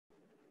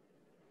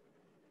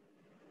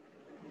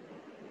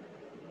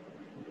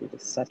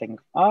setting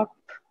up.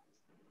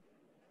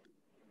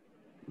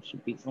 It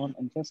should be on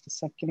in just a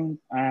second.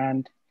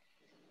 And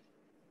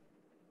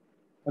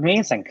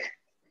amazing.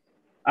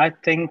 I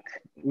think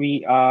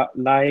we are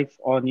live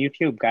on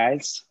YouTube,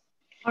 guys.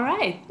 All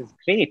right. It's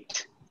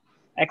great.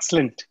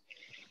 Excellent.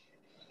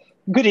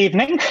 Good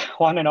evening,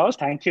 one and all.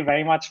 Thank you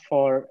very much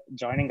for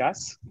joining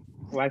us.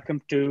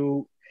 Welcome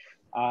to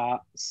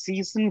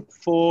Season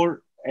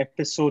 4,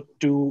 Episode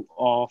 2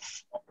 of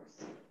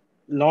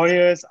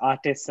Lawyers,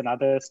 Artists, and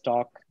Others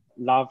Talk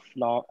Love,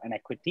 Law, and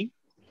Equity.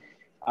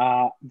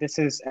 This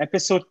is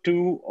Episode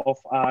 2 of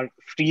our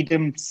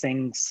Freedom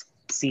Sings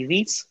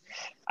series,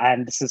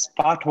 and this is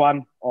Part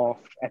 1 of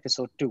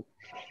Episode 2.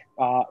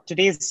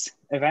 Today's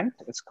event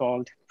is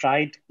called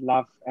Pride,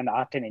 Love, and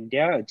Art in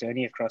India, A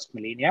Journey Across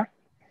Millennia.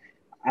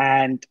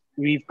 And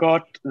we've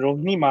got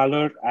Rohini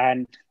Malur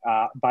and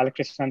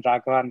Balakrishnan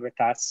Raghavan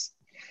with us,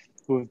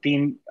 who have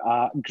been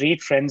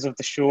great friends of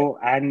the show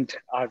and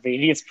our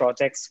various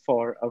projects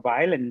for a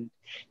while. And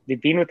they've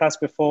been with us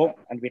before,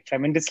 and we're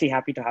tremendously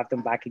happy to have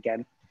them back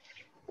again.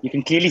 You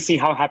can clearly see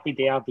how happy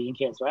they are being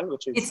here as well,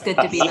 which is it's good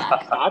to be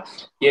back.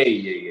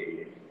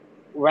 Yeah.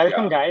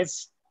 Welcome,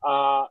 guys.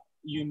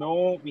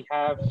 We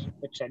have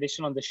a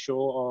tradition on the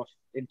show of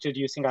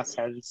introducing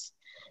ourselves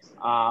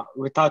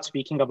without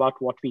speaking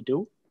about what we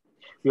do.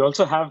 We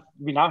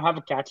now have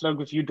a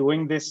catalog of you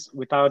doing this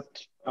without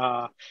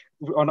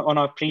on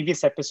our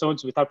previous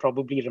episodes without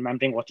probably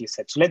remembering what you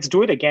said. So let's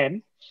do it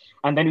again,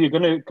 and then we're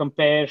going to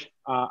compare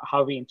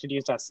how we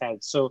introduce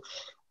ourselves. So,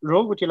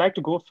 Ro, would you like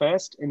to go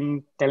first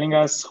in telling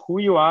us who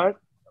you are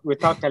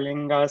without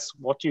telling us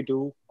what you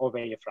do or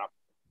where you're from?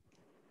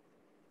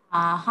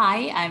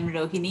 Hi, I'm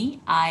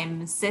Rohini.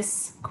 I'm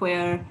cis,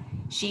 queer,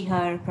 she,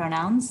 her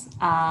pronouns.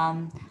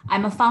 I'm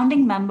a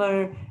founding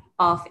member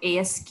of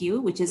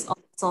ASQ, which is all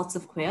sorts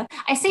of queer.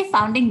 I say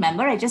founding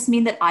member, I just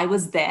mean that I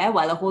was there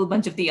while a whole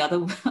bunch of the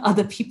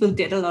other people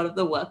did a lot of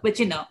the work.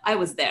 But I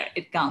was there,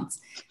 it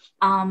counts.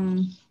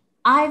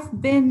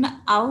 I've been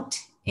out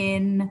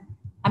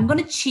I'm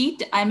going to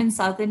cheat. I'm in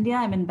South India.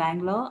 I'm in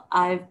Bangalore.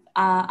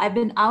 I've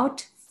been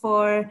out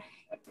for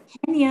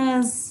 10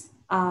 years,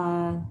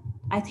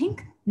 I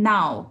think.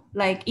 Now,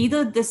 like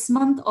either this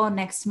month or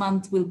next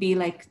month will be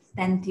like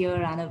 10th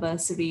year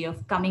anniversary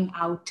of coming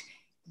out,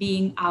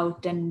 being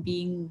out and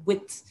being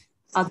with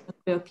other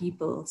queer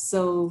people.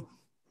 So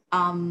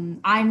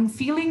I'm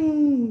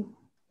feeling,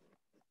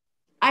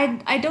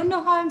 I don't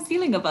know how I'm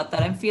feeling about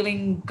that. I'm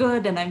feeling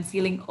good and I'm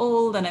feeling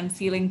old and I'm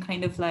feeling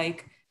kind of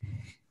like,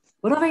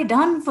 what have I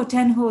done for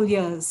 10 whole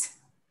years?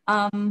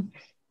 In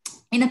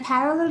a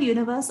parallel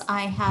universe,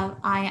 I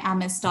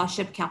am a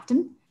starship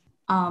captain.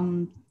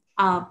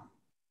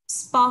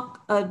 Spock,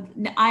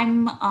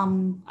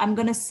 I'm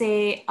gonna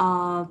say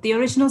the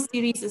original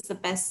series is the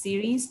best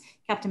series.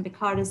 Captain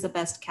Picard is the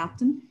best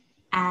captain.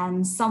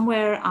 And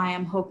somewhere I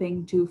am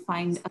hoping to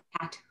find a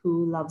cat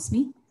who loves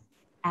me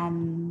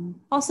and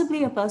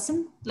possibly a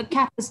person. The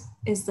cat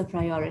is the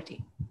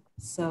priority.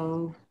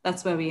 So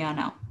that's where we are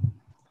now.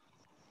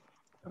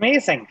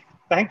 Amazing.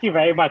 Thank you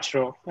very much,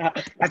 Ro.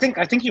 I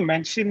think you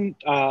mentioned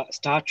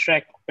Star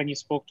Trek when you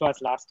spoke to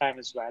us last time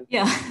as well.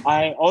 Yeah.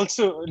 I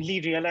also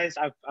only realized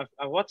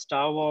I watched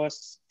Star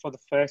Wars for the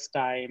first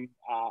time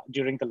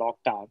during the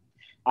lockdown.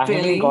 I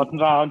haven't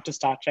gotten around to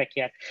Star Trek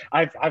yet.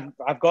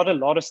 I've got a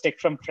lot of stick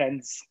from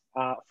friends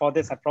for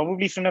this. I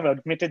probably shouldn't have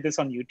admitted this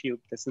on YouTube.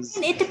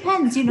 It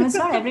depends. It's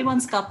not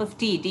everyone's cup of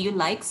tea. Do you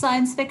like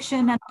science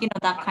fiction and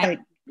that kind of?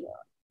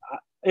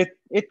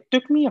 It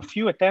took me a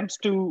few attempts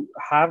to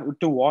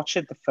watch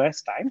it the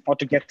first time or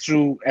to get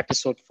through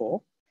episode 4.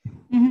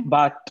 Mm-hmm.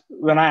 But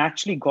when I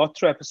actually got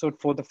through episode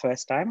 4 the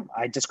first time,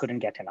 I just couldn't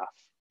get enough.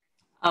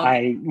 Okay.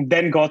 I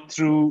then got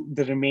through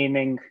the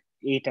remaining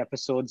 8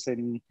 episodes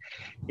in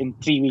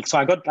 3 weeks. So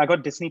I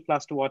got Disney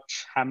Plus to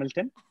watch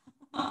Hamilton.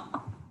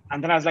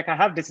 And then I was like, I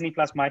have Disney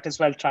Plus, might as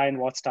well try and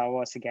watch Star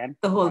Wars again.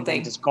 The whole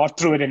thing. Just got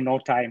through it in no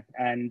time.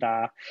 And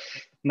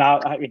now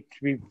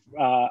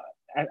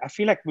I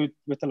feel like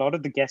with a lot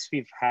of the guests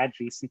we've had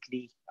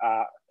recently,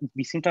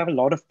 we seem to have a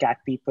lot of cat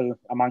people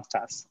amongst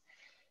us.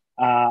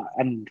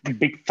 And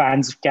big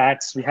fans of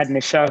cats. We had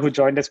Nisha, who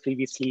joined us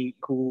previously,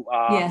 who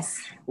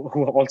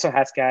also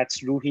has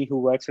cats. Ruhi, who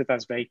works with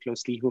us very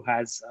closely, who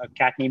has a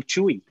cat named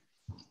Chewie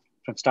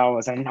from Star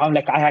Wars. And now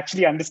I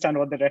actually understand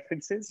what the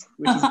reference is,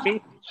 which is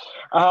great.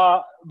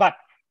 But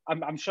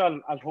I'm sure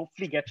I'll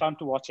hopefully get around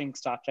to watching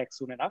Star Trek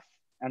soon enough.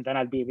 And then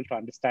I'll be able to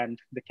understand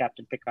the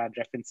Captain Picard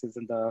references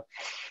and the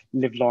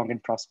Live Long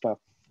and Prosper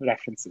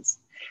references.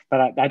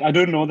 But I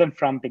don't know them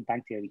from Big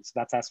Bang Theory, so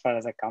that's as far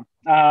as I come.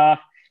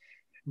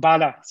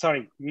 Bala,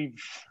 sorry,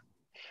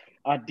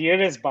 our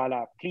dearest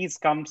Bala, please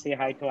come say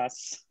hi to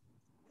us.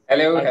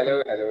 Hello.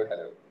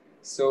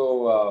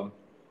 So,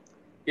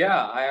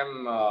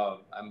 I'm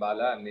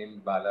Bala. I'm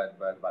named Bala at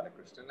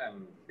Balakrishnan.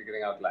 I'm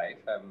figuring out life.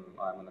 I'm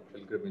on a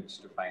pilgrimage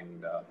to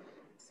find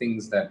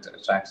things that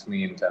attracts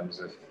me in terms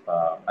of,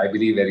 I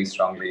believe very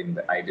strongly in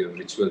the idea of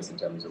rituals in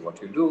terms of what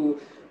you do,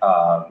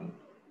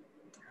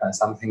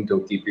 something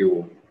to keep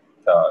you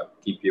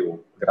keep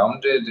you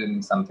grounded,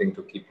 and something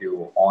to keep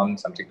you on,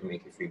 something to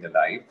make you feel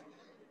alive.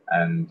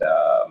 And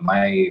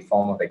my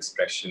form of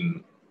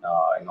expression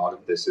in all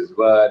of this is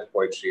word,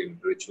 poetry, and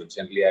ritual.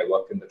 Generally, I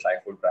work in the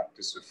trifold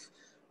practice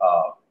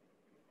of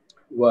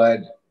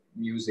word,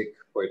 music,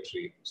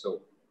 poetry.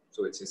 So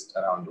it's just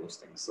around those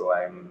things. So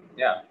I'm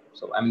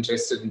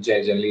interested in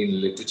generally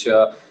in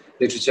literature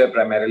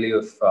primarily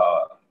of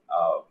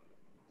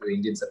the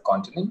Indian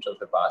subcontinent of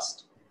the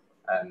past,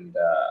 and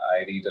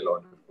I read a lot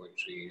of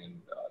poetry and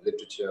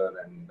literature,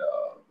 and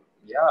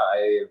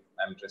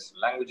I'm interested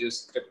in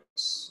languages,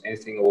 scripts,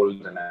 anything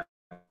old, and I'm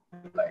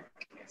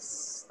like,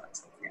 yes,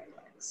 that's something I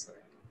like. So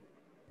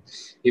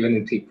even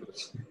in people,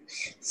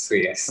 so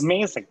yes,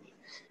 amazing.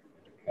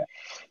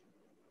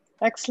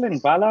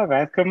 Excellent. Bala,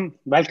 welcome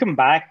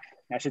back,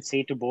 I should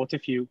say, to both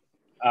of you,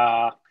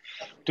 to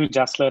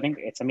Just Learning.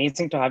 It's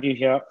amazing to have you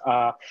here.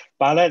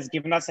 Bala has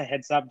given us a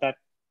heads up that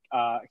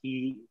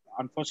he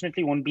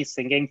unfortunately won't be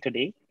singing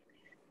today,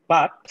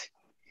 but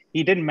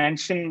he did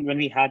mention when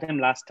we had him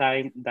last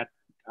time that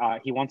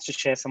he wants to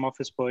share some of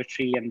his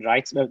poetry and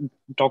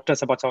talk to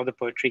us about some of the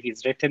poetry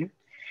he's written.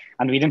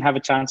 And we didn't have a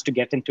chance to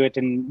get into it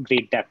in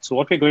great depth. So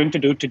what we're going to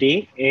do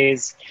today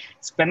is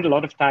spend a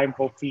lot of time,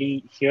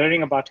 hopefully,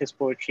 hearing about his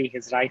poetry,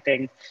 his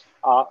writing.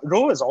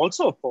 Ro is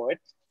also a poet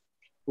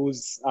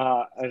who's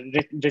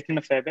written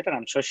a fair bit, and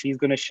I'm sure she's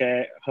going to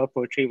share her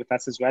poetry with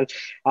us as well.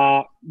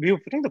 We were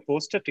putting the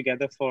poster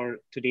together for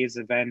today's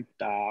event,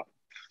 I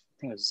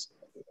think it was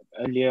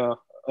earlier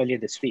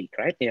this week,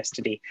 right?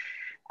 Yesterday.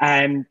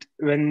 And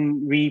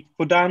when we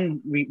put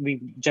down,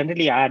 we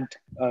generally add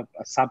a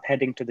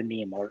subheading to the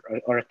name or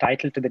a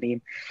title to the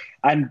name.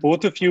 And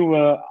both of you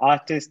were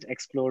artist,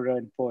 explorer,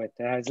 and poet.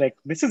 And I was like,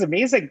 this is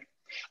amazing.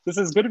 This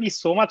is going to be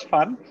so much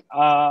fun.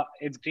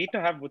 It's great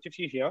to have both of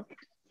you here.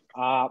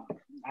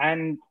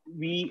 And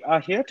we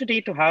are here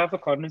today to have a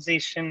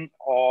conversation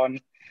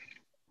on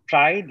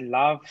pride,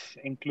 love,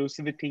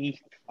 inclusivity,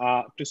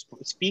 to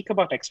speak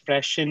about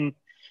expression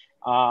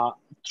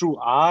through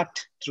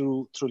art,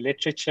 through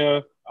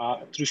literature,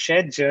 through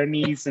shared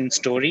journeys and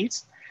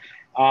stories.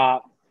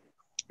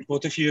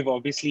 Both of you have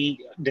obviously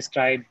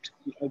described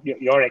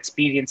your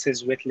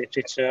experiences with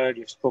literature.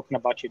 You've spoken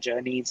about your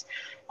journeys.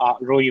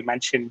 Ro, you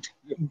mentioned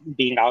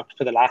being out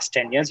for the last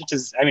 10 years, which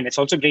is, it's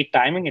also great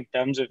timing in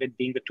terms of it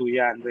being the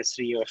 2-year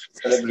anniversary of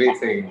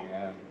celebrating.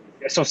 Yeah.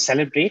 So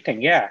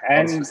celebrating, yeah.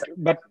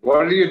 But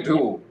what do you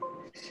do?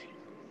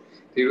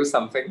 Do you do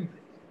something?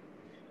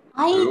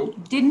 I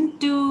didn't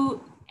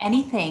do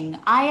anything.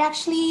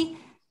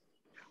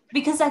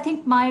 Because I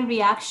think my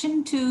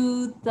reaction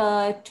to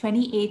the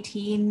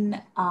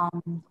 2018,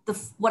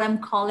 what I'm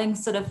calling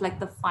sort of like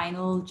the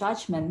final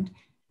judgment,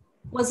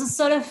 was a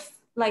sort of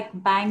like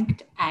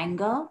banked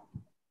anger.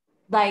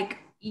 Like,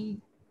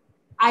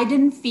 I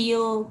didn't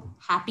feel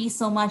happy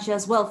so much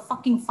as, well,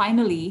 fucking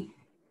finally,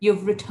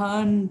 you've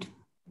returned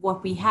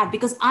what we had.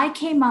 Because I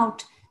came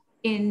out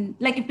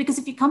because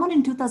if you come out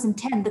in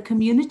 2010, the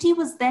community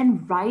was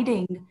then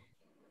riding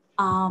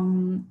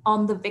on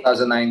the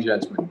 2009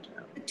 judgment.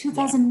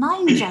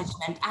 2009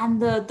 judgment, and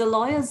the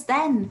lawyers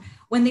then,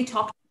 when they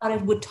talked about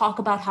it, would talk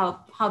about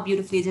how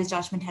beautifully this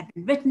judgment had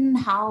been written,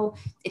 how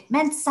it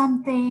meant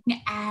something.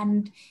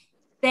 And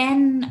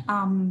then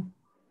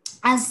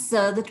as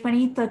the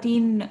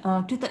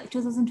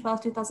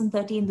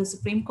 2012-2013, the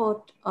Supreme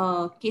Court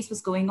case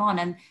was going on,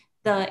 and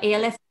the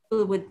ALF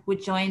people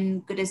would join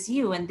Good As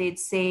You, and they'd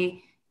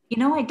say,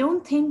 I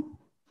don't think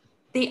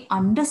they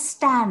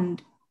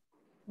understand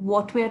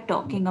what we're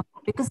talking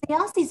about, because they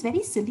ask these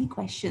very silly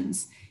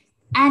questions.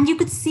 And you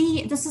could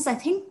see, this is, I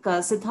think,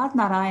 Siddharth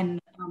Narayan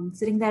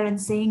sitting there and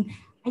saying,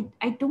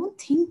 I don't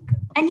think,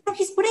 and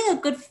he's putting a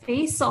good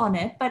face on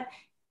it, but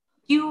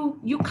you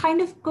kind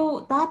of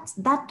go, that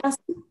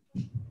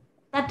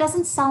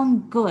doesn't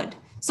sound good.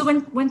 So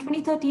when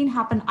 2013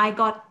 happened, I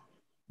got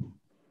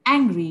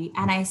angry,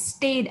 and I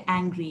stayed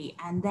angry.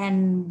 And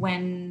then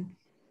when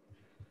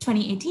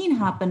 2018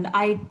 happened,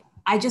 I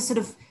just sort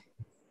of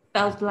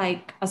felt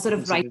like a sort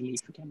of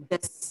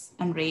righteousness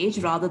and rage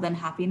rather than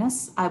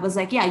happiness. I was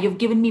like, yeah, you've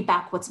given me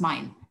back what's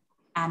mine,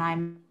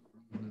 and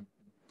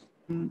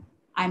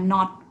I'm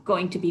not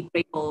going to be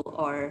grateful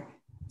or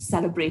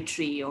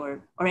celebratory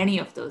or any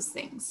of those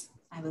things.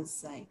 I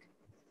was like,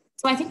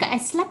 so I think I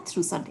slept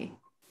through Sunday.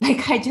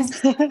 Like, I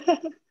just,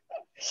 and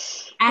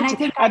I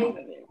think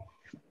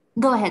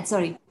go ahead,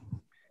 sorry.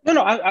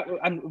 No.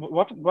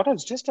 What I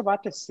was just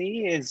about to say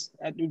is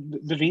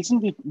the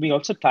reason we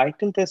also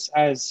titled this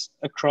as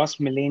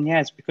Across Millennia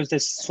is because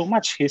there's so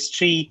much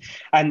history.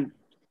 And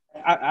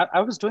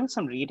I was doing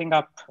some reading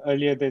up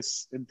earlier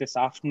this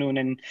afternoon,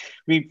 and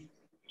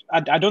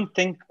I don't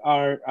think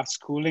our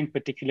schooling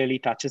particularly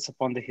touches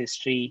upon the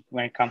history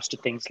when it comes to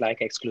things like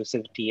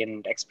exclusivity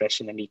and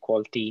expression and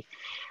equality.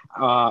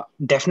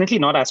 Definitely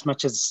not as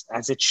much as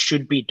it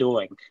should be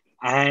doing.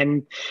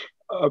 And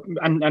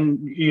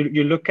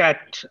you look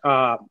at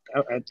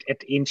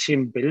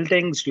ancient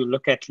buildings, you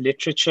look at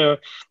literature.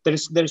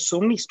 There's so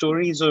many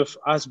stories of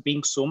us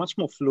being so much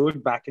more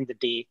fluid back in the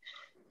day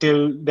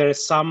till there are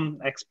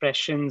some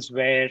expressions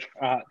where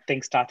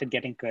things started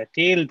getting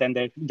curtailed. Then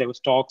there was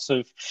talks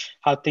of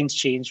how things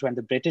changed when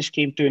the British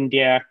came to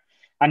India.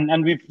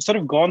 And we've sort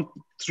of gone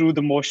through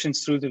the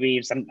motions, through the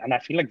waves. And I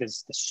feel like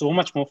there's so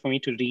much more for me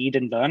to read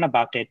and learn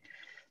about it.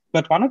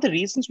 But one of the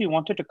reasons we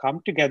wanted to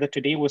come together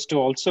today was to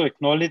also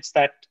acknowledge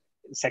that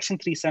Section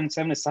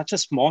 377 is such a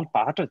small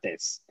part of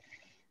this.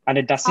 And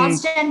it doesn't...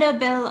 Transgender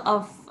bill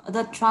of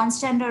the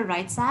Transgender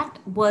Rights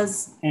Act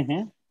was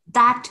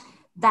that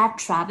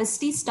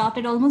travesty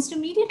started almost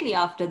immediately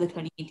after the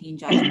 2018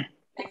 judgment.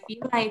 I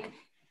feel like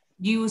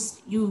you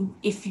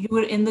if you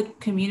were in the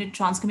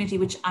trans community,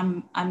 which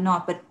I'm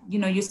not, but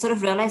you sort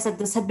of realize that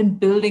this had been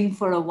building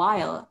for a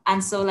while.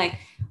 And so like,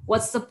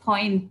 what's the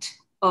point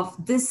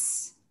of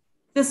this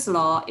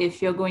law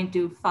if you're going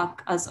to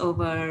fuck us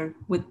over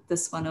with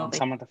this one over?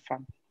 Some of the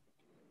fun.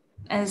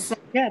 So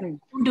don't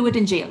do it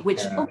in jail,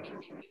 which, okay,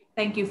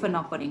 thank you for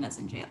not putting us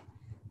in jail.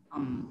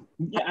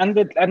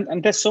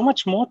 And there's so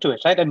much more to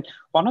it, right? And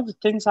one of the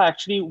things I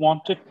actually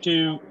wanted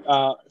to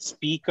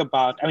speak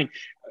about, I mean,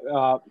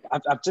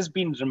 I've just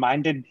been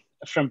reminded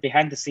from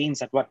behind the scenes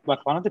that what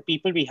one of the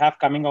people we have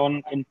coming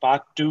on in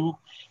part 2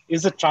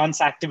 is a trans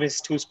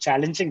activist who's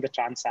challenging the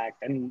Trans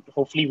Act. And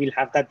hopefully we'll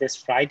have that this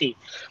Friday.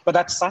 But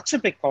that's such a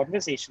big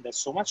conversation. There's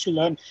so much to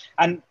learn.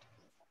 And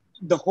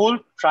the whole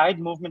Pride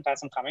movement,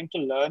 as I'm coming to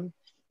learn,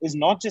 is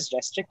not just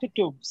restricted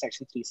to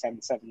Section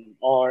 377,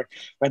 or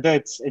whether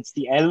it's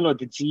the L or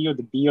the G or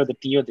the B or the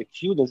T or the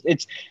Q.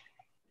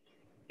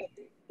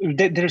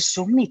 There are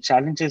so many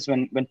challenges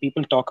when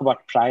people talk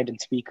about Pride and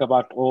speak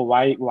about,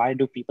 why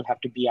do people have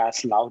to be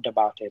as loud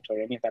about it or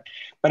any of that?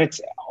 But it's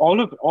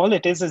all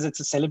it is it's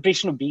a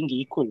celebration of being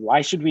equal.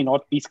 Why should we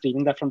not be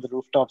screaming that from the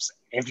rooftops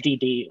every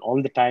day,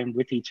 all the time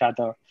with each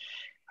other?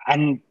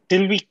 And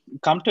till we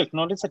come to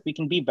acknowledge that we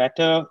can be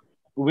better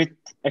with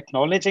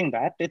acknowledging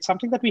that, it's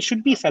something that we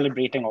should be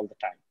celebrating all the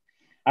time.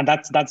 And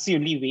that's the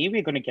only way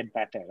we're going to get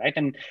better, right?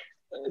 And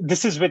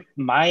this is with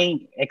my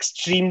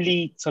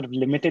extremely sort of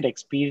limited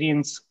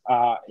experience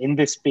in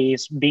this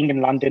space, being in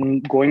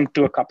London, going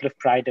to a couple of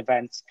Pride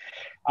events.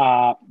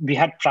 We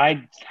had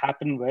Pride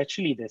happen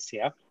virtually this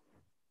year,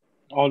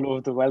 all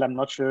over the world. I'm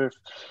not sure if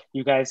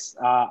you guys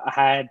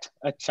had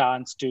a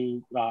chance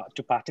to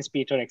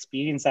participate or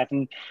experience that.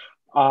 And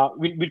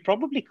we'll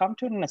probably come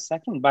to it in a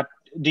second, but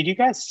did you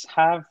guys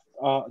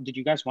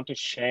want to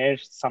share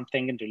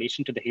something in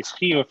relation to the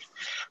history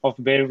of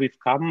where we've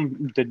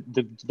come,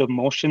 the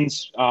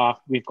motions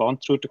we've gone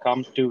through to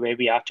come to where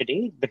we are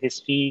today, the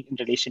history in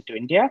relation to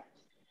India,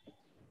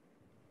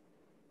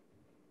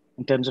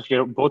 in terms of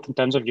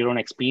your own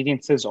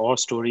experiences or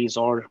stories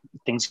or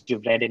things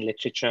you've read in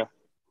literature?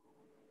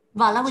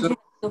 Bala, would you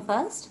go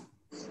first?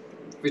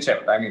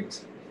 Whichever, I mean,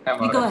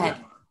 you go ahead.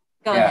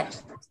 Go ahead.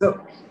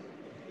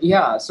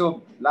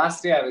 So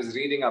last year I was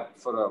reading up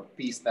for a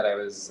piece that I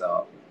was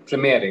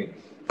premiering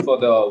for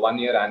the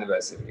 1-year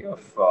anniversary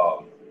of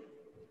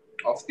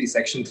the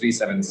Section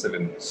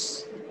 377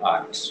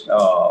 Act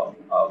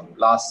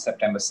last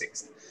September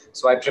 6th.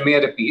 So I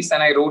premiered a piece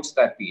and I wrote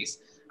that piece.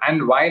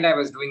 And while I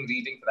was doing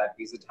reading for that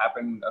piece, it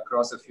happened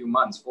across a few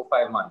months,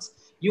 4-5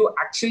 months. You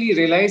actually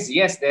realize,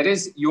 yes,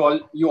 you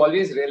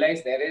always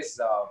realize there is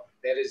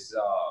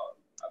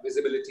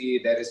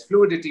visibility, there is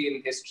fluidity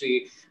in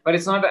history, but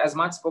it's not as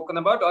much spoken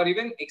about or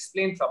even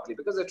explained properly,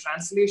 because the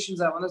translations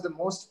are one of the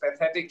most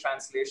pathetic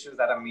translations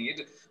that are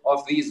made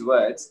of these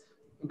words,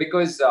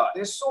 because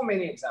there's so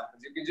many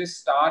examples. You can just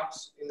start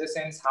in the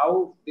sense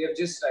how they've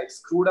just like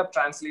screwed up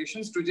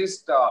translations to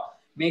just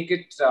make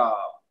it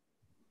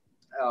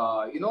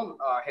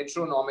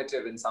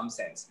heteronormative in some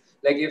sense.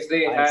 Like if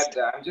they had,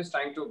 I'm just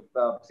trying to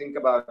think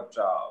about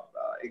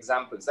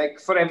examples, like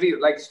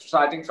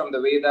starting from the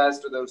Vedas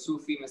to the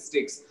Sufi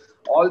mystics,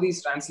 all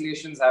these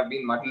translations have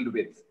been muddled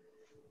with.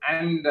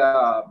 And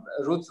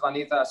Ruth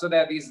Vanita, so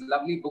there are these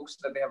lovely books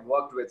that they have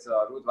worked with,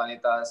 Ruth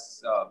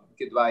Vanita's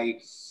Kidwai.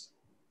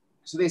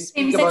 So they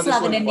speak about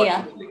this in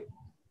India.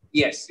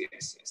 Yes,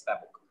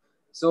 that book.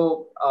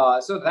 So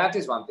that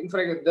is one thing.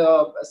 For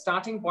the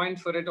starting point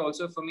for it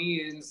also for me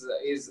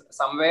is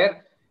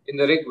somewhere in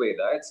the Rig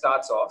Veda. It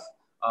starts off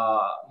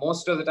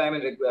most of the time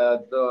in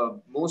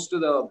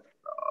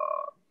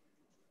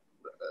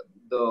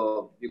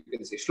you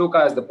can say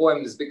shlokas, the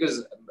poems,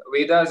 because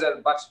Vedas are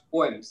but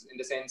poems in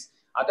the sense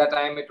at that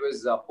time it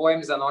was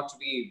poems are not to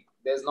be,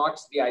 there's not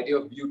the idea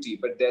of beauty,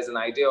 but there's an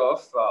idea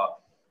of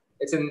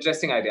it's an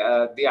interesting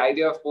idea. The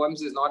idea of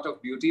poems is not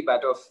of beauty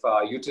but of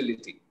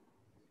utility.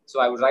 So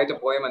I would write a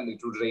poem and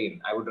it would rain.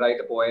 I would write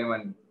a poem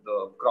and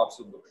the crops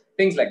would grow.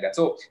 Things like that.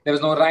 So there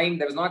was no rhyme.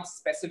 There was not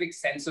specific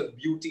sense of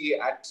beauty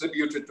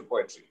attributed to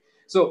poetry.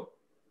 So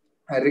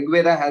Rig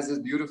Veda has these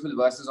beautiful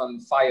verses on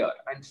fire.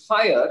 And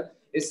fire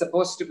is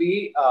supposed to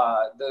be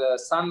the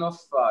son of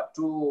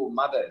two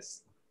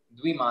mothers,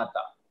 Dvimata.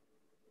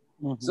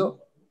 Mm-hmm. So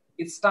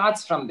it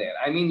starts from there.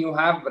 I mean, you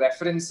have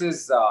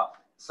references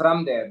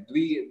from there.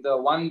 The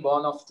one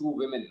born of two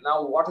women.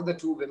 Now, what are the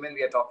two women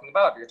we are talking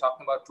about? We are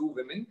talking about two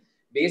women.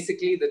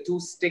 Basically, the two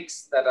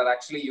sticks that are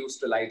actually used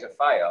to light a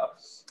fire,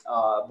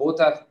 both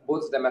of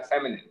them are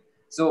feminine.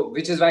 So,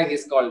 which is why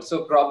he's called.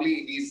 So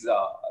probably he's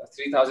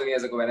 3,000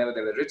 years ago, whenever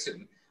they were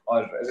written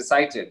or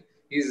recited,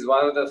 he's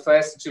one of the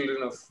first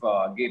children of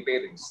gay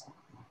parents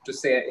to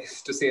say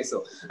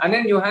so. And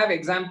then you have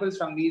examples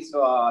from these,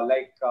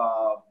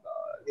 the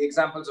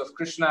examples of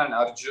Krishna and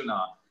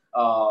Arjuna,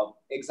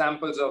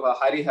 examples of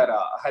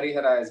Harihara.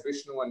 Harihara is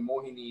Vishnu and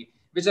Mohini,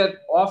 which are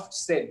oft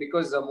said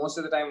because most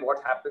of the time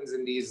what happens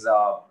in these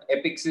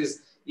epics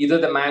is either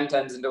the man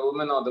turns into a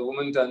woman or the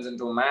woman turns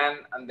into a man,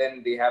 and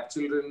then they have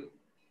children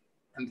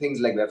and things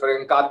like that. For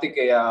example,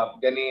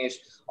 Kartikeya, Ganesh,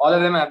 all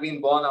of them have been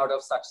born out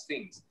of such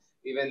things.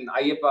 Even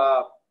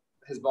Ayyappa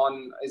is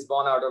born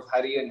out of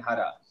Hari and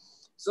Hara.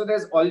 So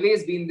there's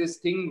always been this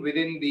thing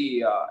within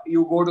the,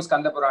 you go to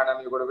Skanda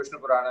Puranam, you go to Vishnu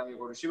Puranam, you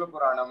go to Shiva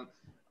Puranam,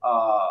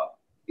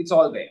 it's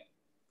all there.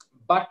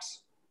 But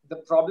the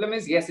problem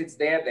is, yes, it's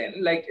there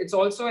then. Like, it's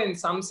also in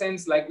some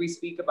sense, like we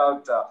speak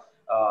about,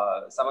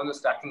 someone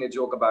was cracking a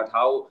joke about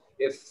how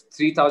if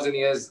 3,000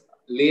 years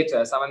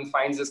later, someone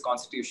finds this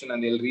constitution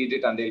and they'll read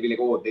it and they'll be like,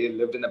 oh, they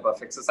lived in a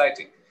perfect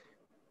society,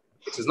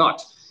 which is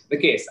not the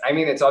case. I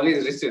mean, it's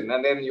always written,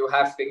 and then you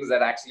have things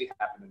that actually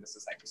happen in the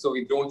society. So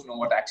we don't know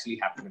what actually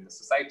happened in the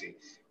society,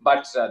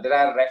 but there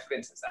are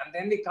references, and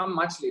then they come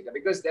much later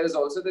because there is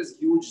also this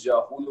huge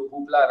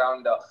hoopla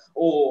around,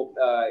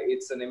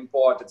 it's an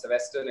import, it's a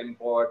Western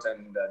import,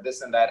 and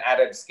this and that.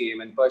 Arabs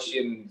came, and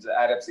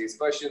Arabs says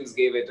Persians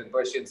gave it, and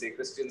Persians say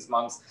Christians,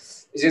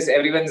 monks. It's just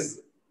everyone's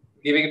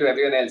giving it to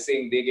everyone else,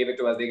 saying they gave it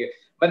to us.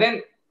 But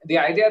then the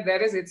idea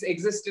there is it's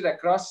existed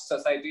across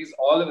societies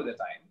all over the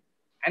time.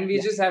 And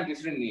we just have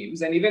different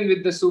names. And even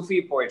with the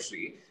Sufi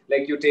poetry,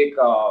 like you take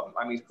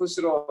Amir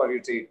Khusro, or you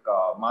take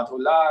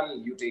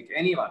Madhulal, you take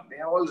anyone, they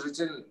are all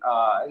written,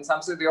 in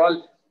some sense, they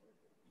all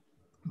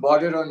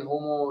border on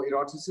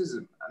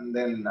homoeroticism. And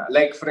then,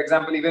 like, for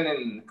example, even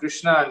in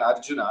Krishna and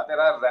Arjuna,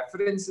 there are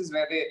references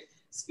where they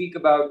speak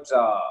about,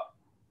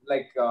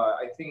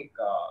 I think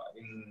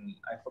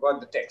I forgot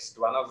the text,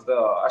 one of the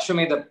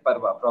Ashwamedha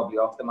Parva, probably,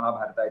 of the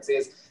Mahabharata. It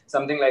says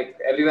something like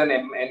everyone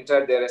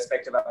entered their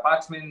respective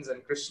apartments,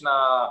 and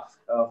Krishna,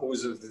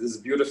 who's this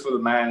beautiful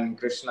man,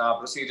 Krishna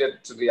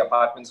proceeded to the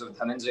apartments of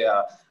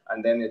Dhananjaya,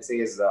 and then it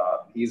says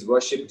he's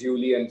worshipped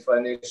duly and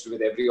furnished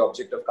with every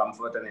object of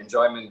comfort and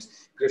enjoyment.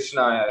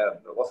 Krishna,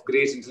 of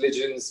great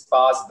intelligence,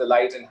 passed the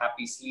light and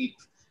happy sleep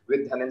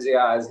with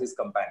Dhananjaya as his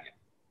companion.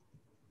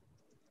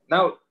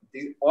 Now,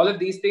 all of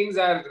these things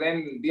are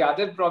then the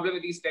other problem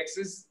with these texts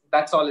is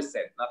that's all is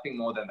said, nothing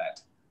more than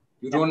that.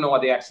 You don't know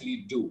what they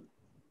actually do.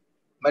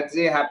 But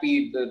they're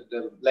happy,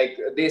 like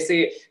they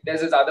say,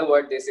 there's this other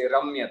word, they say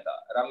Ramyata.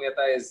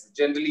 Ramyata is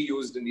generally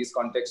used in these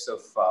contexts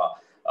of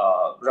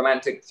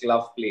romantic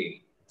love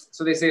playing.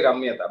 So they say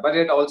Ramyata, but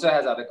it also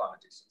has other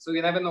connotations. So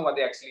you never know what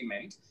they actually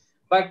meant.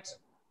 But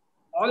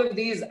all of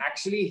these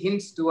actually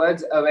hints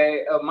towards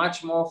a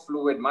much more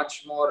fluid,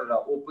 much more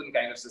open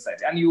kind of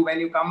society. And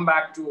when you come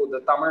back to the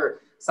Tamil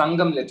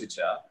Sangam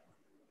literature,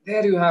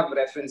 there you have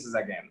references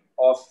again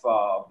of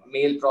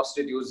male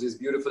prostitutes, these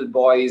beautiful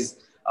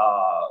boys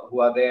who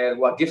are there,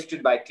 who are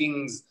gifted by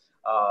kings.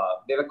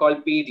 They were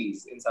called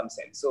Pedis in some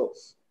sense.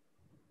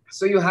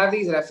 So you have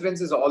these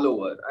references all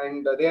over,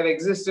 and they have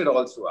existed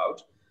all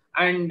throughout.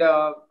 And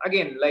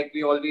again, like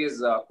we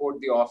always quote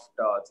the oft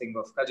thing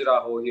of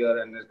Khajuraho here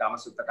and Kama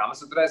Sutra. Kama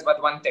Sutra is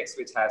but one text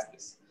which has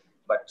this.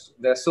 But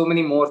there are so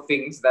many more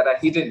things that are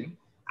hidden,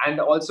 and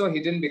also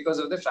hidden because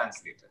of the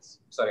translators.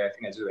 Sorry, I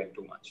think I just went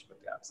too much. But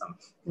yeah,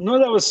 No,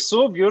 that was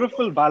so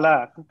beautiful,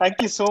 Bala.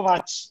 Thank you so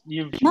much.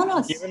 You've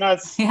given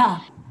us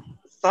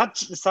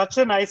such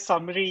a nice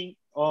summary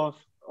of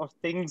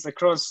things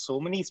across so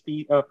many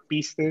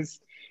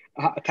pieces.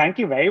 Thank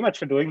you very much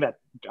for doing that.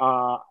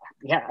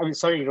 Yeah, I'm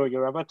sorry, Ro,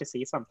 you're about to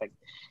say something.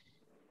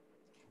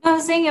 I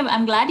was saying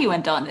I'm glad you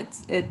went on.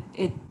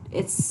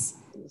 It's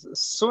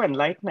so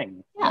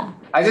enlightening. Yeah.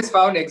 I just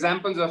found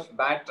examples of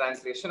bad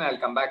translation. I'll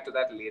come back to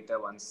that later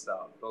once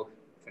Ro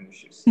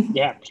finishes.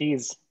 Yeah,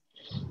 please.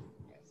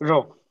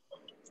 Ro,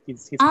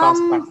 he's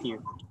passed back to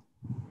you.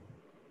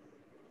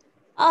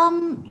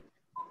 I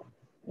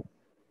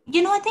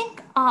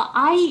think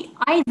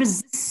I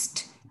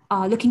resist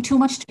looking too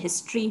much to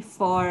history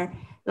for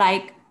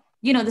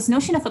this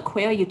notion of a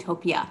queer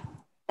utopia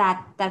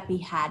that we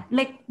had.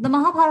 Like the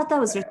Mahabharata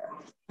was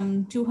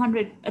written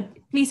 200,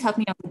 please help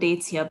me on the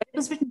dates here, but it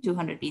was written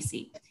 200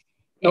 BC.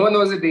 No one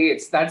knows the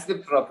dates. That's the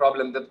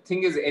problem. The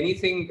thing is,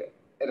 anything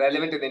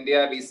relevant in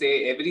India, we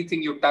say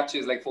everything you touch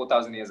is like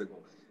 4,000 years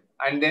ago.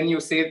 And then you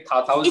say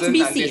 1,000 and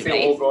they say,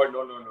 right? Oh God,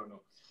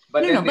 no.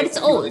 But but it's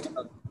old.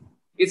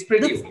 It's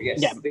pretty old, yes.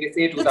 Yeah. They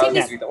say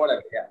 2,000,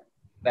 whatever, yeah.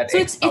 So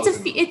it's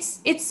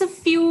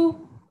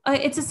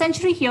a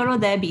century here or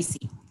there BC.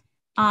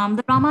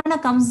 The Ramayana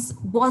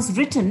was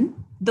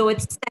written, though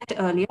it's set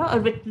earlier, or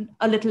written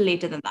a little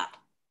later than that.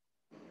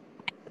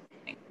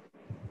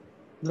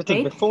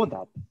 Little before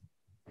that?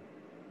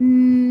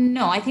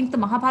 No, I think the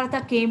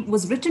Mahabharata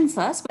was written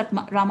first, but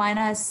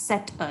Ramayana is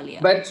set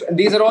earlier. But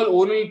these are all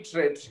oral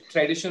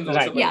traditions also.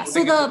 Right. Yeah, so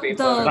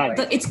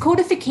it's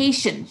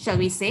codification, shall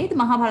we say. The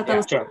Mahabharata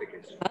was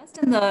first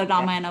and the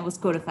Ramayana was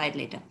codified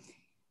later.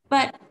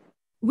 But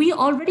we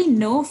already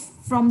know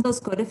from those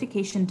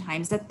codification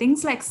times that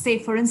things like, say,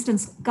 for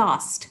instance,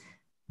 caste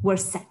were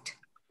set,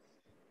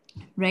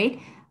 right?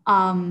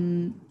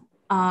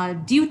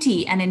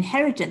 Duty and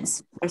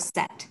inheritance were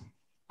set.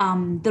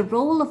 The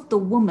role of the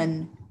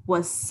woman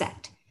was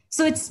set.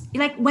 So it's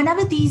like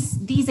whenever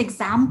these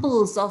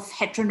examples of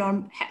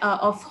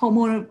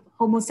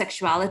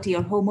homosexuality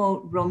or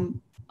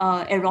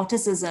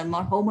eroticism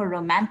or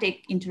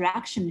homoromantic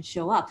interaction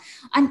show up,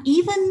 and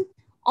even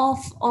of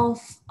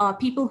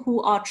people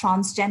who are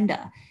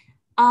transgender,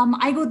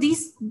 I go,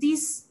 these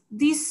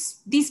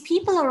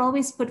people are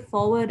always put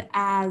forward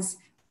as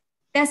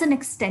there's an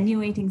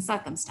extenuating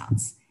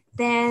circumstance.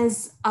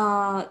 There's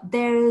a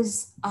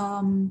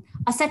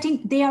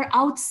setting, they are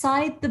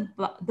outside the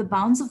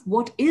bounds of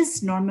what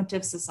is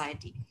normative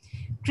society.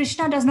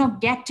 Krishna does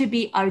not get to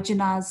be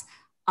Arjuna's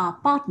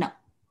partner.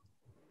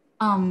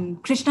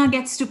 Krishna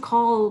gets to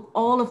call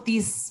all of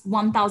these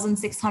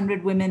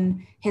 1,600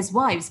 women his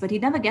wives, but he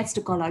never gets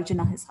to call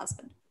Arjuna his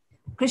husband.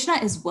 Krishna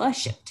is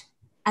worshipped.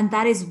 And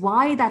that is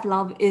why that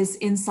love is,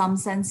 in some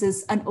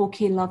senses, an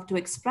okay love to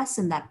express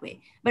in that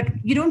way. But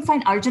you don't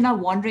find Arjuna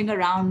wandering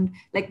around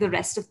like the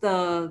rest of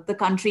the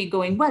country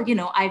going, well, you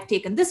know, I've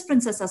taken this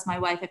princess as my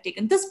wife, I've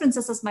taken this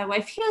princess as my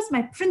wife, here's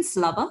my prince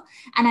lover,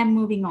 and I'm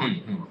moving on.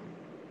 Mm-hmm.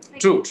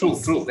 Like, true,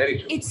 very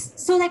true. It's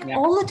so like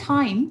all the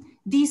time,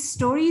 these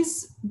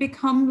stories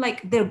become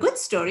like, they're good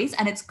stories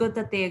and it's good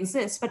that they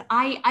exist, but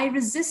I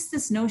resist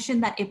this notion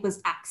that it was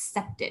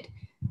accepted.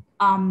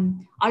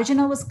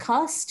 Arjuna was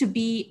cursed to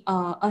be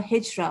a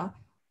hijra,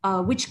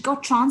 which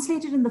got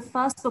translated in the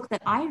first book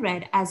that I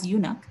read as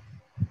eunuch.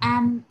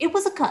 And it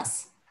was a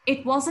curse.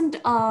 It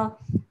wasn't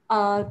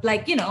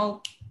like, you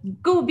know,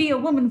 go be a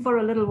woman for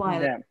a little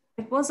while. Yeah.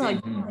 It was a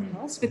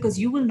curse because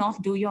you will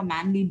not do your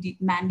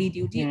manly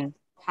duty of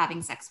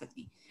having sex with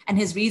me. And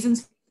his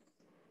reasons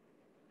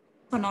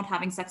for not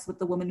having sex with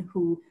the woman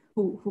who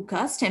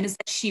cursed him is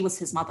that she was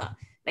his mother.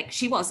 Like,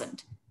 she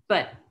wasn't.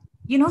 But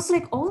you know, so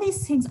like all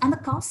these things, and the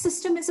caste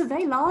system is a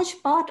very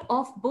large part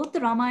of both the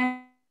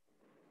Ramayana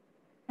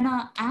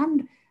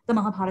and the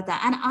Mahabharata.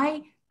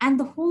 And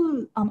the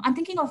whole, I'm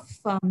thinking of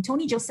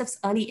Tony Joseph's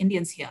Early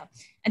Indians here.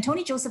 And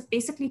Tony Joseph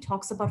basically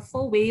talks about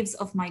 4 waves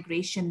of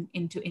migration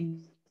into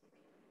India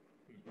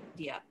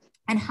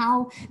and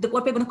how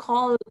what we're going to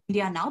call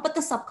India now, but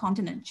the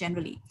subcontinent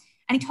generally.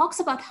 And he talks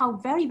about how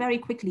very, very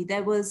quickly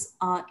there was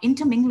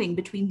intermingling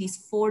between these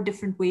 4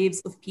 different waves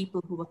of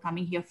people who were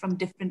coming here from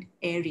different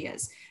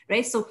areas,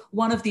 right? So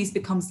one of these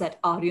becomes that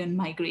Aryan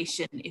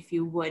migration, if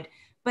you would.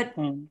 But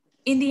in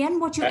the end,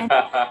 what you ended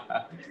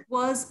up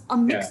was a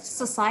mixed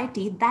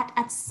society that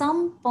at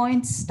some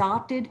point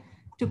started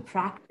to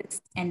practice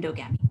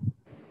endogamy,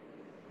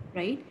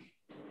 right?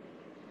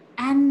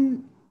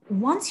 And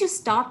once you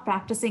start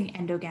practicing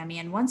endogamy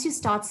and once you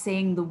start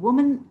saying the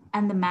woman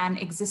and the man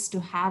exist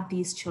to have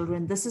these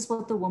children, this is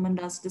what the woman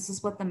does, this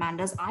is what the man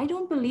does, I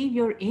don't believe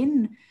you're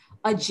in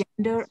a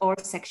gender or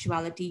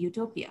sexuality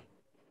utopia.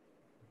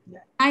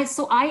 Yeah.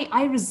 So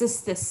I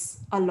resist this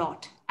a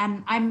lot.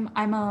 And I'm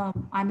a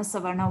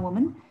Savarna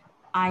woman.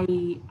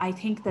 I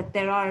think that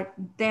there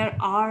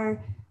are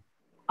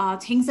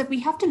things that we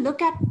have to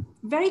look at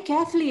very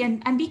carefully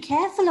and be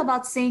careful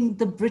about saying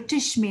the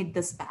British made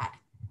this bad.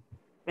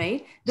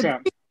 Right? The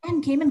British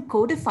man came and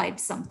codified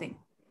something.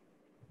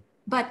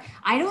 But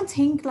I don't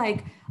think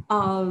like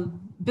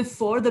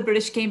before the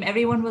British came,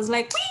 everyone was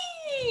like,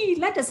 wee,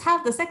 let us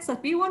have the sex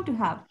that we want to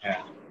have.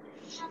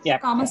 Yeah.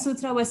 Kama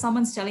Sutra, where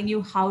someone's telling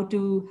you how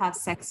to have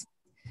sex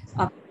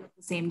with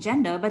the same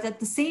gender, but at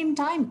the same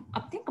time,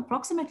 I think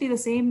approximately the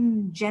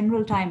same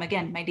general time,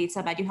 again, my dates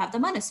are bad, you have the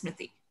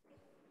Manusmriti,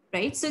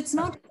 right? So it's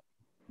not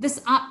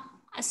this...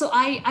 So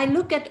I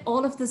look at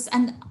all of this,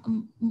 and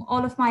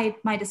all of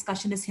my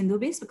discussion is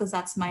Hindu-based because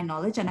that's my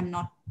knowledge, and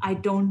I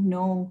don't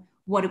know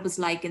what it was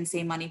like in,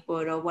 say,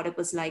 Manipur, or what it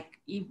was like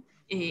in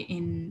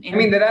I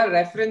mean, there are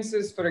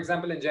references, for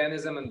example, in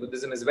Jainism and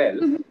Buddhism as well,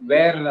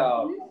 where,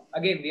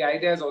 again, the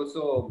idea is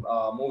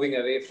also moving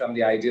away from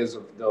the ideas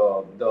of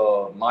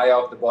the Maya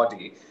of the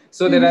body.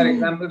 So there are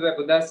examples where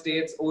Buddha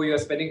states, oh, you're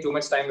spending too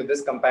much time with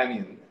this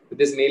companion, with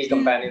this male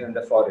companion in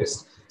the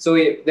forest. So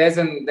there's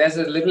a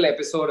little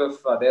episode of,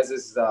 there's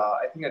this,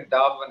 I think a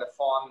dove and a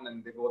fawn,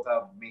 and they both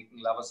are making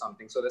love or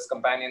something. So this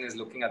companion is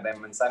looking at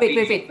them and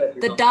suddenly... Wait.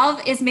 The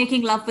dove is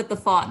making love with the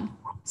fawn.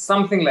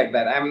 Something like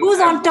that. Who's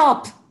on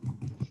top?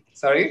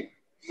 Sorry?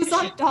 Who's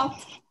on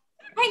top?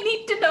 I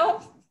need to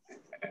know.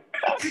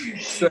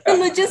 So, the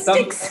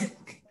logistics.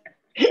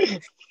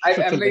 I'm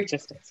like,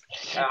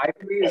 I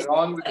could be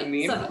wrong with the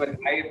name, but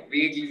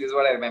this is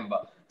what I remember.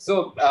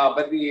 So,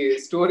 but the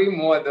story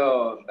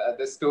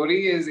the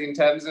story is in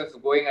terms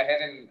of going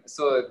ahead, and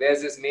so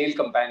there's this male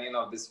companion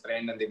of this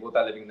friend, and they both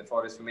are living in the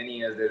forest for many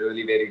years. They're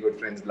really very good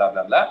friends, blah,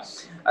 blah, blah.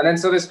 And then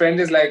so this friend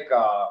is like,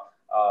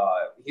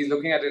 he's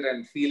looking at it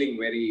and feeling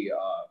very,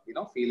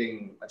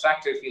 feeling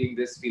attracted, feeling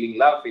this, feeling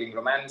love, feeling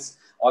romance,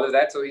 all of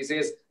that. So he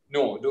says,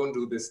 no, don't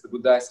do this. The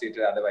Buddha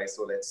stated otherwise,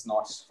 so let's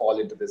not fall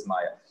into this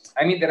Maya.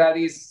 I mean, there are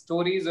these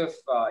stories of,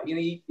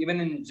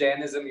 even in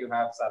Jainism, you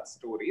have such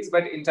stories.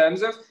 But in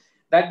terms of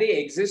that they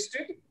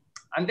existed.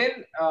 And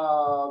then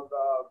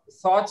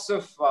thoughts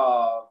of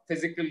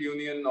physical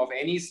union of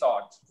any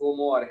sort,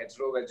 homo or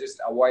hetero, were just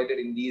avoided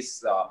in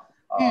these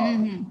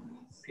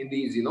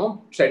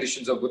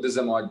traditions of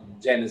Buddhism or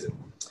Jainism.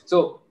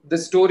 So the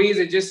stories,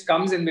 it just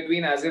comes in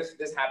between as if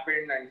this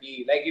happened, and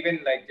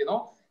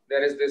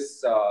there is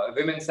this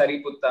women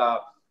Sariputta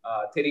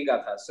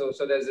Therigatha. So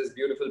there's this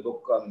beautiful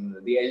book on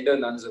the elder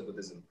nuns of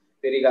Buddhism,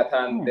 Therigatha,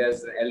 and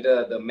there's the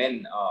elder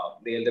men,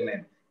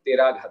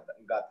 Theragatha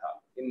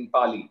in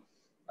Pali.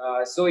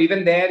 So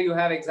even there you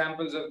have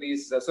examples of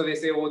these. So they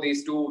say, oh,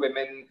 these two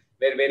women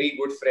were very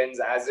good friends,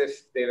 as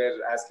if they were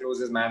as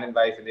close as man and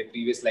wife in their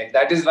previous life.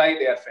 That is why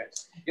they are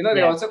friends.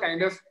 They also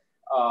kind of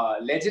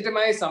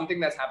legitimize something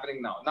that's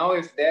happening now. Now,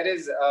 if there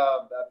is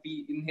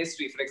in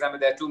history, for example,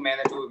 there are two men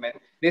and two women,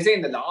 they say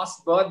in the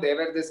last birth, they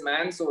were this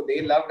man, so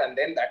they loved, and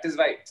then that is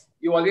why.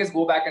 You always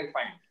go back and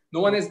find.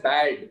 No one is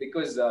bad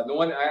because no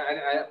one,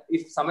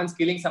 if someone's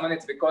killing someone,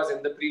 it's because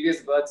in the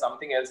previous birth,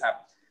 something else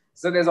happened.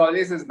 So there's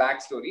always this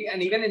backstory.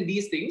 And even in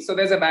these things, so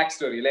there's a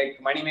backstory. Like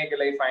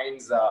Manimekalai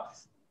finds her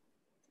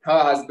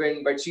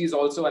husband, but she's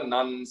also a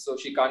nun, so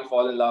she can't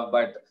fall in love.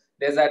 But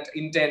there's that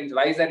intent.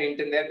 Why is that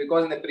intent there?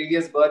 Because in the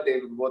previous birth, they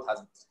were both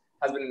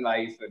husband and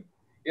wife. And,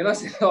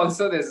 so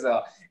also there's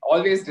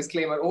always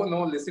disclaimer. Oh,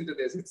 no, listen to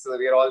this.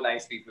 We're all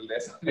nice people.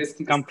 There's always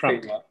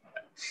disclaimer.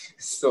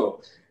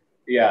 So,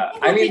 yeah.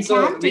 I mean,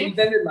 so the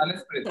intent is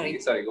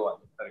Manuspritri. Sorry, go on.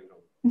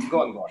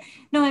 Go on.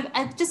 No,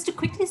 just to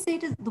quickly say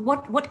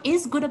what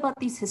is good about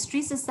these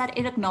histories is that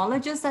it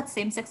acknowledges that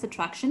same-sex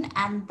attraction,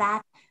 and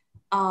that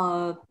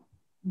what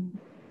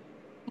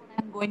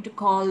I'm going to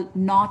call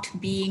not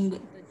being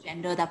the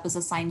gender that was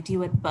assigned to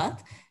you at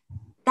birth.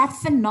 That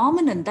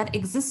phenomenon, that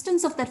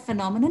existence of that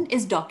phenomenon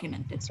is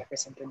documented. It's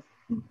represented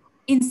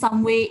in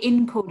some way,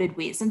 in coded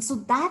ways. And so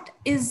that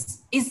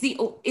is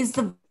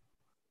the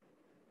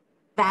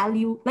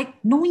value,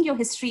 like knowing your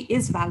history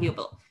is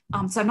valuable.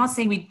 So I'm not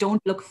saying we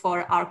don't look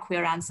for our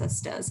queer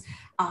ancestors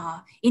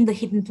in the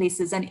hidden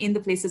places and in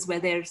the places where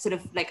they're sort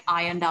of like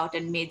ironed out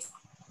and made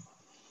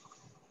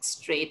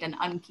straight and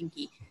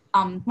unkinky.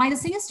 My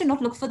thing is to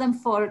not look for them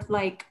for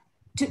like,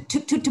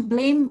 to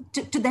blame,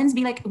 to then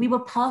be like, we were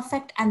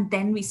perfect and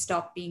then we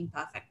stopped being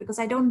perfect, because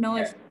I don't know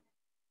if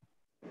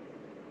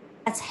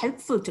that's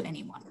helpful to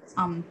anyone.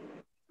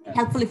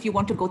 Helpful if you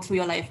want to go through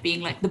your life being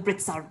like, the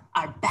Brits are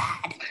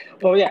bad.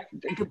 Oh yeah.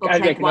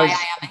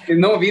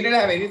 No, we didn't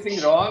have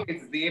anything wrong.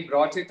 It's they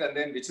brought it, and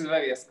then which is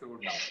why we are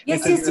screwed now.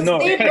 Yes,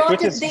 they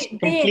brought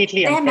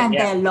it. Them and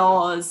their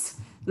laws.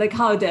 Like,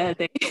 how dare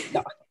they?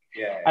 No.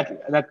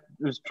 That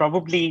was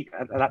probably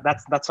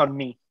that's on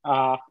me.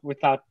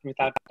 Without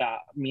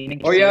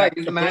meaning. Oh yeah,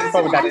 he's the man.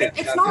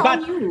 It's not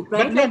on you,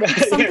 right? No.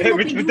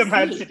 With the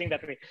man sitting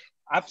that way.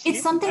 Absolutely.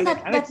 It's something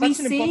that we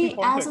say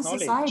as a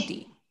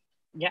society.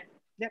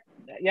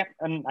 Yeah,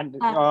 and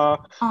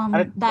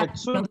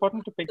it's so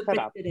important to pick that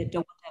up.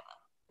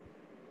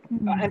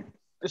 And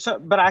so,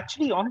 but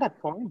actually, on that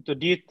point, do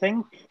you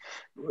think?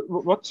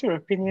 What's your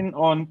opinion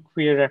on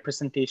queer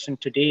representation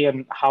today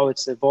and how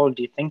it's evolved?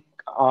 Do you think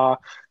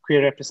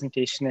queer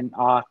representation in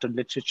art or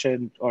literature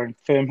or in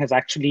film has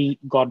actually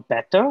got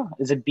better?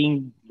 Is it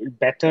being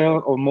better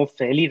or more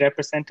fairly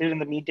represented in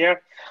the media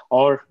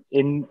or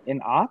in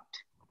art?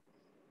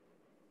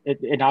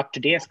 In art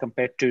today, as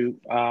compared to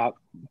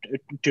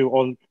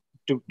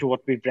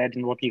what we've read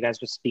and what you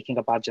guys were speaking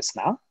about just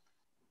now?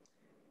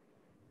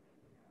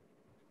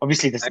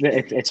 Obviously,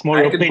 it's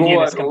more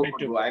opinion as compared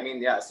to. I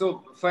mean, yeah.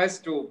 So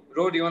first,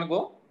 Ro, do you want to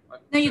go?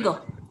 No, you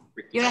go.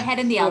 You're ahead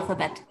in the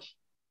alphabet.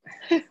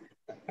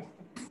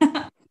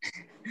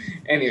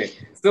 Anyway,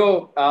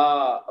 so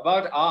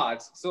about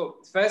art. So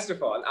first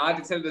of all, art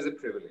itself is a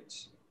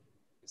privilege.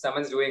 If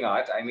someone's doing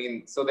art, I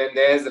mean, so then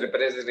there's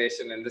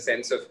representation in the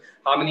sense of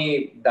how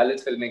many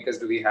Dalit filmmakers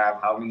do we have?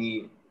 How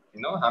many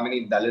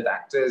Dalit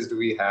actors do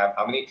we have?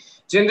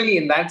 Generally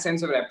in that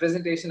sense of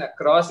representation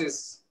across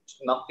is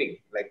nothing,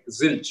 like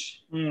zilch.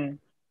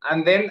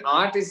 And then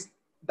art is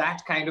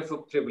that kind of a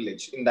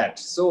privilege in that.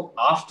 So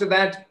after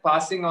that,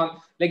 passing on,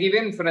 like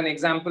even for an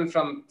example,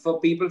 for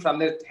people from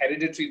the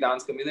hereditary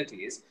dance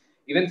communities,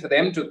 even for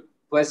them to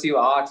pursue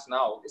art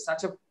now is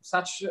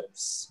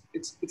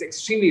it's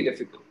extremely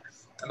difficult.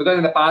 Because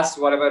in the past,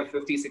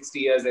 50, 60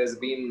 years, there's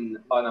been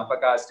an upper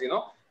caste, there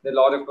are a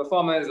lot of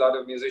performers, a lot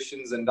of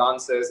musicians and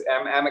dancers.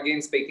 I'm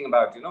again speaking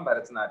about,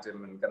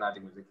 Bharatanatyam and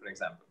Carnatic music, for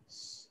example.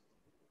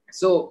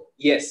 So,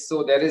 yes,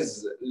 so there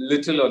is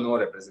little or no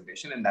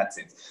representation in that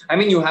sense. I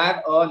mean, you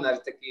have a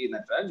Nartaki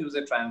Nataraj, who's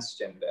a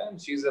transgender,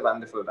 and she's a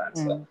wonderful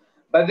dancer.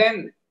 But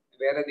then,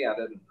 where are the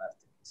other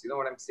Nartakis? You know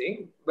what I'm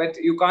saying? But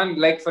you can't,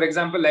 like, for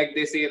example, like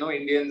they say,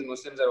 Indians,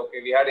 Muslims are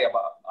okay. We had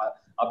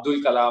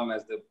Abdul Kalam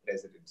as the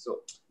president. So,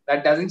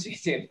 that doesn't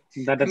change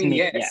anything. That doesn't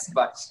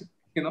but,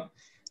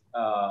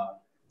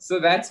 so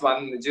that's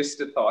just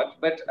a thought.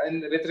 But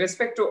with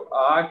respect to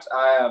art,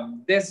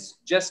 there's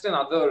just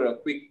another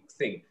quick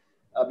thing.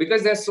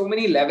 Because there's so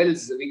many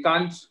levels, we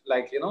can't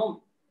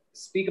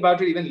speak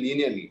about it even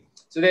linearly.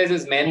 So there's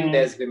this men,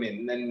 there's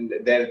women, and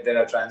there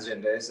are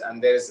transgenders, and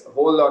there's a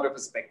whole lot of a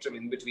spectrum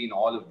in between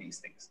all of these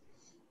things.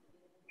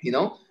 You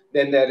know,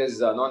 then there is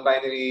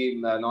non-binary,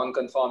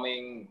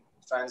 non-conforming,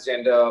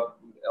 transgender,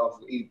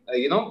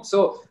 you know,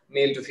 so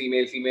male to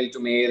female, female to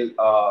male,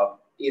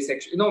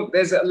 asexual. You know,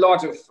 there's a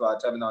lot of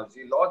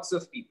terminology, lots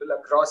of people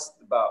across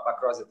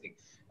the thing.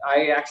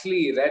 I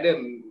actually read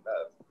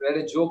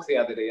a joke the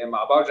other day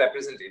about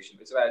representation,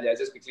 which I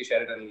just quickly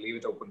share it and leave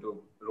it open to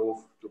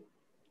Rove to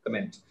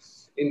comment.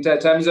 In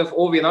terms of,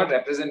 oh, we're not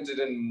represented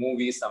in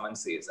movies, someone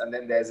says. And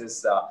then there's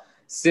this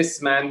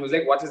cis man who's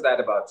like, what is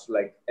that about?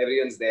 Like,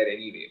 everyone's there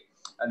anyway.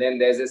 And then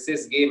there's a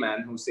cis gay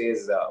man who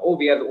says, oh,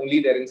 we are only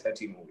there in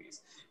 30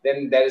 movies.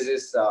 Then there's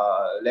this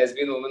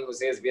lesbian woman who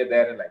says, we are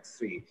there in like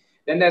 3.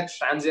 Then there are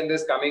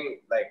transgenders coming,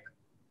 like,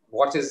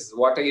 what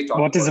are you talking about?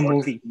 What is a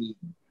movie?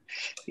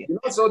 Yeah. You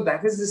know, so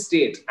that is the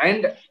state.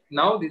 And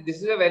now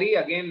this is a very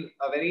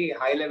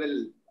high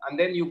level. And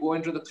then you go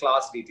into the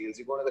class details,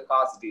 you go into the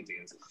caste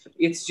details.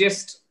 It's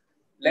just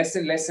less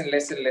and less and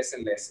less and less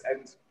and less.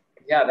 And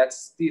yeah,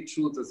 that's the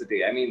truth of the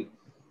day. I mean,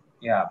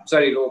 yeah.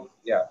 Sorry, Rob.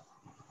 Yeah.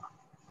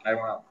 I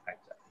want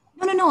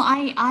to. No.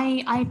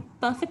 I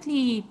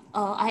perfectly.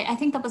 I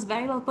think that was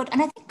very well put.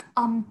 And I think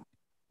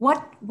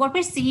what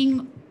we're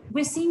seeing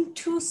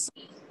two.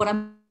 What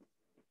I'm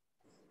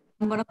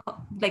gonna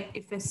call, like,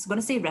 if it's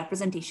gonna say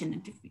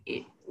representation,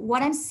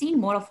 what I'm seeing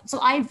more of. So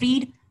I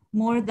read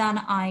more than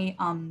I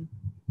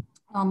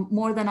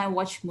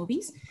watch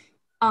movies,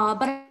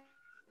 but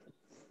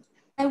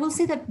I will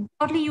say that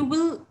broadly, you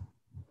will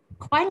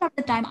quite a lot of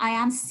the time I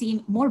am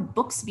seeing more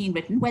books being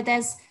written where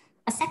there's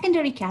a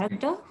secondary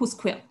character who's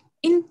queer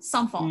in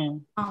some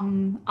form.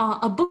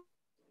 A book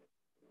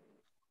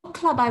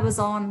club I was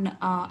on,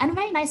 and a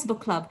very nice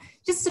book club,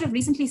 just sort of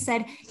recently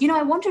said, you know,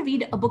 I want to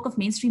read a book of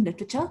mainstream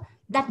literature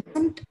that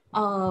doesn't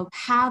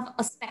have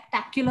a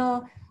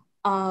spectacular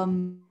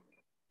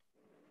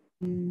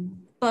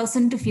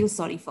person to feel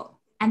sorry for.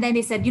 And then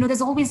they said, you know,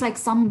 there's always like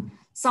some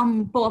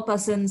poor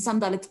person, some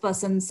Dalit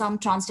person, some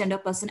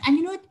transgender person. And,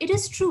 you know, it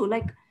is true.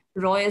 Like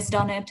Roy has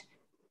done it.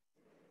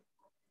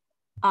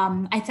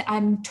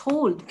 I'm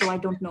told, though I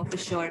don't know for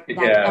sure,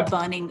 that A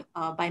Burning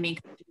by me.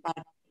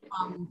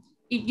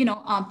 You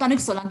know, Tanuj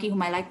Solanki,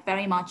 whom I like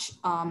very much,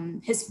 I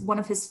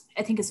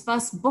think his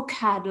first book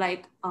had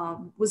like,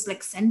 was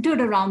like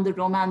centered around the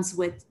romance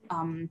with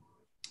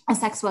a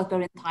sex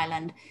worker in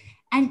Thailand.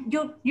 And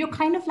you're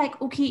kind of like,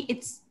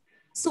 okay,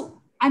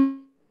 so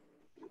I'm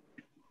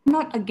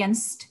not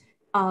against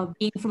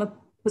being from a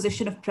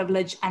position of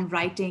privilege and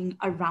writing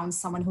around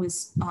someone who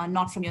is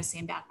not from your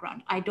same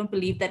background. I don't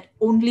believe that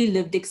only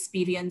lived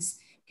experience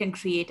can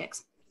create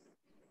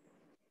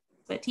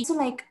expertise. So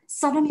like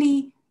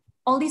suddenly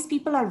all these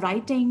people are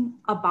writing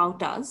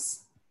about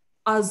us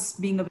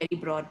being a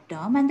very broad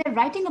term, and they're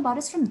writing about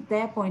us from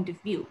their point of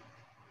view.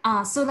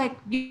 So like,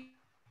 you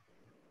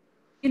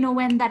know,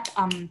 when that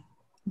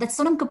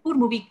Sonam Kapoor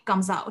movie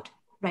comes out,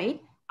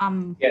 right?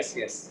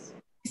 Yes.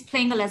 He's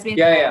playing a lesbian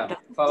character.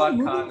 Fawad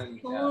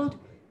Khan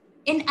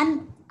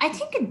and I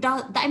think it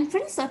does. I'm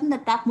pretty certain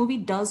that movie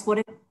does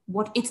what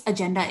its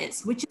agenda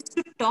is, which is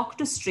to talk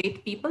to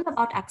straight people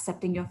about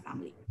accepting your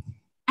family.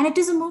 And it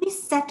is a movie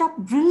set up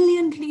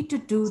brilliantly to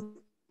do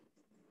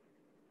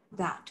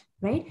that,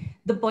 right?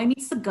 The boy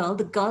meets the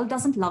girl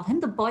doesn't love him,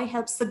 the boy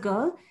helps the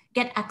girl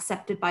get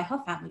accepted by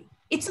her family.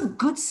 It's a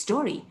good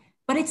story,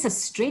 but it's a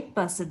straight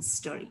person's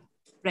story,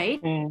 right?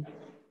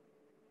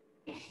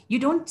 You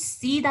don't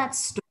see that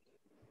story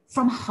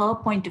from her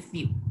point of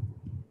view.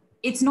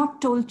 It's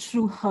not told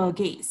through her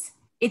gaze.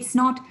 It's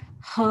not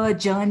her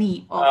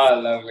journey.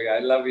 Lovely. I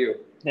love you.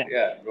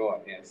 Yeah, go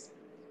on. Yes.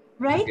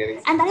 Right?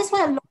 And that is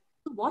why a lot of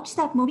people watched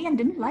that movie and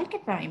didn't like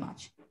it very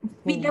much.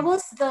 There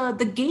was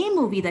the gay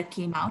movie that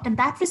came out, and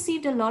that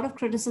received a lot of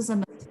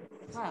criticism as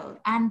well.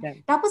 And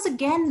that was,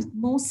 again,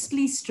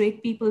 mostly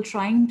straight people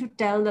trying to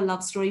tell the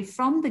love story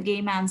from the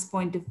gay man's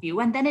point of view.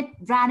 And then it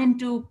ran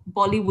into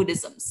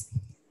Bollywoodisms,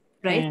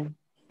 right?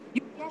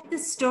 You get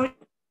this story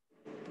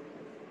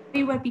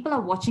where people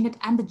are watching it,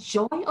 and the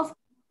joy of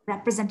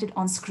represented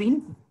on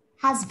screen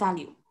has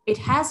value. It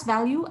has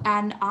value,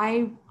 and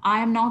I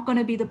am not going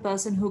to be the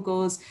person who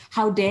goes,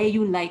 how dare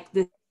you like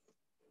this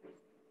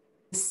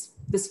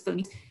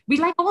film. We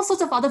like all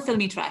sorts of other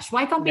filmy trash.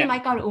 Why can't we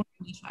like our own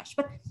filmy trash?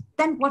 But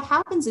then what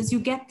happens is you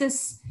get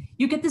this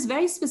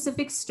very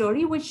specific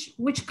story which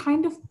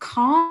kind of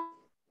can't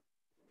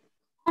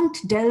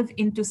delve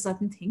into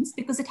certain things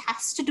because it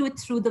has to do it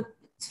through the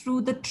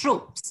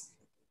tropes.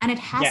 And it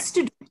has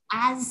to do it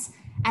as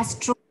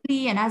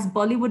tropey and as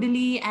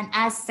Bollywoodily and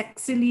as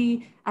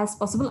sexily as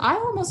possible. I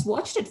almost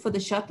watched it for the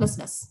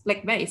shirtlessness,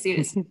 like very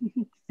seriously.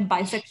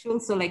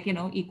 Bisexual, so like, you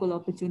know, equal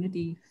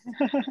opportunity.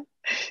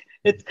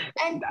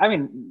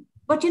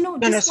 But you know,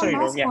 just one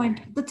last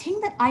point. The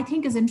thing that I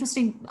think is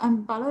interesting,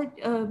 Bala,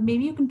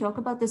 maybe you can talk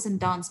about this in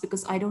dance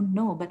because I don't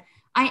know, but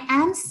I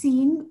am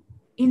seeing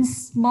in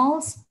small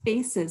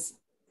spaces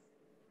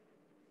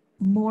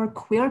more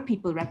queer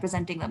people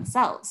representing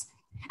themselves.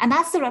 And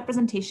that's the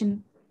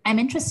representation I'm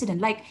interested in.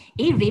 Like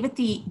A.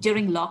 Revati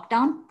during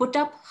lockdown put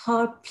up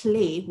her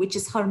play, which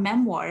is her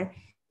memoir,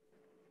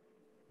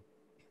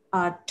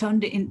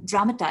 turned in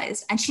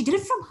dramatized, and she did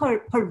it from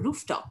her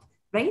rooftop,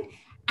 right?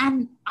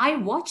 And I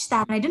watched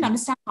that and I didn't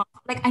understand how,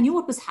 like I knew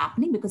what was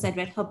happening because I'd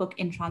read her book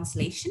in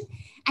translation.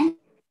 And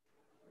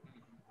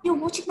you're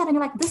watching that and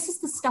you're like, this is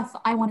the stuff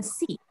I want to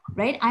see,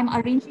 right? I'm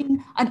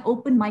arranging an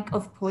open mic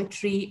of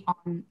poetry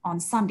on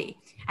Sunday,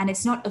 and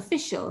it's not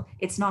official,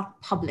 it's not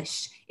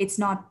published, it's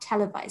not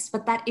televised,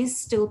 but that is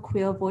still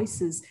queer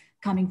voices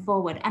coming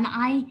forward. And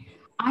I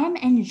am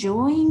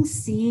enjoying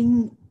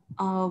seeing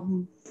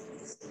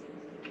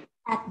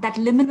that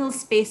liminal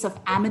space of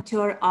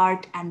amateur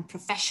art and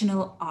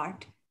professional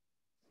art,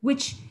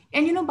 which,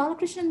 and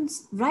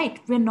Balakrishnan's right,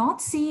 we're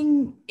not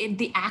seeing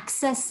the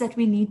access that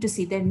we need to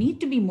see. There need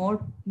to be more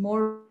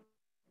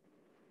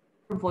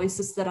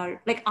voices that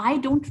are, like, I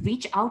don't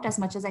reach out as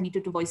much as I need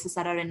to voices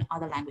that are in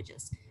other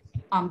languages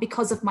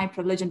because of my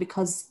privilege and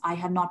because I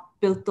have not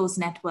built those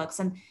networks.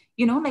 And,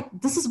 like,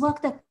 this is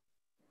work that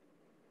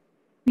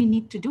we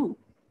need to do.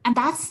 And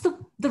that's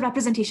the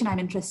representation I'm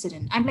interested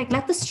in. I'm like,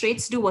 let the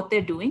straights do what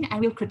they're doing and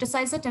we'll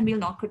criticize it and we'll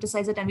not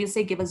criticize it and we'll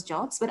say, give us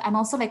jobs. But I'm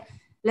also like,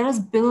 let us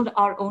build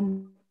our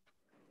own,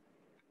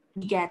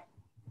 get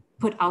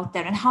put out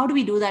there. And how do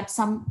we do that?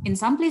 In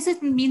some places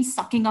it means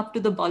sucking up to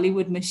the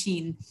Bollywood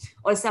machine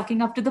or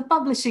sucking up to the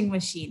publishing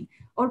machine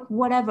or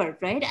whatever,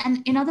 right?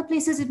 And in other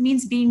places it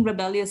means being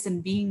rebellious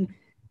and being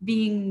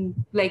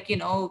like,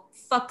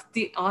 fuck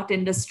the art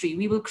industry.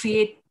 We will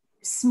create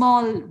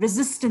small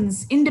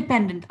resistance,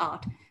 independent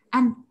art.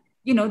 And,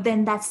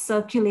 then that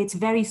circulates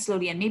very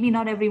slowly and maybe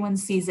not everyone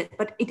sees it,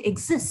 but it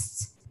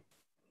exists.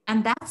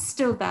 And that's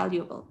still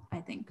valuable,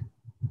 I think.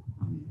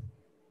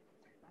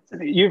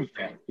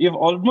 You've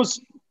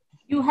almost...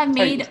 You have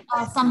made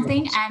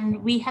something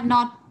and we have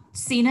not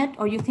seen it,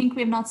 or you think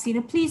we have not seen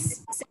it.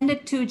 Please send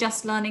it to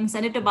Just Learning,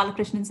 send it to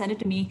Balakrishnan, send it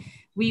to me.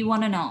 We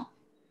want to know.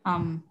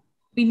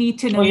 We need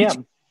to know. Oh, yeah.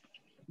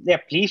 Yeah,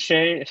 please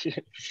share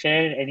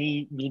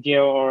any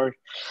media or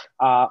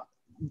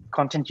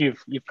content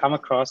you've come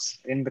across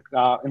in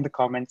the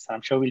comments.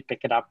 I'm sure we'll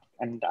pick it up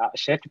and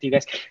share it with you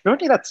guys.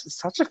 Rohini, that's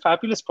such a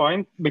fabulous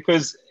point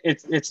because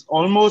it's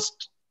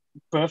almost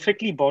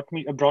perfectly brought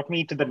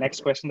me to the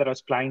next question that I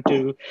was planning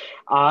to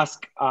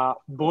ask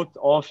both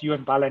of you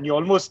and Bala, and you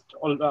almost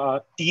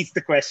teased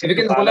the question. If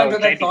you can hold on to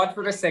that thought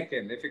for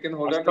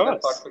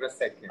a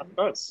second. Of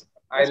course.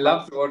 I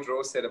loved what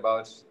Rose said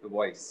about the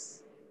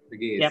voice, the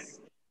gaze. Yep.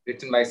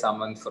 Written by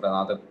someone for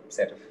another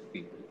set of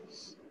people.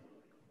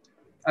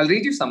 I'll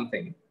read you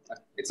something.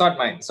 It's not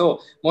mine.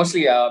 So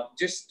mostly,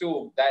 just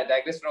to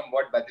digress from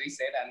what Badri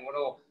said, I'm going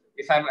to,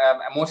 if I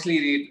mostly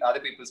read other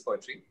people's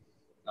poetry,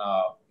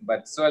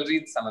 but so I'll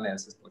read someone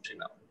else's poetry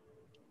now.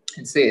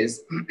 It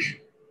says,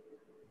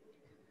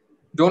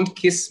 "Don't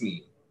kiss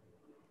me,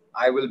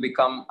 I will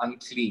become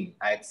unclean,"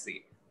 I'd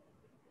say.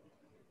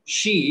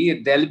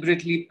 She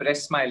deliberately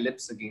pressed my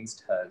lips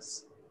against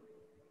hers.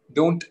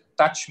 "Don't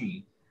touch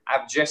me,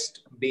 I've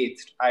just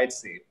bathed," I'd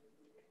say.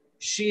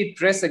 She'd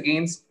press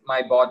against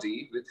my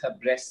body with her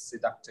breasts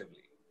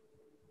seductively.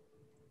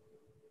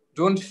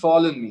 "Don't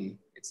fall on me,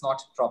 it's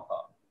not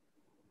proper,"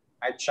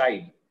 I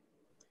chide.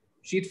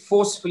 She'd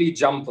forcefully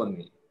jump on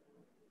me.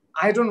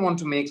 "I don't want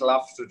to make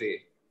love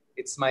today,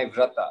 it's my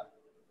vrata.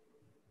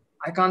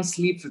 I can't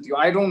sleep with you,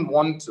 I don't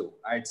want to,"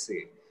 I'd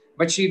say.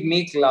 But she'd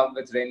make love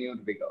with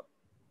renewed vigor.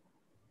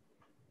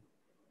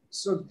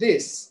 So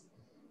this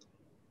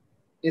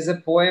is a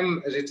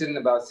poem written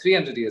about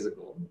 300 years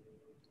ago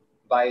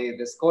by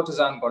this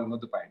courtesan called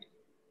Mudupani.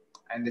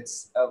 And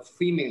it's a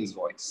female's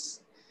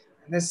voice.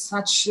 And there's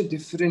such a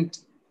different,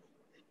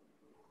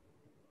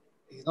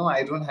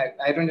 I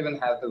don't even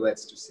have the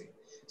words to say.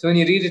 So when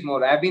you read it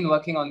more, I've been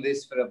working on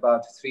this for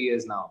about 3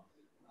 years now,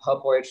 her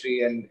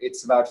poetry, and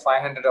it's about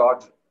 500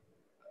 odd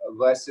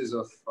verses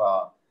of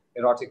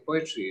erotic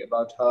poetry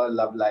about her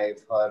love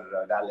life,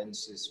 her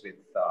dalliances with,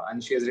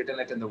 and she has written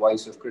it in the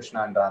voice of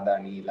Krishna and Radha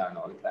and Neela and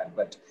all of that.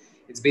 But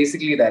it's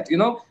basically that,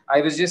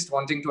 I was just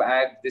wanting to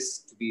add this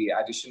to the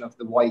addition of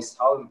the voice,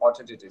 how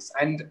important it is.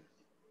 And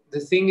the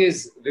thing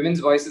is,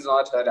 women's voice is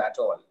not heard at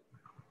all,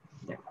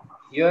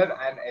 here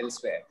and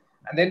elsewhere.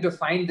 And then to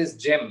find this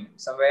gem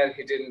somewhere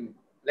hidden,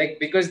 like,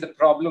 because the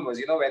problem was,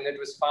 when it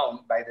was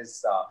found by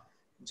this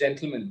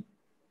gentleman,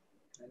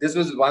 this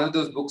was one of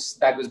those books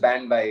that was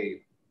banned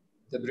by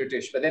the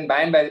British, but then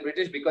banned by the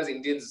British because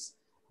Indians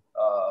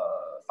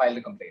filed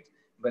a complaint.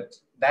 But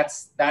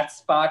that's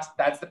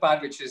the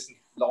part which is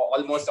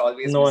almost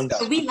always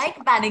missed out. We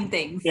like banning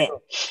things. Yeah.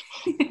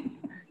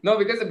 No,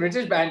 because the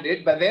British banned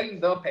it, but then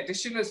the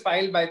petition was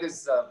filed by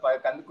this by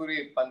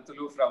Kandukuri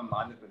Pantulu from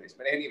Andhra Pradesh.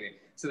 But anyway,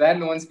 so that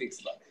no one speaks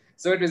about.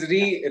 So it was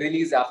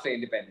re-released after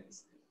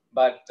independence.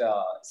 But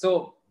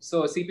so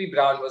C.P.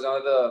 Brown was one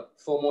of the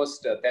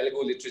foremost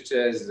Telugu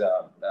literatures.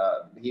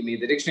 He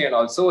made the dictionary and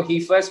also he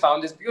first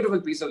found this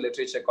beautiful piece of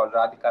literature called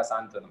Radhika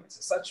Santanam.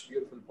 It's such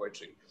beautiful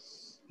poetry.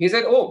 He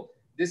said, "Oh,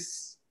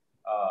 this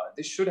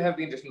should have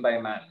been written by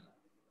a man."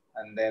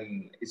 And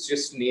then it's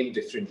just named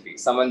differently.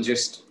 Someone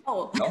just,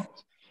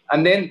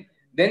 And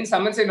then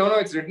someone said, no,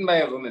 it's written by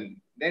a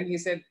woman. Then he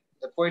said,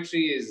 the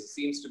poetry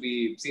seems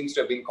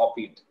to have been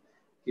copied.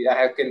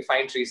 I can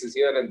find traces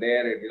here and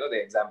there, and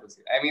the examples.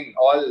 I mean,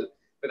 all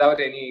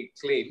without any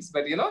claims,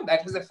 but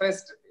that was the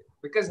first,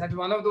 because that's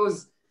one of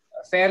those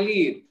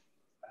fairly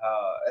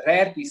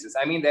rare pieces.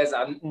 I mean, there's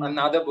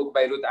another book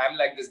by Ruth. I'm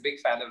like this big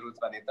fan of Ruth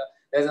Vanita.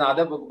 There's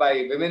another book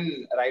by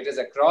women writers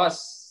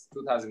across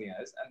 2000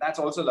 years, and that's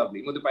also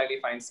lovely. Mudupalli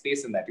finds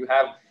space in that. You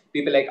have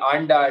people like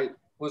Andal,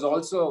 who's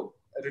also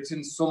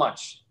written so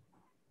much.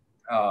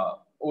 Oh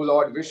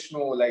Lord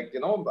Vishnu,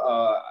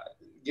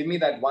 give me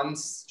that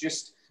once,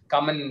 just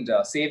come and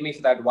save me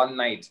for that one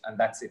night, and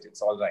that's it.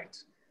 It's all right.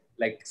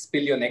 Like,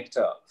 spill your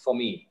nectar for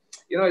me.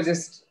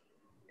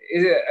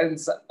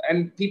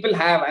 And people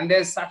have, and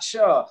there's such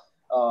a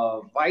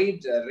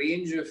wide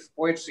range of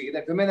poetry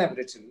that women have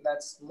written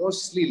that's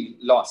mostly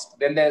lost.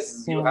 Then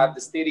you have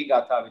the Steri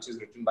Gatha, which is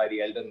written by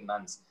the elder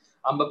nuns,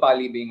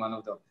 Ambapali being one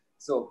of them.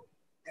 So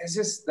there's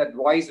just that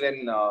voice.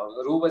 When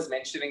Ru was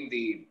mentioning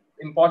the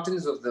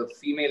importance of the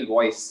female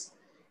voice,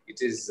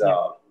 it is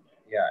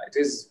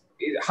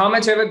how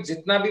much ever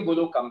jitna bhi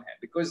bolo kam hai,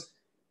 because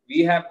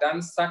we have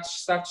done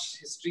such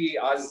history,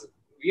 as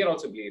we are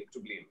also to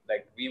blame.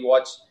 Like, we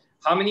watch,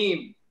 how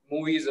many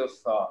movies of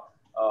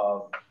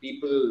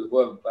people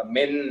who have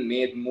men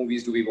made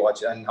movies do we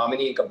watch, and how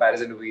many in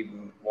comparison do we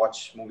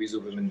watch movies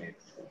of women made?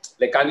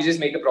 Like, can't we just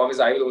make a promise,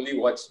 I will only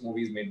watch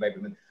movies made by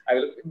women?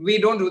 We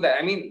don't do that.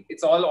 I mean,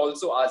 it's all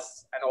also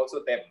us and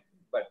also them.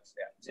 But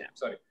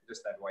sorry,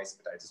 just that voice.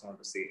 But I just want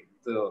to say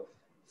the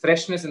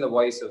freshness in the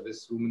voice of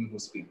this woman who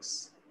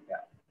speaks. Yeah.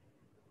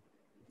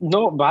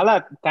 No,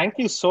 Bala, thank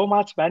you so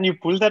much, man. You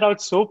pulled that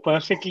out so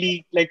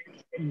perfectly, like,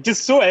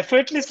 just so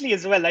effortlessly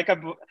as well. Like,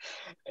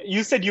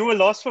 you said you were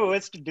lost for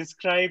words to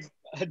describe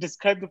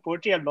the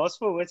poetry. I'm lost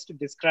for words to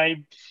describe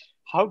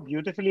how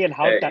beautifully and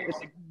how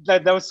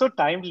that was so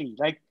timely.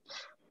 Like,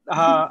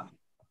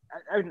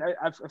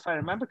 if I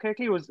remember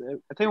correctly, I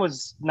think it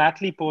was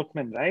Natalie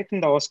Portman, right, in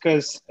the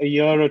Oscars a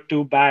year or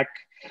two back,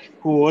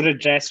 who wore a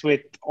dress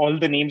with all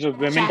the names of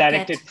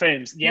women-directed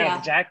films. Yeah,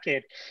 the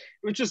jacket,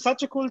 which was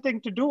such a cool thing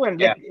to do, and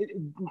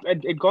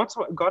it got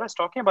us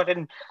talking about it.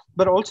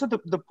 But also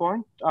the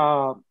point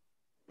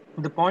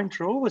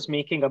Ro was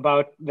making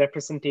about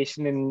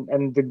representation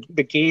and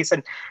the case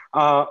and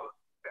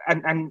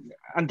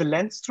the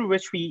lens through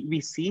which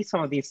we see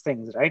some of these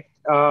things, right?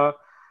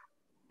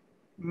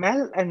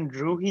 Mel and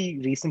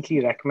Ruhi recently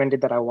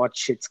recommended that I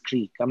watch Schitt's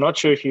Creek. I'm not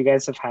sure if you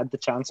guys have had the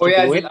chance to do it.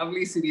 It's a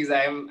lovely series.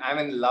 I'm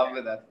in love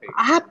with that thing.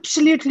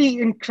 Absolutely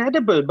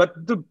incredible.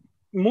 But the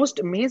most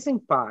amazing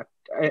part,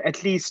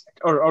 at least,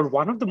 or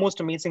one of the most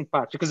amazing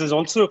parts, because there's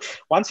also,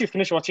 once you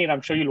finish watching it,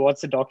 I'm sure you'll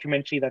watch the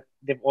documentary that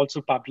they've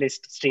also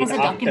published straight after. As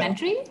a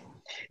documentary?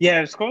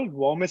 Yeah, it's called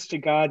Warmest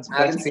Regards.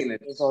 I haven't seen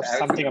it. Or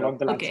something along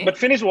the lines. Okay. But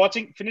finish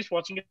watching it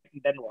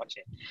and then watch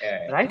it.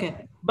 Yeah. Right?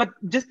 Okay. But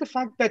just the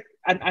fact that,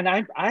 and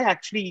I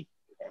actually,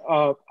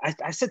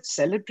 I said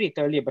celebrate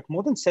earlier, but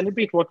more than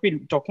celebrate, what we're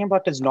talking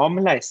about is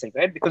normalizing,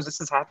 right? Because this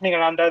is happening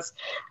around us,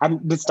 and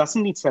this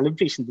doesn't need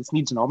celebration. This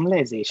needs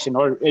normalization.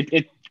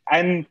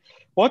 And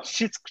what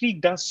Schitt's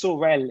Creek does so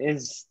well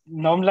is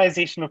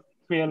normalization of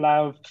queer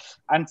love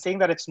and saying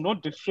that it's no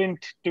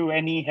different to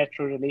any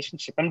hetero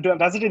relationship, and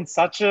does it in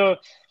such a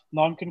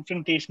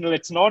non-confrontational,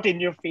 it's not in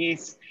your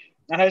face.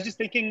 And I was just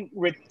thinking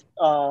with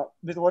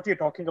what you're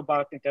talking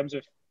about in terms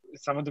of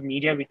some of the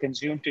media we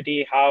consume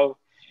today, how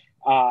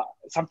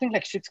something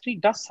like Schitt's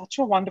Creek does such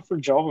a wonderful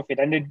job of it,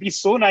 and it'd be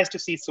so nice to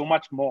see so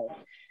much more.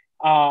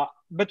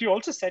 But you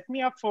also set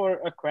me up for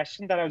a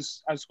question that I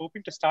was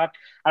hoping to start.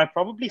 I'll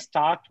probably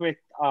start with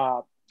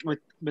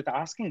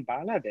asking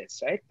Bala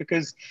this, right?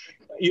 Because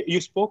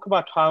you spoke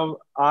about how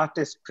art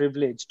is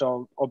privileged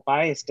or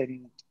biased,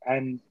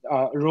 and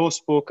Rose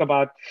spoke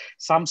about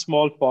some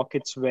small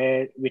pockets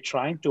where we're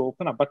trying to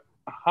open up. But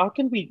how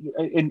can we,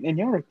 in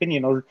your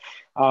opinion, or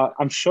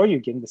I'm sure you're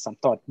giving this some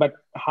thought, but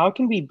how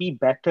can we be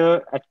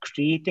better at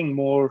creating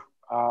more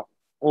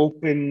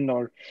open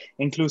or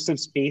inclusive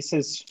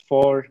spaces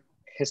for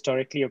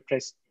historically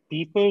oppressed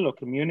people or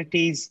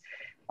communities,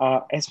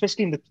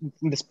 especially in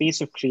the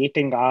space of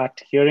creating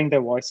art, hearing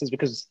their voices?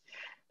 Because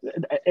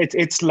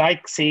it's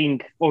like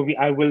saying,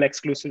 I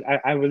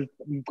will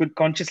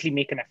consciously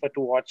make an effort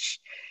to watch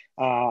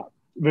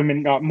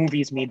women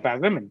movies made by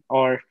women,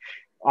 or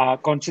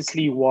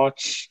consciously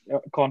watch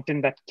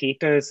content that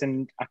caters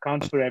and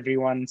accounts for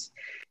everyone's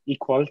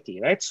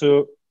equality, right?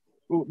 So,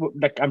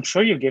 like, I'm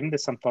sure you've given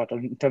this some thought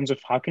in terms of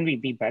how can we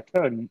be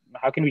better and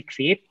how can we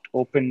create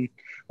open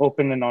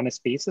and honest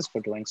spaces for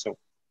doing so.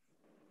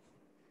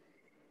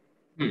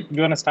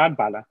 You want to start,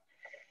 Bala?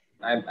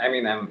 I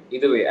mean, I'm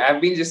either way. I've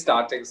been just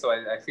starting, so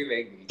I feel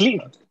very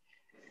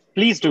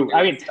Please do. Okay,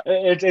 I mean,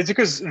 it's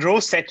because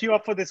Rose set you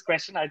up for this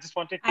question. I just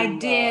wanted to. I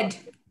did.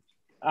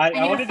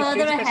 I wanted to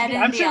further ahead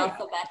in the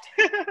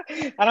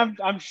alphabet. And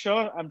I'm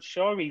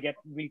sure we get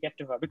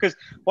to her, because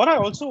what I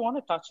also want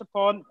to touch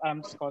upon,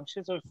 I'm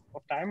conscious of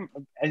time,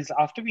 is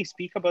after we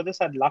speak about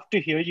this, I'd love to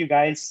hear you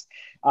guys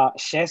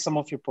share some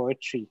of your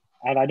poetry.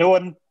 And I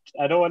don't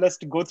want us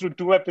to go through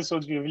 2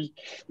 episodes where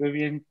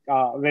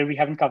we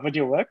haven't covered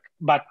your work.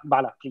 But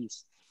Bala,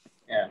 please.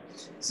 Yeah.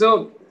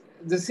 So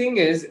the thing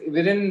is,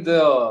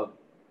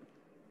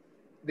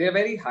 they are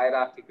very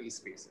hierarchical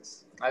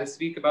spaces. I'll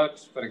speak about,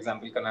 for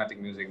example, Carnatic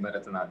music,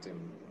 Bharatanatyam,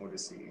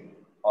 Odissi,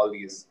 all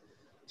these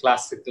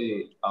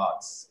classical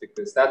arts,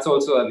 because that's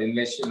also an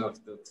invention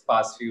of the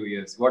past few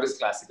years. What is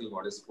classical?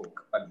 What is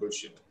folk? But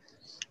bullshit,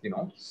 you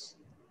know.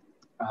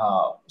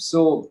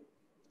 So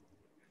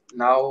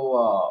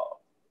now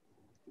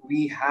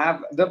we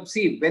have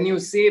when you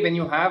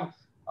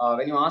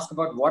ask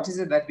about what is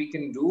it that we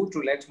can do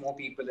to let more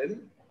people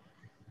in,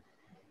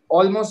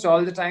 almost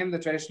all the time the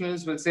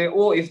traditionalists will say,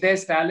 oh, if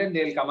there's talent,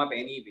 they'll come up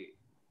anyway.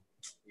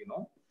 You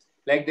know,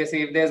 like they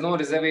say, if there's no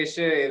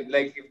reservation,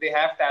 like if they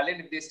have talent,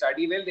 if they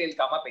study well, they'll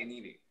come up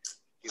anyway.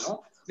 You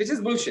know, which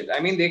is bullshit. I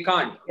mean, they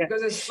can't,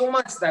 because there's so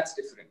much that's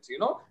different. You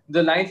know,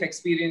 the life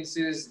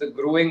experiences, the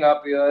growing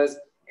up years,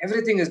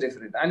 everything is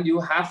different, and you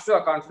have to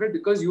account for it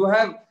because you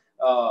have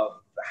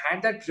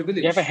had that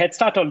privilege. You have a head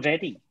start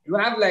already. You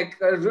have like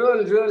a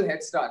real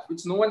head start,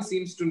 which no one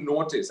seems to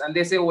notice, and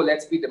they say, oh,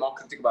 let's be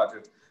democratic about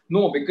it.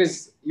 No,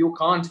 because you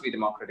can't be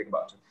democratic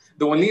about it.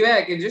 The only way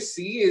I can just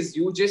see is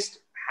you just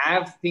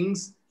have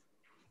things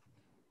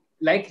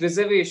like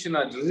reservation.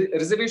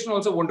 Reservation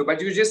also won't do,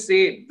 but you just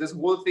say this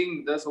whole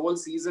thing, this whole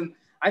season.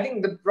 I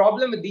think the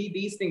problem with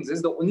these things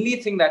is the only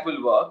thing that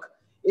will work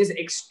is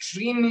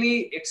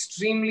extremely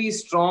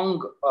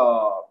strong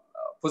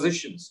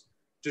positions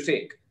to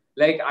take.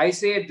 Like I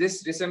say,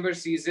 this December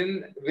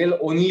season will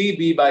only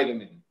be by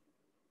women.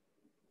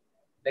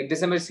 Like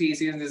December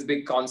season, this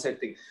big concert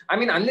thing. I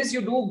mean, unless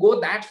you do go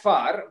that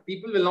far,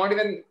 people will not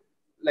even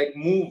like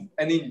move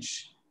an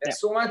inch. There's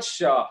so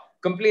much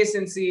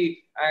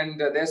complacency, and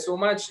there's so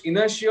much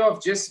inertia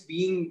of just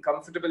being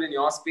comfortable in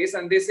your space.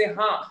 And they say,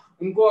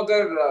 unko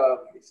agar,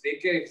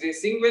 if they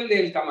sing well,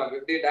 they'll come up.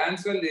 If they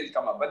dance well, they'll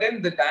come up. But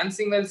then the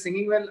dancing well,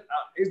 singing well,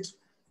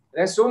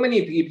 there's so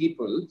many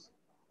people,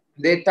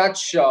 they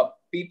touch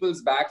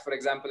people's back, for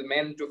example,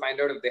 men, to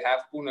find out if they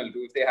have Punal,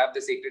 if they have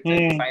the sacred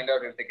to find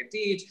out if they can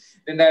teach.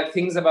 Then there are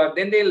things about,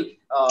 then they'll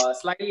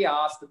slightly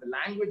ask if the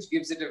language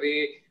gives it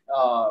away,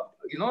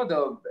 you know,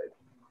 the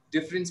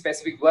different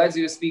specific words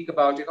you speak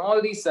about in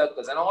all these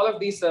circles. And all of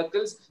these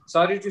circles,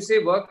 sorry to say,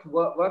 work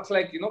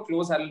like, you know,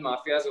 close-huddled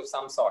mafias of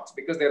some sorts,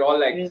 because they're all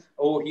like,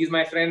 oh, he's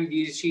my friend,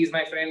 she's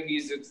my friend,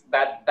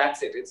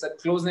 that's it. It's a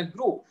close-knit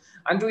group.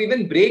 And to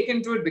even break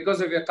into it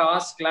because of your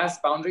caste, class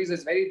boundaries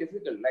is very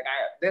difficult. Like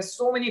there's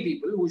so many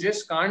people who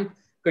just can't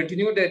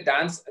continue their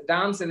dance.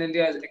 Dance in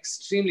India is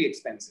extremely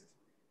expensive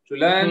to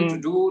learn, to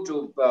do,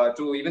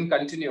 to even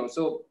continue.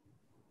 So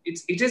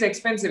it is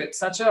expensive. It's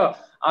such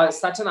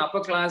an upper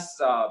class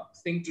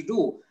thing to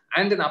do,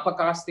 and an upper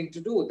caste thing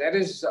to do. There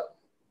is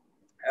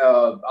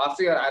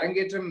after your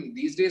Arangetram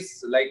these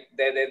days, like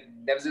there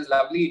was this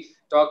lovely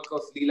talk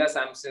of Leela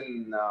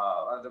Sampson,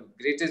 one of the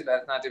greatest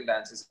Bharatanatyam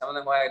dancers,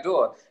 someone who I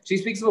adore. She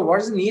speaks about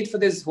what is the need for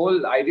this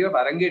whole idea of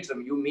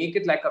Arangetram. You make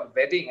it like a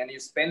wedding and you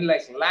spend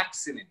like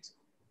lakhs in it.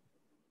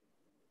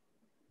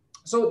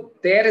 So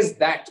there is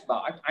that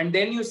part. And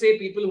then you say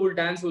people who will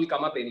dance will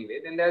come up anyway.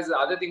 Then there's the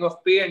other thing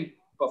of pay and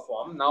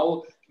perform.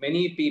 Now,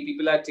 many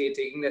people are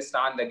taking a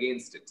stand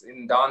against it,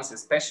 in dance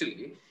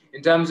especially,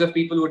 in terms of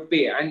people who would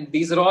pay. And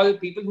these are all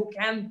people who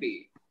can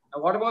pay.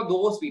 Now, what about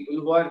those people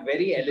who are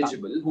very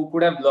eligible, who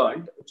could have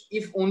learned,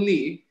 if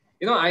only,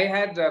 you know, I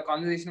had a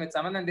conversation with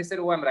someone and they said,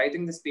 oh, I'm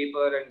writing this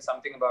paper and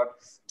something about,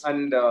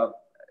 and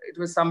it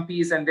was some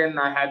piece, and then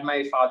I had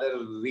my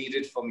father read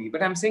it for me.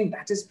 But I'm saying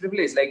that is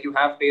privilege. Like you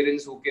have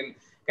parents who can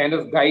kind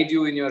of guide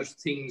you in your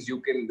things. You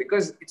can,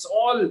 because it's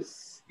all,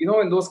 you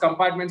know, in those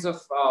compartments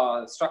of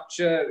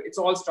structure, it's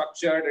all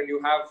structured, and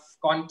you have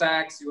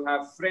contacts, you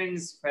have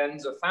friends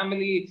or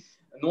family,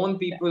 known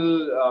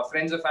people,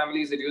 friends of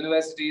families at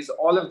universities,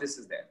 all of this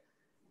is there.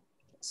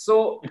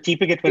 So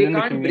keeping it they within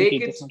can't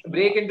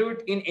break into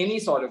it in any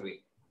sort of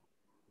way.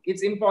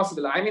 It's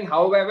impossible. I mean,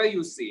 however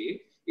you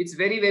say, it's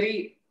very,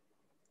 very,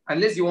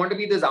 unless you want to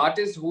be this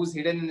artist who's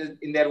hidden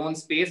in their own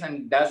space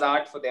and does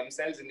art for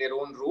themselves in their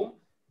own room,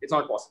 it's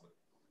not possible.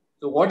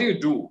 So what do you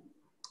do?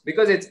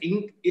 Because it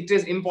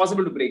is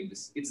impossible to break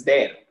this. It's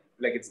there,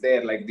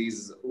 like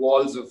these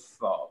walls of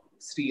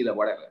steel or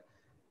whatever.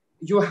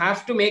 You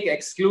have to make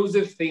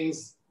exclusive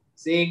things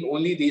saying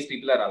only these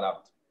people are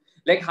allowed.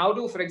 Like how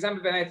do, for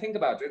example, when I think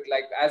about it,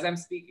 like as I'm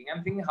speaking,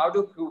 I'm thinking how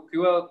do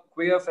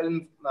queer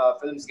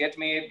films get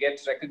made, get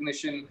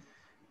recognition?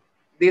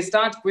 They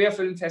start queer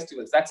film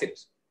festivals. That's it.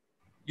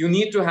 You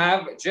need to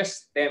have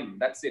just them.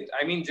 That's it.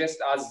 I mean,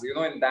 just us, you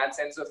know, in that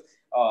sense of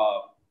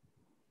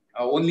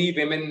only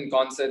women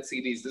concert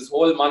series. This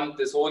whole month,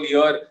 this whole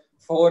year,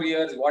 4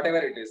 years, whatever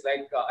it is.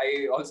 Like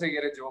I also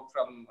hear a joke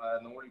from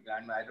an old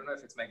grandma. I don't know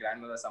if it's my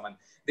grandmother or someone.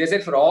 They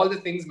said for all the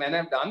things men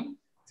have done,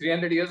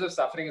 300 years of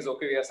suffering is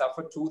okay. We have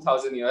suffered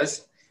 2,000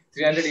 years.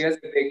 300 years,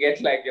 they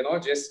get like, you know,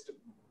 just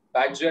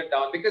budget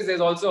down, because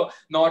there's also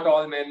not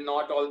all men,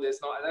 not all this,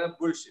 not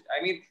bullshit.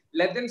 I mean,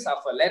 let them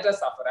suffer. Let us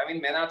suffer. I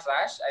mean, men are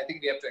trash. I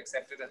think we have to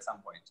accept it at some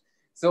point.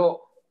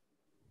 So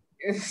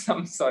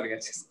I'm sorry, I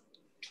just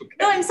took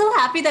No, I'm so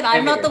happy that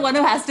I'm not the one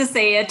who has to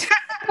say it.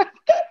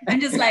 I'm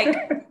just like,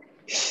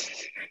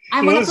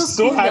 I'm one of those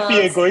so cool happy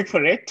girls. you're going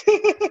for it.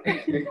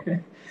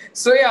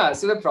 So yeah,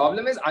 so the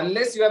problem is,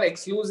 unless you have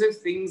exclusive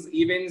things,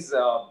 events,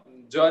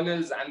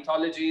 journals,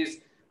 anthologies,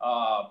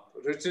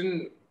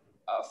 written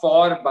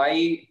for,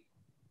 by,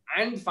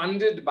 and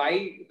funded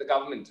by the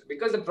government,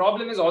 because the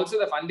problem is also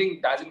the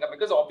funding doesn't come,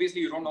 because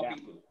obviously you don't know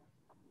people.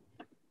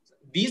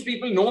 These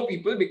people know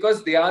people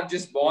because they are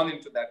just born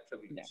into that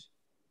privilege. Yeah.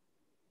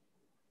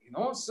 You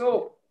know,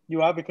 so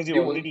you are, because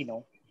you already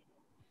know.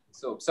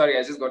 So sorry,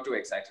 I just got too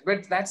excited.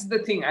 But that's the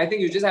thing. I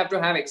think you just have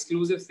to have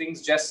exclusive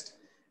things just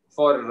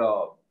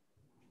for,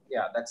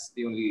 that's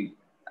the only,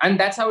 and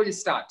that's how it will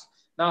start.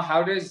 Now,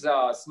 how does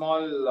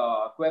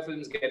small queer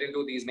films get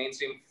into these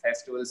mainstream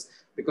festivals?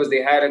 Because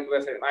they hire a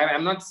queer film.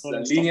 I'm not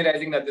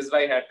linearizing that this is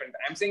why it happened.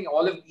 I'm saying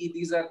all of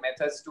these are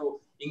methods to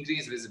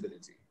increase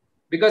visibility.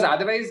 Because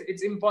otherwise,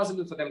 it's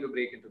impossible for them to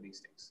break into these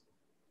things.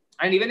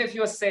 And even if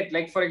you're set,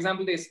 like for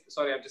example,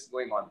 sorry, I'm just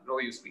going on. Roh,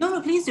 you speak.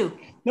 No, please do.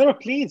 No,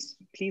 please.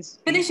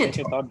 Finish it.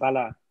 Your thought,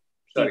 Bala.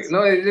 Sorry,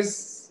 no, it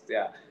is,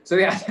 So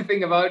the other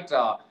thing about,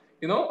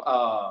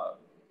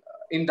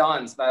 in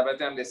dance, by the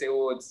time they say,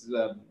 oh, it's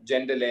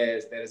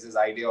genderless, there is this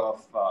idea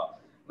of,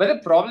 but the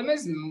problem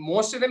is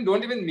most of them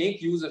don't even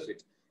make use of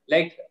it.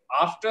 Like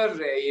after,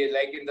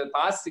 like in the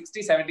past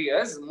 60, 70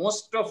 years,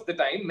 most of the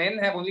time, men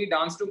have only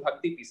danced to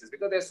bhakti pieces,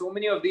 because there's so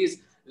many of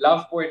these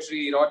love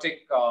poetry,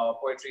 erotic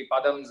poetry,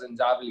 padams and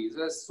javalis.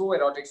 They're so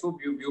erotic, so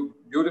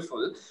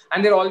beautiful.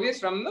 And they're always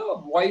from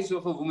the voice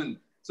of a woman.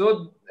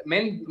 So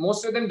men,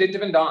 most of them didn't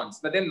even dance.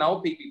 But then now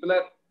people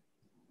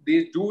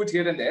they do it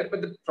here and there.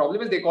 But the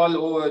problem is they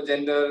call,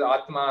 gender,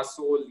 atma,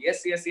 soul.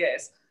 Yes.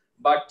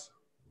 But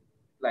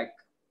like,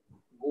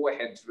 go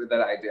ahead with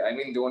that idea. I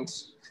mean, don't.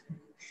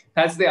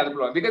 That's the other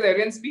problem, because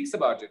everyone speaks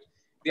about it.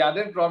 The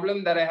other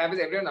problem that I have is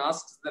everyone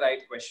asks the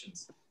right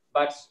questions,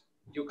 but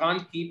you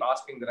can't keep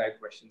asking the right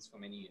questions for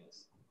many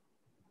years.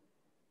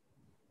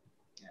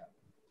 Yeah.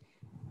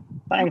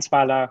 Thanks,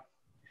 Bala.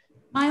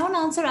 My own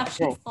answer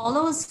actually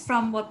follows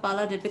from what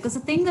Bala did, because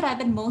the thing that I've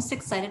been most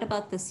excited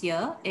about this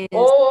year is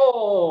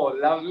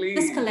lovely.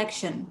 This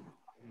collection.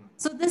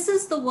 So this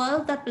is The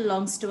World That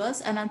Belongs to Us,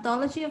 an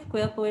anthology of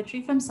queer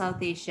poetry from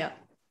South Asia,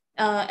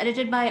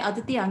 edited by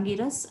Aditi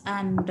Angiras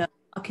and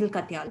Akhil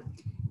Katyal.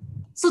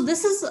 So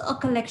this is a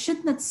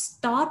collection that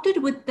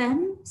started with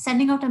them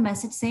sending out a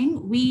message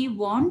saying, we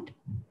want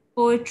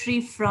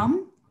poetry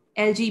from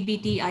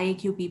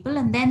LGBTIQ people.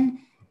 And then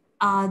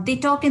they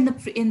talk in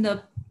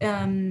the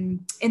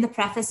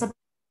preface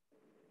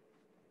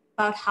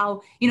about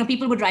how,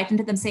 people would write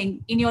into them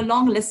saying, in your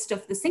long list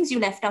of these things, you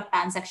left out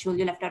pansexual,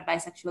 you left out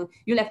bisexual,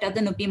 you left out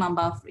the Nupi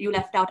Mamba, you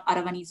left out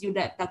Aravanis, you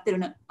left out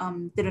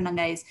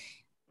Tirunangais,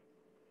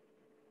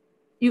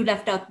 you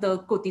left out the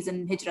Kotis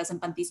and Hijras and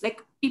Pantis.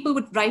 Like, people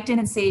would write in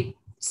and say,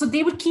 so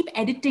they would keep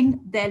editing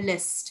their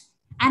list.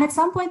 And at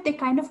some point they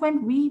kind of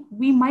went,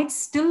 we might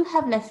still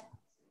have left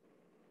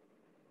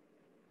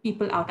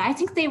people out. I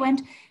think they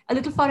went a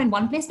little far in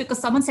one place, because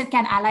someone said,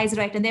 can allies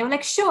write? And they were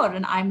like, sure.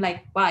 And I'm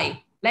like,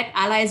 why? Let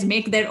allies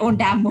make their own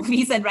damn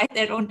movies and write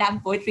their own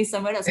damn poetry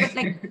somewhere else. But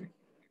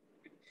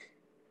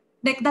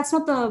like that's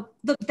not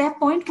their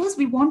point was,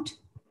 we want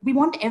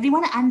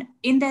everyone. And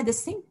in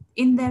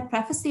their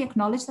preface, they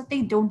acknowledge that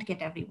they don't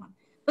get everyone.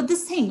 But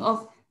this thing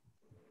of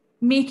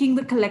making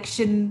the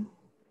collection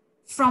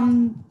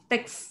from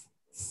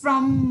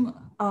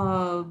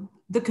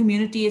the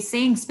community is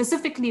saying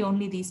specifically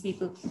only these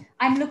people.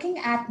 I'm looking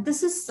at,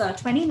 this is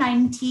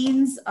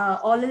 2019's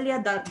All India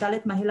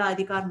Dalit Mahila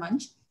Adhikar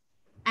Manch.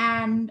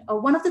 And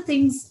one of the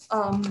things,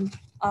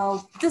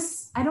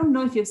 this, I don't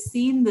know if you've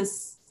seen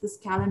this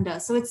calendar.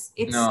 So it's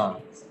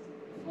no.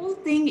 The whole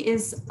thing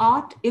is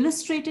art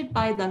illustrated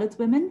by Dalit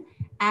women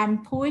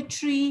and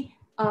poetry,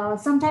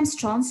 sometimes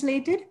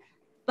translated,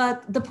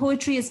 but the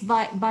poetry is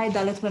by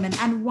Dalit women.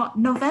 And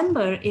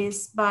November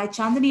is by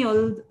Chandani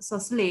Old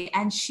Sosale,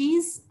 and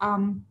she's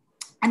an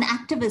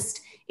activist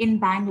in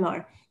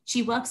Bangalore.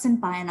 She works in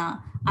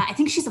Payana. I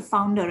think she's a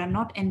founder, I'm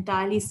not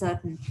entirely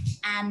certain.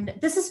 And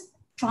this is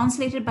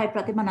translated by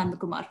Pratibha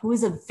Nandakumar, who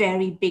is a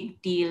very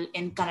big deal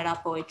in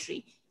Kannada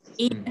poetry.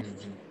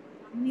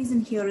 Chandani's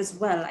in here as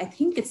well. I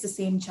think it's the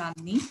same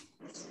Chandani.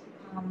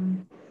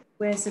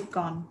 Where's it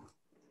gone?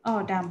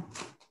 Oh, damn.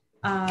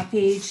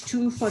 Page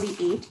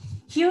 248.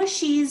 Here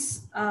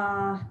she's,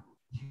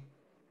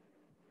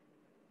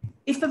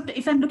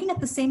 if I'm looking at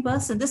the same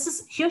person,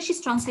 here she's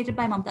translated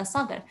by Mamta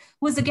Sagar,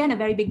 who is again a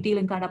very big deal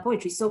in Kannada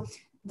poetry. So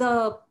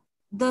the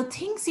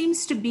thing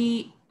seems to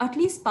be, at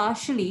least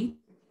partially,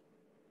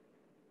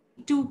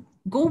 to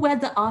go where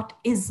the art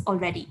is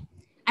already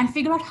and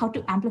figure out how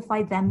to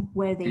amplify them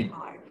where they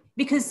are.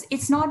 Because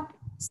it's not,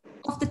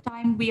 of the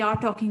time we are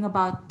talking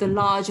about the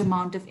large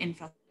amount of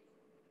infrastructure.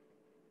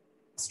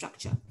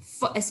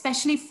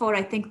 Especially for,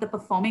 I think, the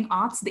performing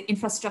arts, the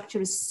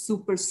infrastructure is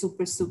super,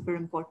 super, super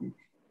important.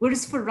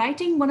 Whereas for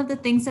writing, one of the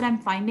things that I'm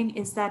finding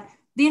is that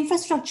the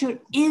infrastructure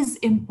is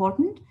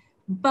important,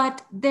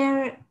 but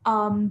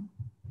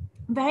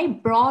very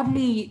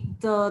broadly,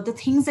 the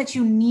things that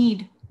you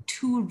need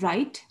to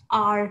write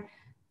are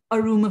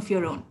a room of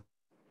your own.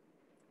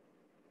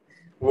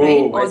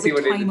 Whoa, right? I Or see the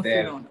what it time is of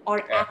there. your own,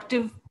 or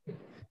active,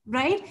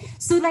 right?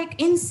 So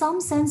like in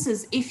some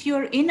senses, if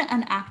you're in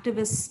an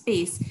activist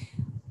space,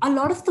 a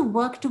lot of the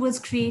work towards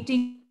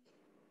creating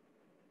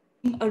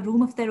a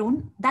room of their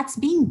own, that's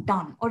being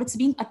done, or it's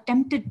being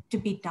attempted to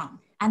be done.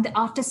 And the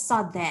artists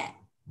are there.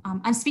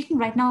 I'm speaking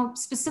right now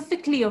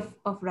specifically of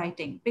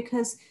writing,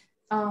 because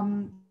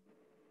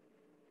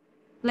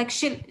like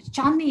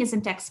Chandni is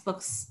in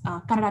textbooks,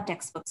 Kannada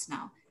textbooks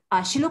now.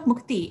 Shilok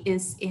Mukti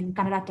is in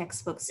Kannada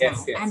textbooks now.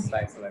 Yes, And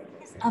excellent.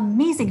 it's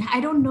amazing. I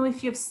don't know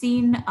if you've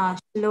seen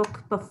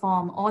Shilok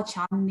perform, or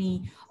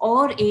Chandni,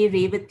 or A.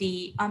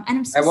 Revati.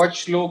 And I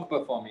watched Shlok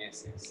perform,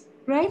 yes.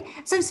 Right?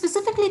 So I'm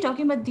specifically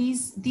talking about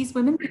these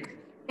women, because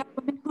they are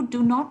women who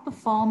do not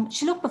perform.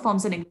 Shilok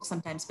performs in English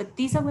sometimes, but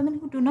these are women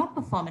who do not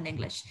perform in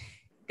English.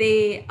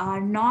 They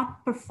are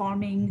not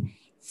performing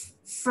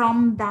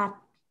from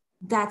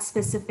that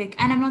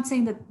specific, and I'm not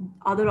saying that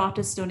other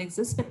artists don't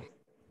exist, but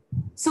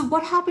so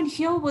what happened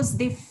here was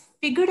they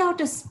figured out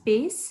a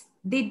space,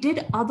 they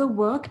did other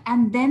work,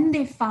 and then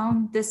they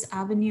found this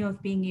avenue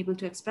of being able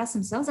to express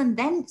themselves. And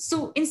then,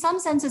 so in some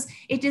senses,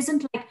 it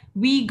isn't like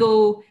we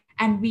go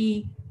and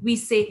we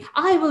say,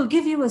 I will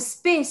give you a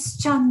space,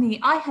 Chandni,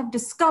 I have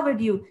discovered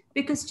you,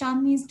 because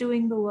Chandni is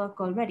doing the work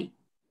already.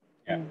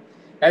 Yeah.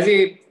 Has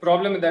a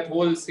problem with that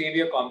whole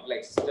savior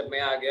complex.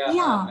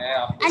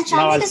 Yeah. And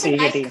Chandni doesn't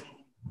like,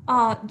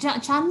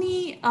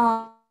 Chandni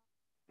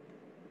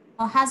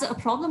has a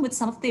problem with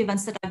some of the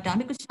events that I've done,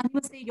 because Chandni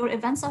would say your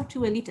events are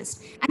too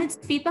elitist. And it's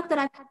feedback that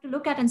I've had to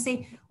look at and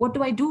say, what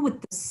do I do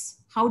with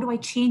this? How do I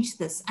change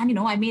this? And,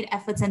 I made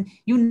efforts, and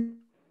you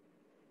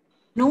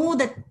know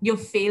that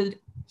you've failed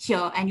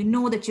here, and you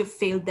know that you've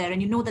failed there,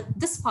 and you know that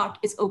this part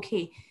is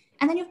okay.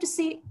 And then you have to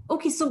say,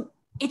 okay, so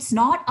it's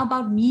not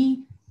about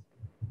me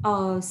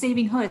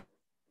saving her.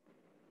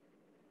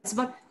 It's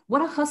about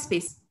what are her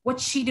space?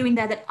 What's she doing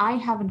there that I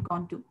haven't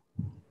gone to?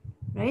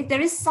 Right?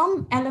 There is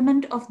some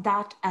element of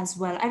that as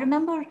well. I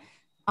remember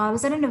I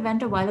was at an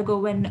event a while ago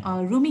when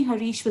Rumi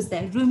Harish was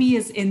there. Rumi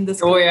is in this.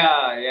 Oh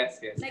yeah, yes.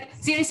 Like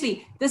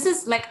seriously, this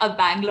is like a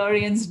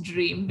Bangalorean's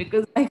dream,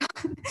 because like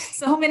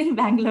so many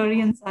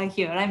Bangaloreans are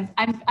here.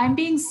 I'm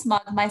being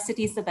smart. My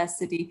city is the best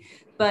city,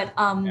 but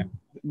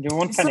you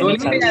won't find the only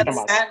any thing I from us.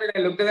 understand when I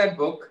looked at that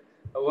book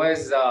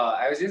was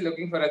I was just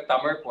looking for a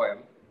Tamil poem.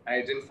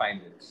 I didn't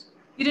find it.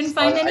 You didn't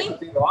find any? I could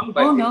be wrong,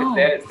 but if it's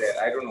there, it's there.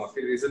 I don't know.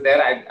 Is it there?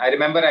 I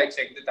remember I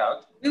checked it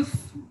out.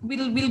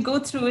 We'll go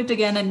through it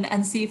again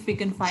and see if we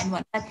can find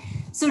one.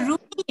 So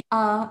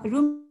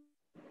Rumi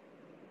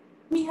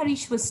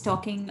Harish was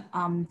talking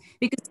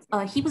because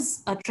he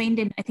was trained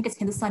in, I think it's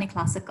Hindustani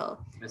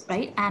classical,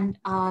 right? And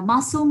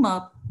Masoom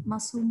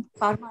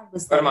Parmar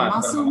was there.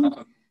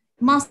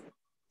 Masoom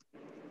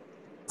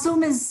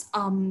is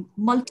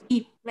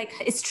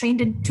is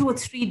trained in 2 or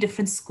 3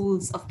 different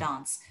schools of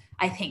dance,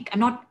 I think. I'm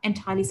not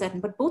entirely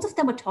certain, but both of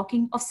them were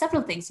talking of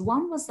several things.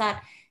 One was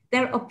that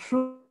their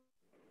approach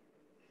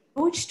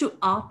to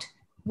art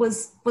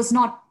was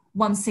not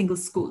one single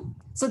school.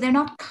 So they're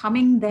not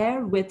coming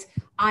there with,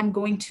 I'm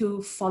going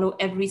to follow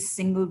every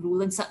single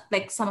rule. And so,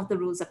 like, some of the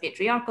rules are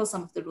patriarchal,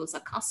 some of the rules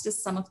are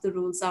casteist, some of the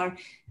rules are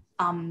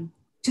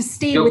to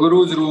stay your with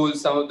guru's rules,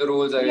 some of the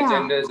rules are your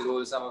gender's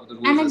rules, some of the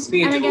rules are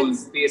stage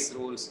rules, space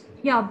rules.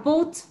 Yeah,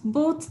 both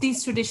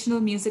these traditional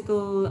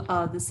musical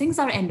these things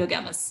are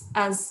endogamous,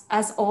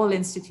 as all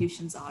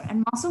institutions are.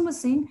 And Masoom was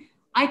saying,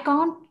 I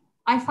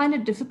find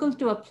it difficult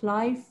to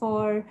apply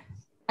for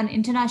an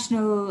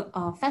international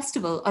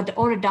festival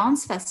or a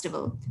dance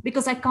festival,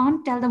 because I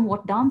can't tell them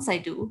what dance I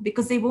do,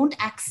 because they won't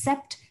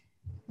accept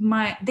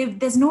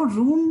there's no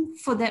room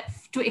for them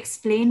to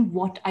explain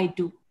what I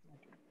do.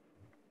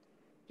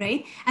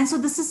 Right? And so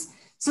this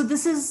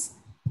is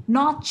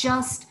not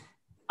just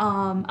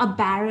a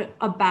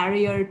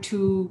barrier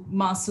to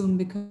Masoom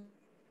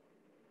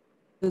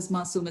because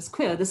Masoom is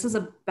queer. This is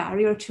a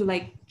barrier to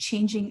like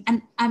changing.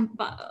 And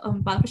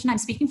Balakrishnan, I'm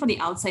speaking from the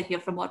outside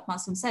here from what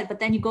Masoom said, but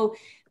then you go,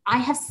 I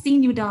have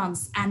seen you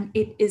dance and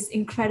it is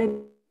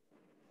incredibly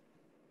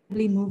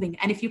moving.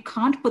 And if you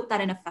can't put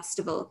that in a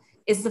festival,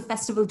 is the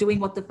festival doing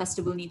what the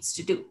festival needs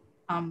to do?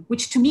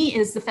 Which to me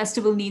is the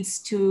festival needs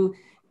to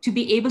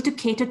be able to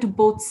cater to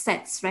both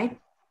sets, right?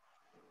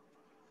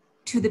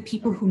 To the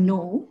people who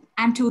know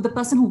and to the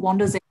person who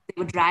wanders in. They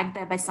were dragged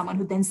there by someone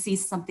who then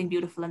sees something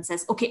beautiful and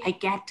says, okay, I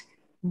get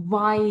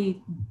why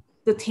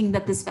the thing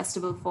that this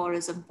festival for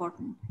is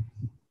important.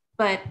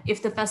 But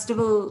if the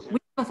festival,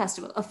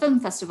 a film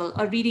festival,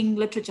 a reading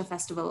literature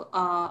festival,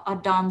 a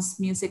dance,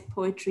 music,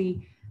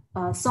 poetry,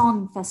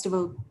 song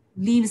festival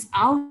leaves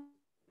out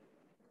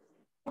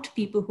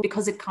people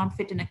because it can't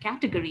fit in a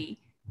category.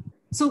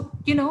 So,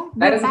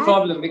 that is a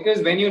problem,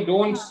 because when you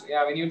don't,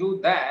 when you do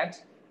that,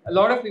 a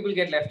lot of people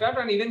get left out,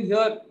 and even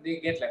here they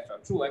get left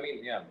out. True. I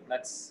mean,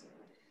 that's,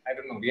 I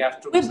don't know. We have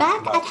to. We're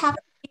back at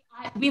having.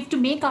 We have to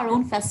make our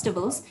own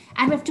festivals,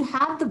 and we have to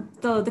have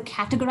the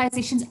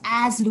categorizations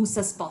as loose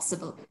as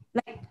possible.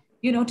 Like,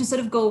 to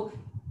sort of go,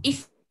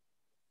 if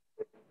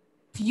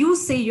you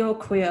say you're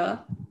queer,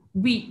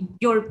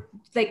 you're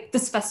like,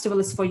 this festival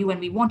is for you, and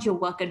we want your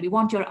work and we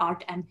want your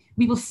art, and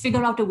we will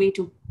figure out a way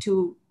to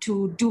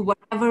do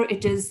whatever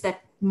it is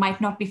that might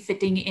not be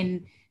fitting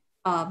in,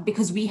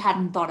 because we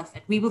hadn't thought of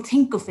it. We will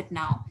think of it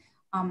now.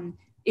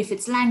 If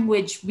it's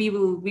language, we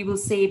will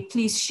say,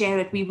 please share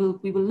it. We will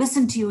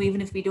listen to you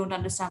even if we don't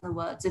understand the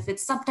words. If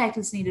it's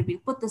subtitles needed, we'll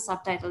put the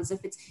subtitles.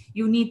 If it's,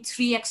 you need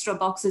 3 extra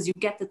boxes, you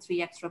get the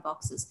 3 extra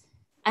boxes.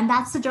 And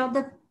that's the job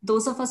that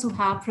those of us who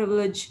have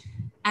privilege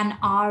and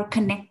are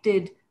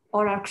connected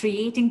or are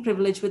creating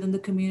privilege within the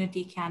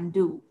community can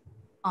do,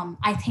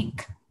 I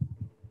think.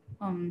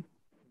 And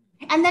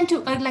then to,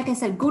 like I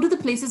said, go to the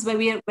places where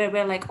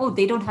we're like, oh,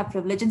 they don't have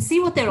privilege, and see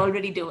what they're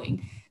already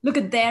doing. Look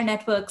at their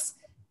networks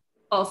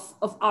of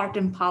art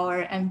and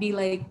power, and be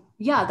like,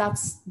 yeah,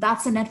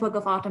 that's a network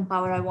of art and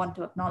power I want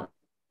to acknowledge.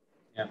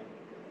 Yeah.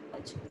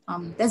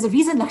 There's a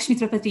reason Lakshmi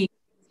Tripathi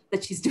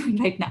that she's doing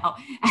right now,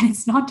 and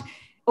it's not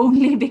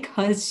only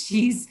because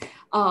she's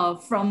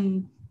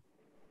from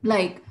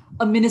like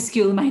a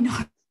minuscule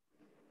minority,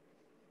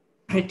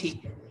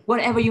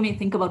 whatever you may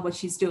think about what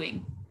she's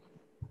doing.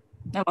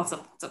 Now, what's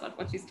about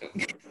what she's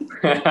doing?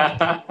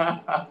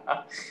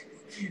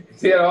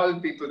 They are all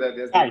people that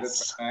there's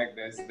Nice.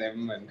 there's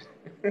them, and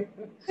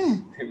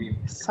I mean,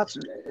 Such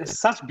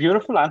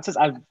beautiful answers.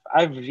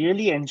 I've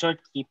really enjoyed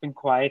keeping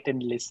quiet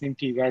and listening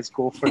to you guys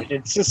go for it.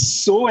 It's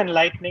just so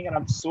enlightening, and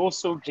I'm so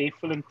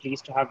grateful and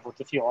pleased to have both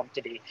of you on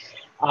today.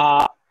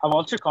 I'm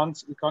also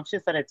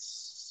conscious that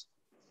it's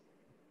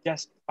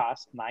just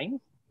past 9,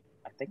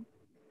 I think,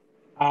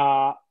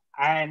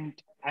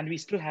 and we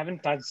still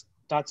haven't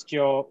touched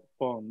your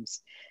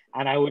poems,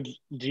 and I would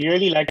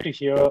really like to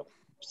hear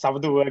some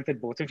of the work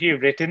that both of you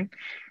have written,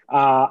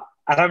 and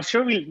I'm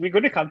sure we're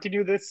going to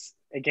continue this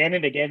again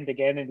and again and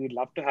again, and we'd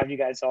love to have you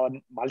guys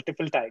on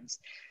multiple times.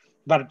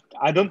 But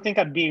I don't think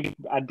I'd be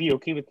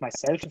okay with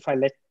myself if I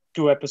let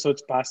 2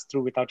 episodes pass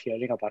through without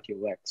hearing about your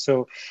work.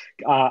 So,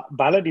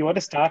 Bala, do you want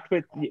to start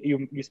with,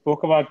 you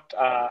spoke about,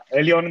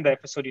 early on in the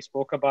episode, you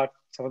spoke about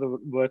some of the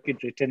work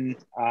you'd written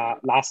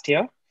last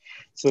year.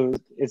 So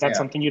is that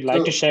something you'd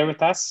like to share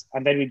with us?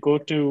 And then we go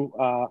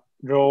to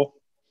Ro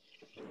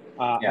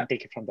and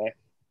take it from there.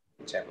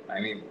 I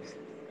mean,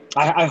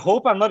 I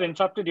hope I'm not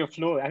interrupted your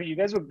flow. I mean, you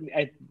guys were,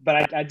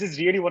 but I just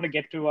really want to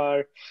get to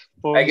our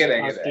poems. I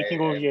get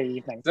taking over your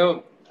evening.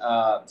 So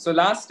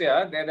last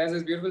year, there's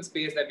this beautiful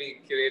space that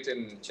we curate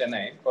in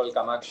Chennai called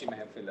Kamakshi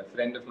Mahafil. A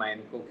friend of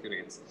mine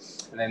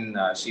co-curates. And then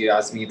she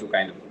asked me to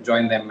kind of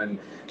join them. And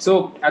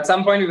so at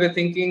some point we were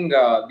thinking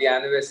the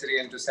anniversary,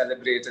 and to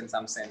celebrate in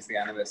some sense the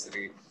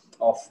anniversary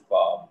of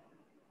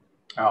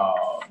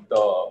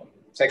the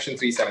Section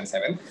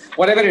 377.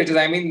 Whatever it is,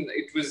 I mean,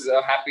 it was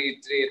a happy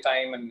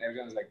time, and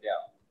everyone was like, yeah,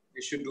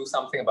 we should do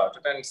something about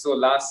it. And so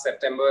last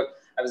September,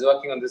 I was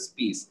working on this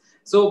piece.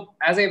 So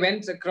as I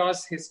went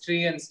across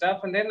history and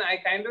stuff, and then I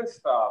kind of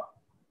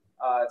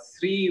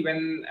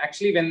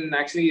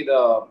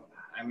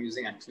I'm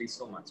using actually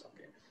so much.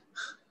 Okay,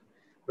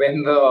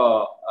 when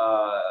the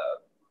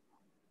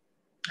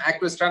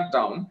act was struck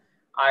down,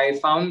 I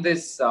found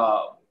this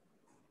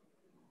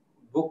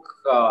book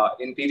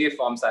in PDF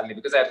form suddenly,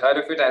 because I'd heard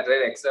of it, I'd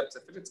read excerpts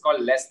of it. It's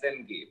called Less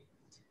Than Gay,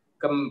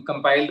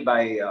 compiled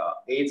by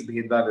AIDS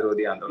Bhedbhav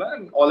Virodhi Andolan,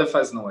 and all of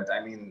us know it.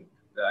 I mean,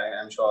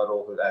 I'm sure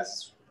Roh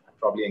has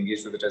probably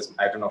engaged with it as,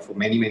 I don't know, for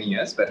many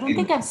years. But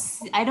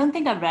I don't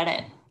think I've read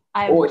it.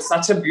 It's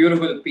such a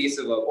beautiful piece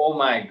of work. Oh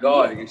my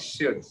God, you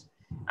should.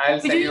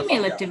 Could you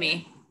email it to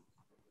me?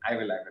 I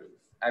will.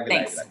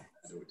 Thanks. I will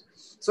do it.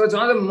 So it's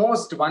one of the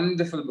most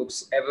wonderful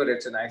books ever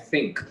written, I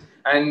think.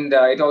 And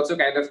it also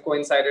kind of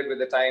coincided with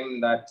the time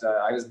that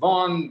I was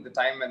born, the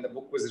time when the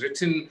book was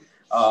written.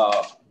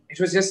 It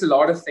was just a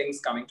lot of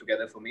things coming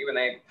together for me when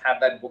I had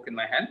that book in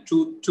my hand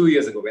 2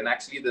 years ago, when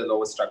actually the law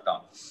was struck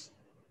down.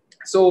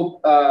 So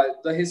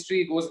the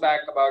history goes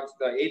back about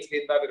the AIDS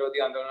Bhedbhav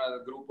Virodhi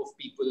Andolan, a group of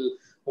people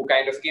who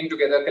kind of came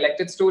together,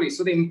 collected stories.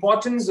 So the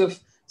importance of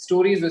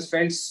stories was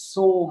felt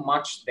so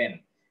much then.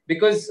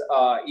 Because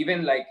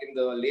even like in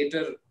the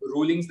later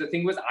rulings, the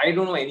thing was, I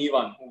don't know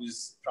anyone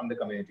who's from the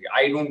community.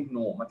 I don't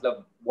know.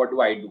 Matlab, what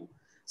do I do?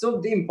 So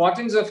the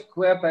importance of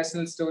queer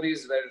personal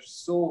stories were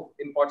so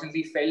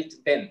importantly felt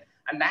then.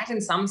 And that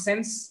in some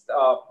sense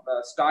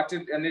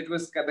started, and it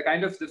was the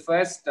kind of the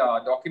first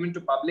document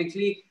to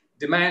publicly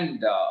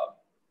demand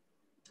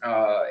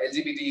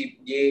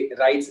LGBT gay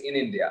rights in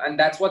India. And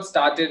that's what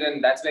started,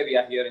 and that's where we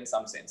are here in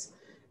some sense.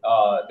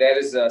 There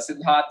is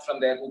Siddharth from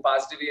there who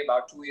passed away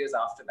about 2 years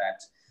after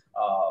that.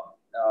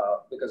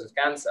 Because of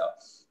cancer,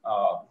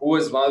 who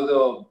was one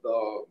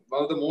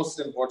of the most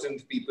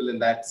important people in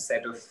that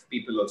set of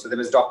people also. There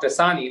was Dr.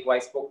 Sani, who I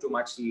spoke to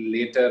much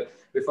later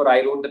before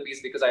I wrote the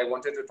piece, because I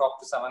wanted to talk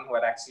to someone who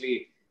had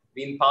actually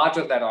been part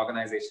of that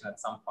organization at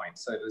some point.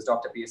 So it was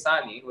Dr. P.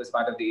 Sani, who was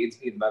part of the AIDS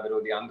Bhedbhav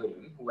Virodhi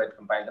Andolan, who had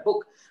compiled the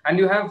book. And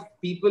you have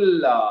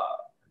people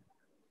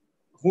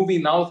who we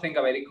now think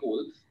are very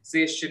cool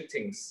say shit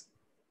things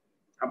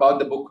about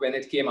the book when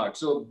it came out.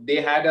 So they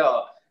had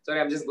a Sorry,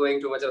 I'm just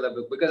going too much of the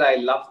book because I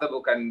love the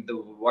book and the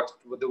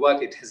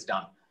work it has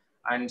done.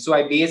 And so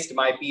I based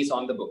my piece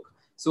on the book.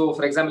 So,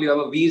 for example, you have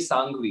a Veer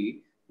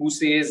Sanghvi who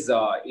says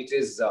it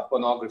is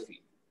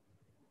pornography.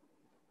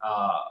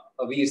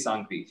 A Veer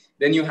Sanghvi.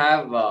 Then you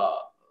have,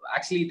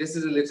 actually, this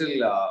is a little,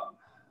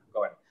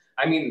 God,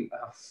 I mean,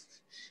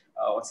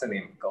 what's her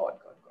name? God.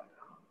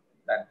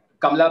 That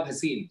Kamala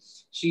Bhasin.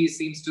 She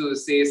seems to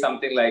say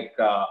something like,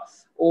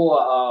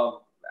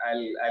 I'll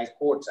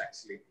quote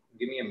actually.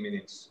 Give me a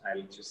minute.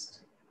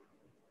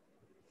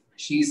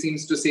 She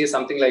seems to say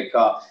something like,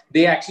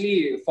 they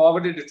actually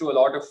forwarded it to a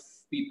lot of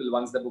people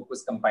once the book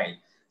was compiled.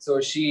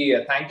 So she,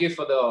 thank you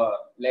for the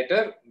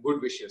letter,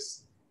 good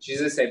wishes. She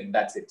just said,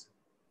 that's it.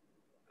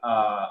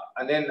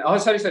 And then,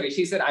 sorry.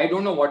 She said, I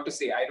don't know what to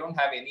say. I don't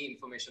have any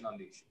information on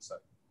the issue.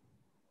 Sorry.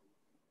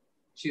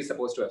 She's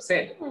supposed to have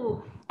said.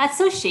 Ooh, that's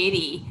so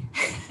shady.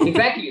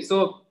 Exactly.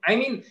 So, I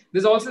mean,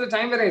 there's also the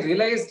time where I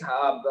realized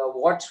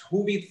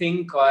who we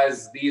think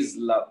as these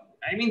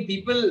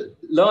people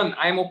learn.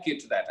 I'm okay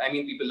to that. I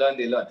mean, people learn,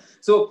 they learn.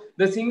 So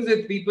the things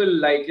that people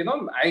like, when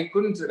I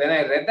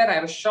read that,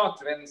 I was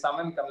shocked when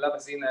someone, Kamala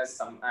Bhasin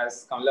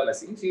as Kamala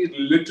Bhasin, she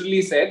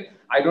literally said,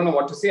 I don't know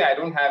what to say. I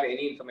don't have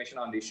any information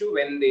on the issue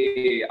when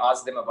they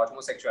asked them about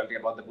homosexuality,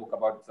 about the book,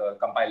 about the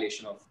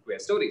compilation of queer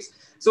stories.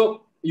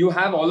 So you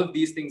have all of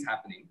these things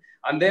happening.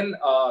 And then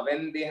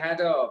when they had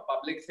a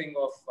public thing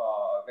of,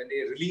 when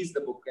they released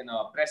the book in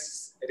a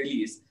press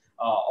release,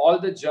 all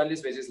the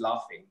journalists were just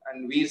laughing.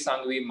 And Veer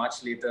Sanghvi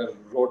much later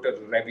wrote a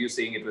review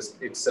saying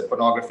it's a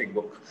pornographic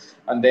book.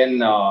 And then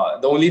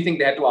the only thing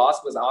they had to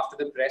ask was after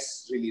the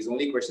press release,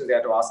 only questions they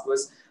had to ask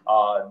was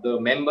the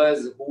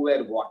members who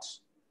were what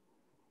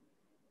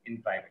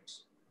in private.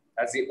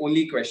 That's the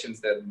only questions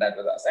that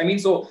was asked. I mean,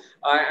 so,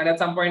 and at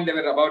some point there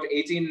were about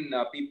 18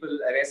 people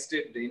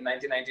arrested in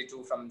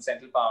 1992 from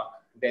Central Park,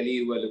 Delhi,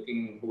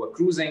 who were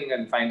cruising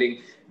and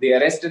they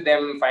arrested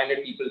them,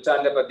 500 people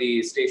turned up at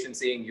the station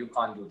saying, you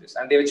can't do this.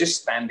 And they were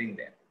just standing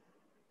there.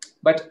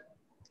 But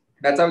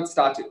that's how it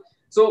started.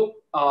 So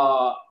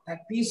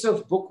that piece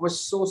of book was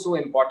so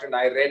important.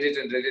 I read it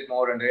and read it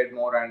more and read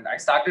more. And I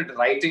started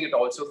writing it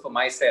also for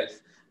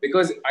myself,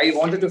 because I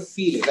wanted to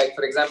feel it. Like,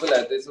 for example,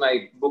 this is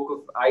my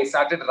book. I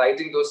started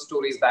writing those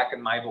stories back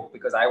in my book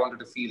because I wanted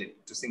to feel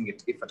it, to sing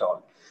it, if at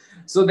all.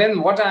 So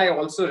then what I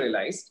also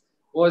realized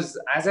was,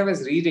 as I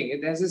was reading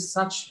it, there's this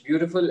such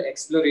beautiful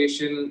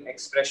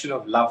expression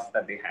of love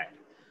that they had.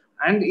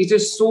 And it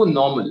is so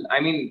normal. I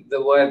mean,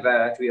 the word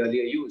that we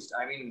earlier used,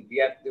 I mean,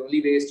 the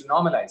only way is to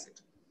normalize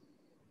it.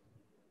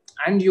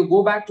 And you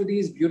go back to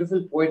these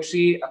beautiful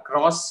poetry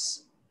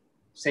across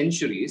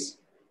centuries,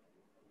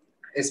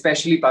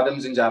 especially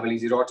Padams and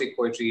Javalis, erotic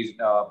poetry,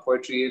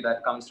 poetry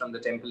that comes from the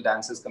temple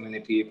dancers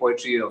community,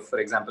 poetry of, for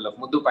example, of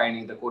Muddu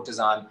Paini, the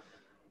courtesan.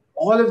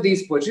 All of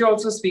these poetry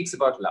also speaks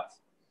about love.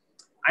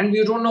 And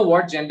you don't know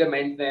what gender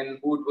meant then,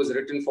 who it was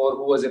written for,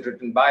 who was it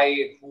written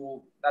by,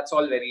 that's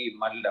all very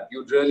muddled up.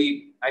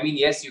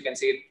 Yes, you can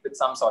say it with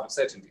some sort of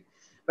certainty.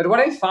 But what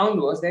I found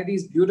was there are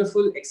these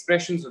beautiful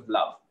expressions of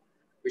love,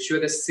 which were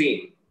the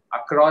same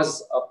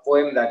across a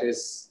poem that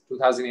is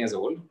 2000 years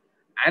old,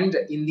 and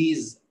in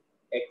these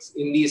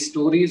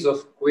stories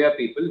of queer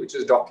people, which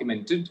is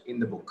documented in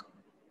the book.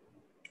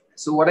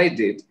 So what I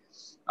did,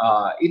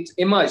 it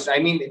emerged. I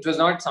mean, it was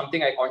not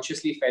something I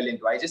consciously fell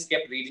into. I just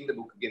kept reading the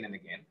book again and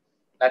again.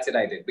 That's it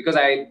I did. Because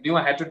I knew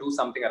I had to do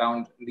something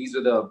around,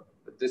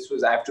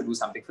 I have to do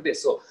something for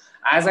this. So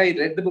as I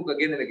read the book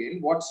again and again,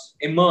 what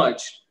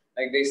emerged,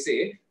 like they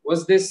say,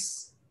 was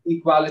this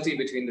equality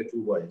between the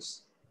two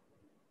worlds.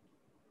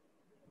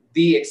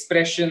 The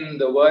expression,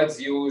 the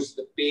words used,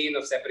 the pain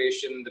of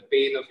separation, the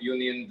pain of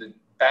union, the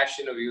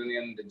passion of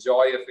union, the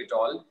joy of it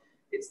all,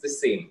 it's the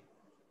same.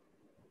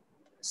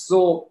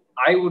 So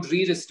I would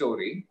read a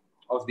story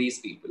of these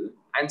people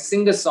and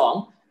sing a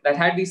song that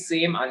had the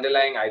same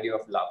underlying idea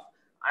of love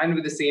and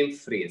with the same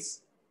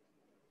phrase.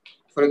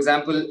 For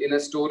example, in a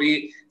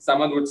story,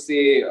 someone would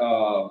say,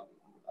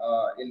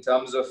 in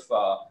terms of,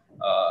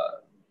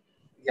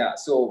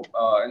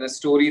 in a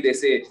story, they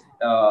say,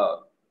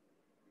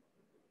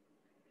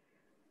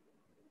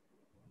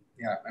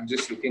 I'm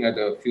just looking at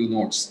a few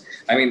notes.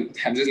 I mean,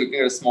 I'm just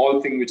looking at a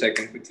small thing which I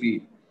can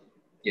quickly,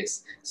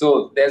 yes.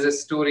 So there's a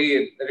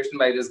story written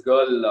by this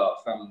girl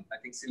from, I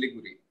think,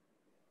 Siliguri,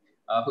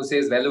 who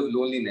says, well of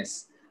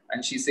loneliness.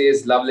 And she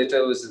says, love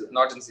letter was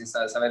not in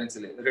somewhere in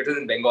Siliguri, written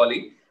in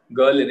Bengali,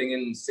 girl living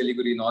in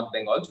Siliguri, North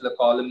Bengal, to the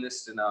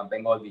columnist in a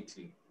Bengal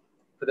weekly.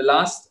 For the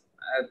last,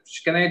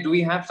 do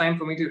we have time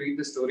for me to read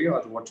the story,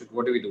 or what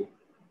do we do?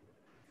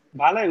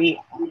 Bala, we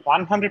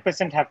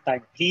 100% have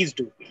time. Please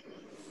do.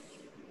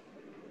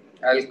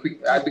 I'll quick,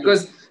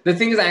 because the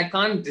thing is, I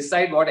can't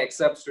decide what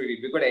excerpts to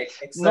read, because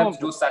excerpts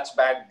do such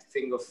bad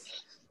thing of,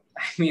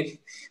 I mean,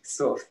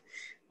 so,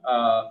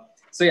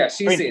 So yeah,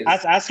 she says.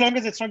 As long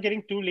as it's not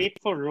getting too late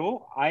for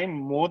Ro, I'm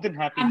more than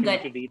happy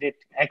to read it.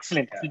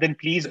 Excellent. Yeah. Then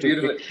please do.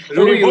 Beautiful.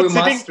 Ro, you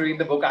must read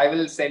the book. I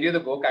will send you the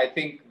book. I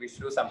think we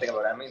should do something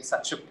about it. I mean,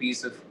 such a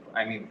piece of,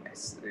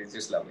 it's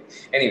just lovely.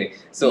 Anyway,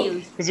 so.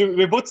 Because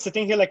we're both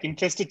sitting here like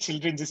interested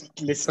children just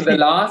listening. For the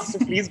last. So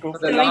please go.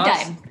 Story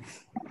time.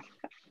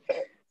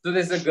 So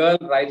there's a girl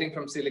writing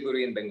from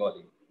Siliguri in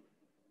Bengali.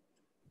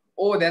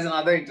 Oh, there's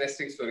another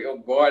interesting story. Oh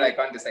God, I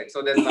can't decide.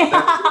 So there's another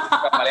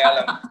from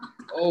Malayalam.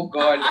 Oh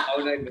God, how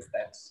did I miss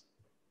that?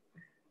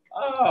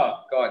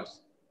 Oh God.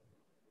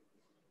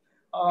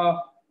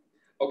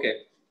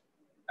 Okay.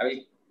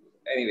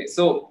 Anyway,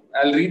 so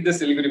I'll read the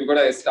Siliguri because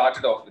I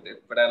started off with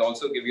it, but I'll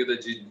also give you the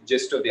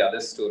gist of the other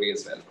story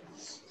as well.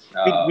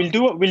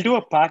 We'll do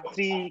a part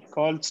 3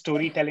 called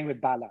Storytelling with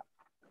Bala.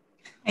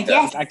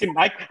 Yes. I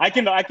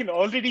can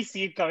already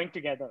see it coming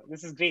together.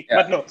 This is great.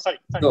 Yeah. But no, sorry.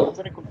 So, I'm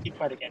going to keep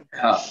quiet again.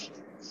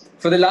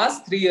 For the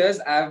last 3 years,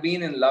 I've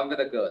been in love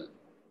with a girl.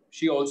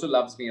 She also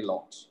loves me a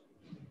lot.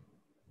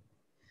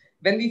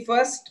 When we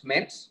first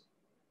met,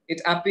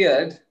 it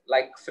appeared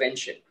like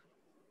friendship.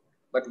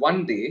 But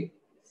one day,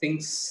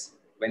 things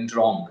went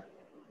wrong.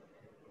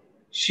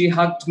 She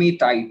hugged me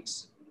tight.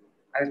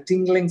 A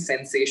tingling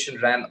sensation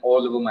ran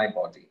all over my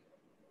body.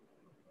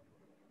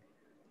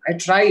 I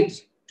tried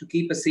to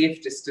keep a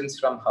safe distance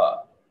from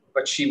her,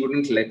 but she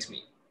wouldn't let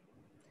me.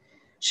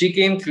 She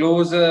came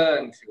closer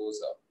and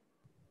closer.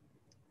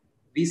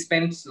 We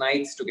spent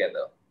nights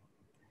together.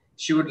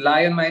 She would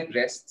lie on my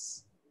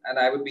breasts, and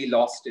I would be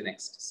lost in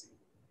ecstasy.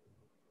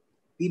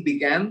 We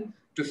began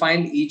to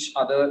find each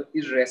other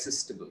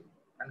irresistible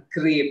and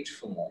craved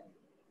for more.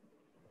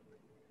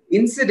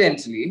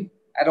 Incidentally,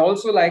 I'd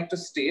also like to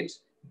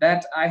state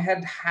that I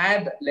had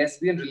had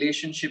lesbian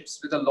relationships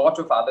with a lot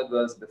of other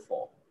girls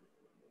before.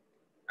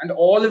 And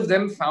all of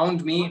them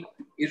found me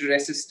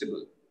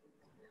irresistible.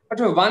 But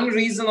for one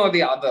reason or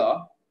the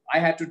other, I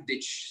had to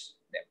ditch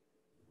them.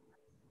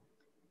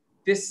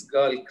 This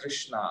girl,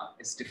 Krishna,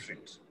 is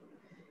different.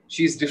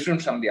 She's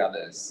different from the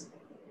others.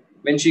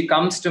 When she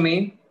comes to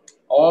me,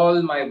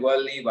 all my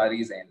worldly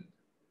worries end.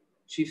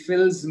 She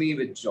fills me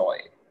with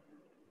joy.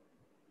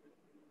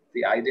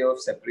 The idea of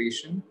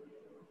separation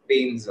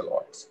pains a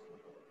lot.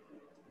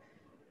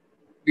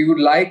 We would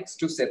like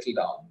to settle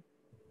down.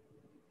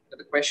 But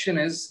the question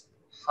is,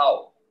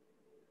 how?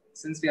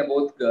 Since we are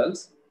both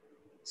girls,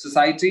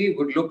 society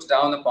would look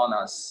down upon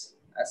us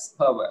as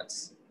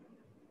perverts.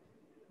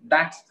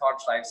 That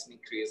thought drives me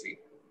crazy.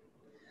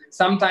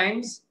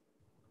 Sometimes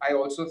I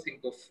also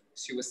think of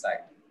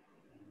suicide.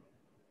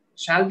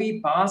 Shall we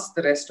pass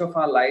the rest of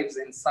our lives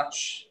in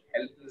such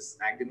helpless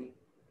agony?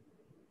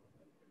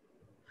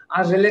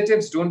 Our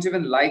relatives don't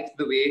even like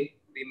the way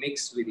we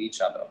mix with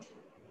each other.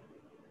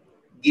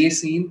 Gay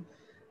scene,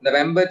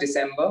 November,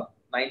 December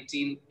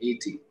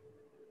 1980.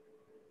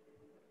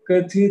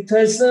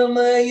 Kathita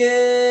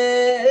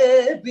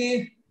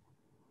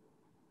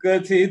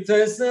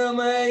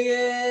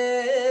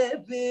samaye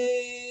pi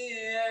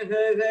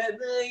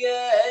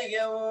agadaya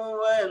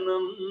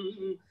yavanam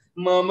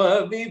mama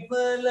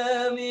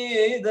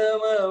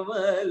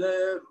vipalamidamamala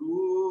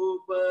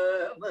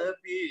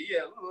rupamapi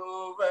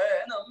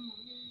yavanam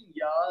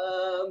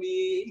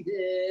yami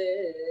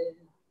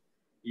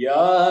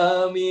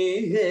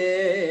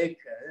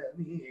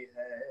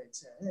kamiha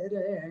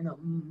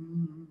charanam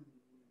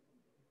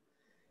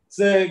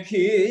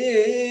Sakhi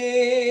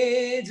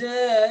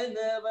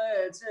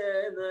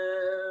janavachana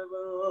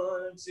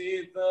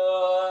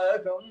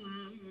vanchitakam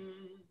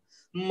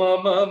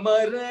mama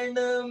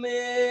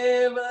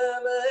maranameva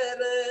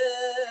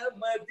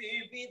varamati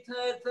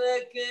pithatha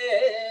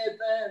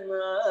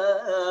ketana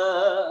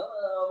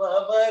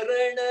mama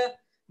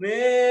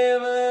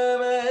maranameva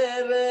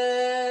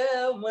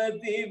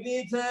varamati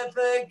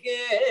pithatha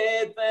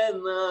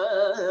ketana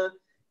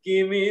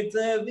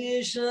Kimita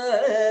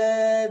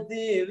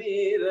vishati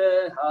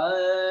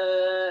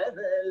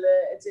virahadala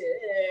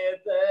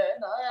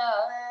chetana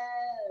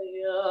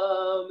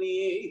yami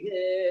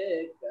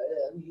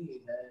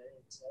kamiha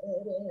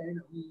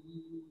charanam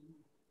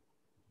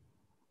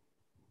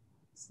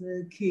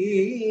Sakhi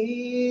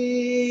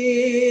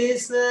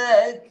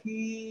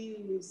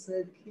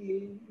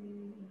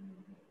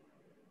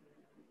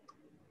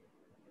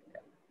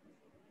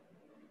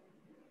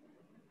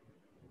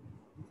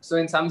So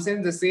in some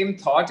sense, the same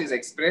thought is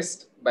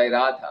expressed by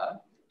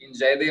Radha in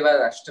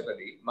Jayadeva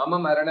Ashtapadi. Mama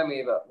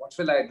Maranameva, what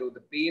will I do?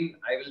 The pain,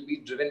 I will be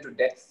driven to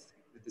death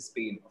with this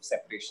pain of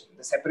separation.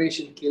 The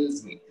separation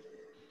kills me.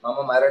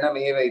 Mama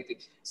Maranameva iti.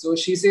 So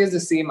she says the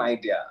same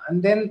idea.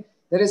 And then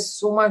there is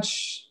so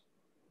much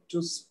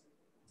to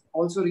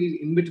also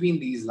read in between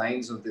these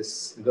lines of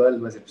this girl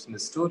who was in the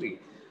story.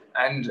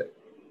 And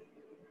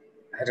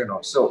I don't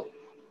know. So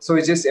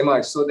it just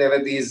emerged. So there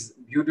were these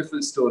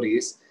beautiful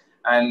stories.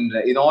 And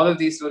in all of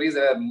these stories,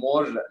 there were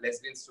more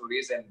lesbian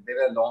stories and they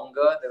were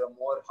longer, they were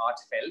more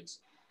heartfelt.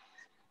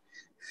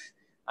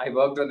 I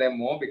worked on them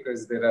more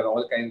because there are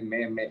all kinds,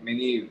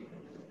 many,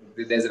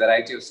 there's a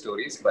variety of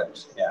stories,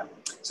 but yeah.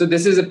 So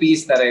this is a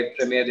piece that I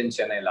premiered in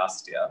Chennai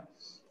last year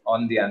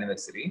on the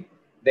anniversary.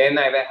 Then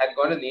I had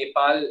gone to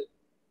Nepal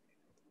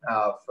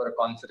for a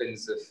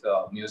conference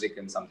of music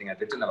and something I'd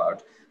written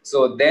about.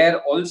 So there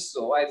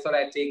also, I thought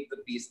I'd take the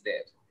piece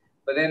there.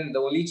 But then the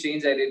only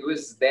change I did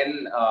was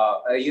then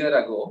a year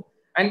ago.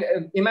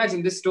 And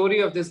imagine this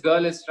story of this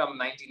girl is from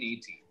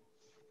 1980.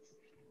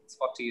 It's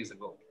 40 years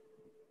ago.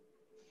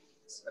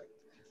 Sorry.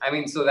 I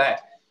mean, so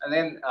that. And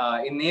then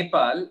in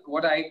Nepal,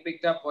 what I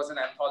picked up was an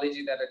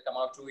anthology that had come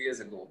out 2 years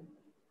ago.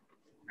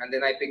 And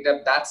then I picked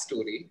up that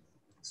story,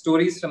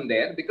 stories from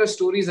there, because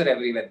stories are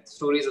everywhere.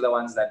 Stories are the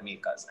ones that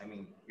make us. I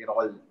mean, we're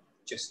all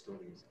just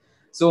stories.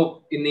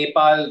 So in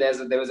Nepal,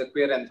 there was a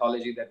queer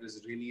anthology that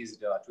was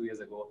released 2 years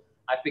ago.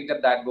 I picked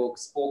up that book,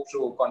 spoke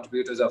to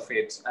contributors of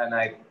it, and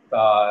I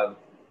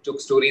took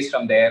stories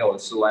from there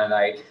also, and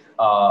I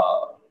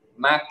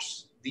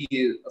matched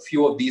a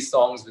few of these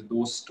songs with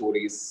those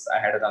stories I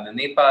had done in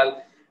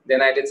Nepal.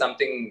 Then I did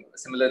something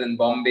similar in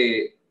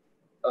Bombay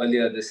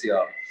earlier this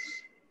year.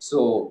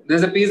 So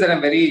there's a piece that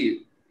I'm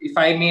very, if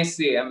I may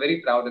say, I'm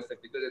very proud of it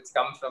because it's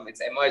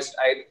emerged.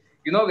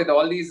 With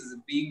all these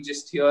being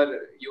just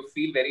here, you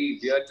feel very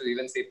weird to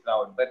even say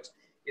proud, but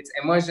it's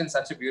emerged in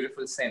such a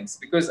beautiful sense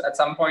because at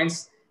some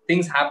points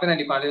things happen and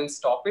you can't even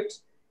stop it.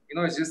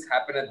 It's just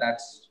happened at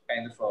that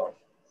kind of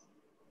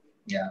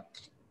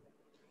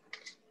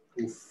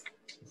oof.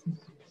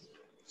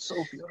 So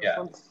beautiful.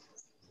 Yeah.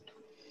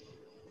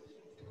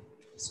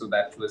 So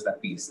that was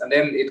that piece. And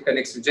then it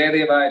connects to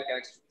Jayadeva, it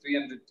connects to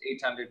 300,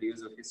 800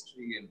 years of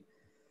history. And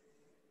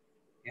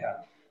yeah.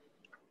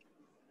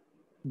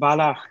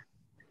 Bala,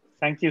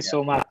 thank you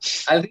so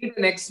much. I'll read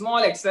the next small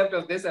excerpt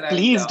of this and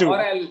Please do. Or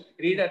I'll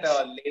read at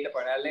a later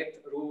point. I'll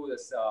let Ru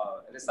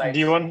recite. Do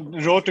you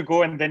want Ro to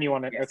go and then you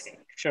want to? Yes. Okay,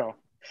 sure.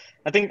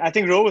 I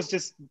think Ro was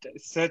just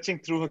searching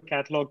through her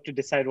catalog to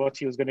decide what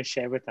she was going to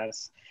share with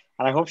us.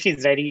 And I hope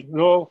she's ready.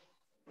 Ro,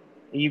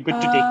 are you good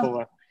to take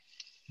over?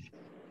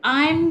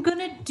 I'm going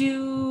to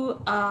do,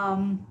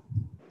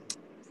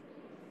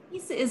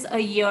 this is a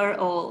year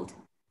old,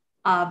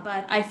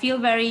 but I feel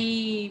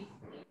very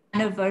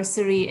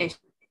anniversary-ish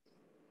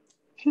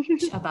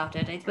about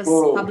it. It was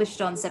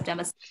published on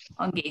September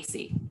on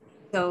Gacy.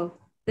 So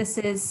this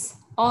is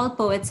All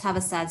Poets Have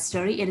a Sad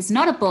Story. It is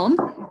not a poem,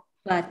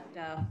 but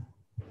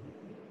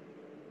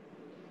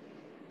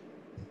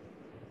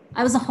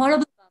I was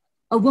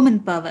a woman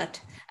pervert,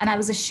 and I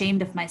was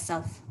ashamed of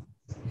myself.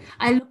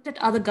 I looked at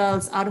other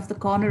girls out of the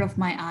corner of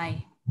my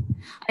eye.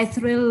 I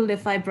thrilled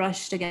if I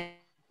brushed against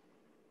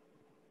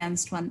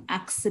one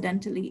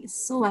accidentally,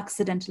 so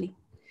accidentally.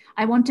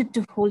 I wanted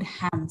to hold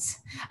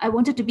hands. I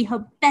wanted to be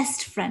her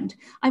best friend.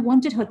 I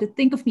wanted her to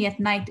think of me at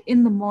night,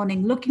 in the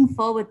morning, looking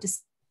forward to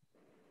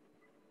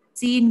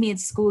seeing me at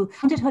school. I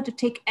wanted her to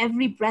take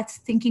every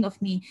breath thinking of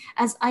me,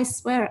 as I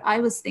swear I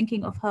was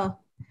thinking of her.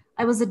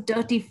 I was a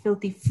dirty,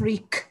 filthy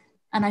freak,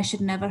 and I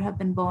should never have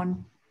been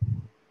born.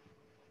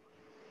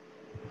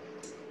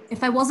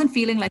 If I wasn't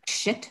feeling like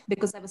shit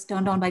because I was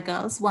turned on by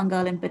girls, one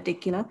girl in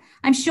particular,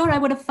 I'm sure I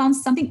would have found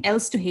something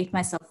else to hate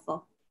myself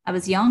for. I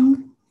was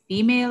young,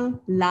 female,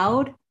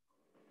 loud,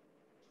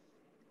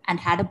 and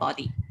had a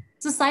body.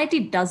 Society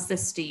does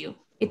this to you.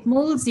 It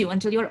molds you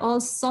until you're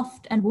all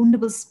soft and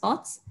woundable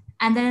spots,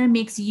 and then it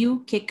makes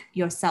you kick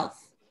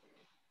yourself.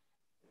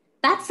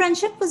 That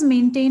friendship was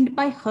maintained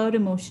by her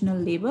emotional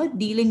labor,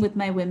 dealing with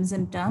my whims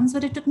and turns,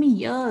 but it took me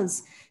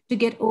years to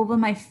get over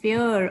my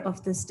fear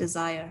of this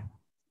desire.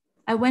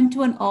 I went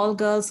to an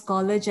all-girls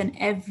college and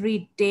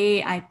every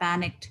day I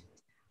panicked.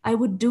 I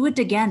would do it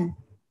again.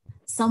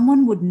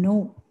 Someone would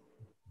know.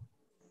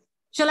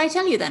 Shall I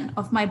tell you then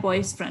of my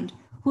boyfriend,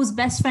 whose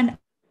best friend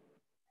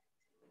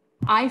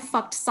I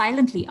fucked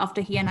silently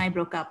after he and I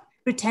broke up,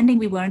 pretending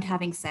we weren't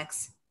having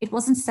sex. It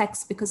wasn't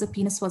sex because a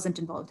penis wasn't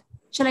involved.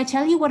 Shall I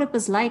tell you what it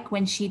was like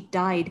when she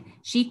died?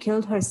 She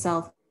killed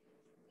herself.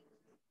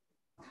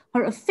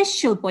 Her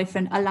official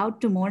boyfriend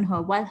allowed to mourn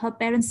her while her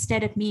parents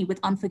stared at me with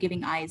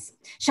unforgiving eyes.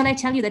 Shall I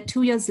tell you that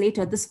 2 years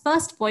later, this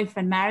first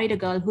boyfriend married a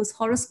girl whose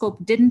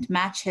horoscope didn't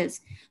match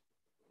his,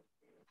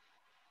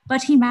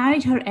 but he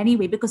married her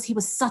anyway because he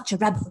was such a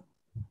rebel.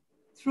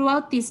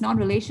 Throughout these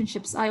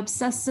non-relationships, I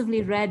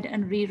obsessively read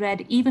and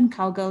reread Even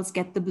Cowgirls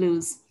Get the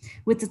Blues,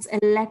 with its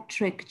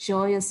electric,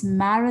 joyous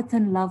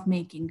marathon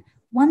lovemaking.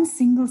 One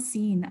single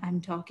scene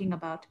I'm talking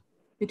about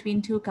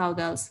between two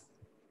cowgirls.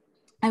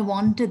 I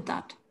wanted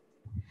that.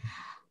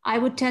 I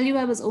would tell you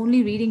I was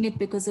only reading it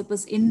because it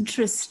was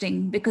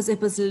interesting, because it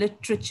was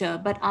literature,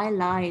 but I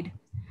lied.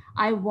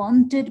 I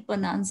wanted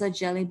Bonanza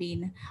Jelly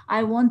Bean.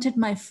 I wanted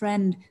my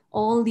friend,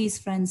 all these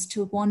friends,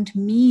 to want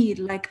me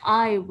like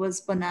I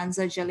was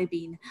Bonanza Jelly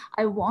Bean.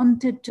 I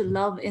wanted to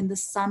love in the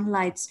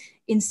sunlights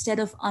instead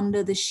of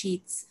under the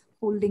sheets,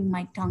 holding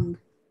my tongue.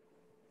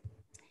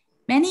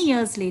 Many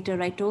years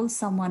later, I told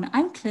someone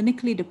I'm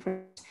clinically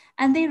depressed,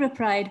 and they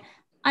replied,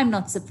 I'm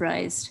not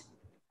surprised.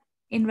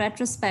 In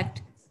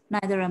retrospect,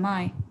 neither am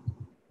I.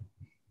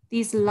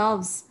 These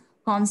loves,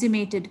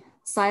 consummated,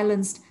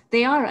 silenced,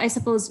 they are, I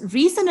suppose,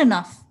 reason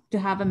enough to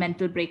have a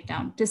mental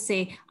breakdown, to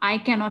say, I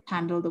cannot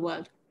handle the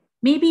world.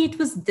 Maybe it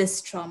was this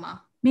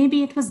trauma.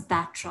 Maybe it was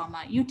that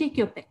trauma. You take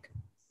your pick.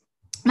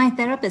 My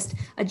therapist,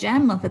 a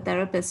gem of a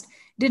therapist,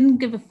 didn't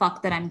give a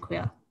fuck that I'm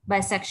queer,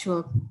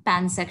 bisexual,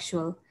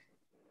 pansexual.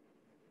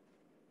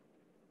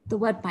 The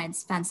word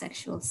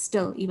pansexual,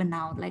 still, even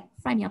now, like,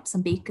 fry me up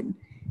some bacon.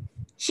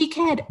 She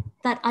cared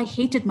that I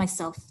hated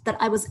myself, that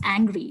I was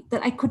angry,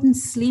 that I couldn't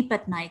sleep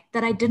at night,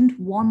 that I didn't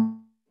want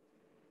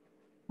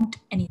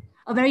anything.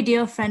 A very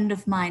dear friend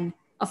of mine,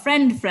 a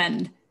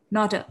friend,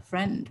 not a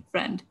friend,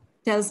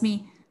 tells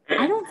me,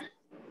 I don't think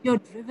you're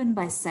driven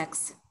by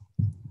sex.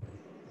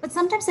 But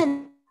sometimes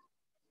I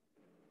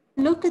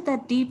look at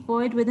that deep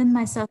void within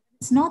myself.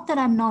 It's not that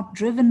I'm not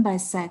driven by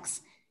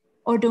sex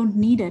or don't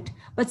need it,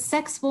 but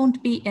sex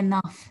won't be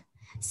enough.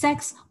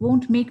 Sex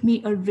won't make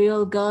me a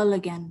real girl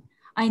again.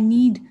 I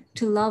need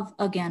to love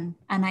again,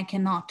 and I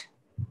cannot.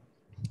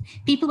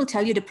 People will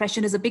tell you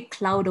depression is a big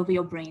cloud over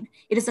your brain.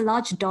 It is a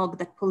large dog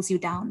that pulls you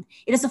down.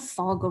 It is a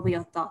fog over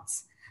your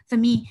thoughts. For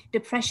me,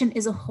 depression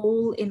is a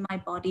hole in my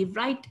body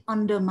right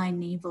under my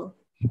navel.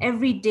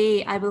 Every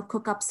day I will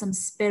cook up some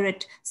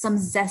spirit, some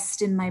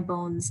zest in my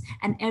bones,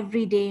 and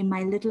every day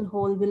my little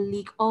hole will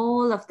leak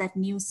all of that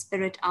new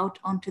spirit out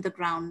onto the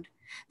ground.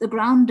 The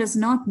ground does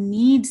not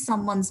need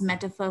someone's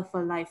metaphor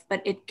for life,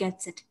 but it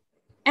gets it.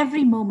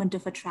 Every moment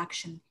of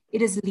attraction,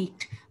 it is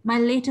leaked. My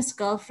latest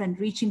girlfriend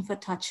reaching for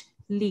touch,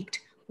 leaked.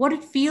 What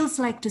it feels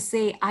like to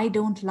say, I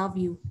don't love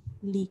you,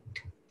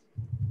 leaked.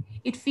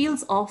 It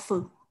feels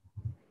awful.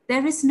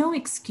 There is no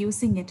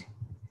excusing it.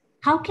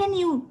 How can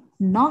you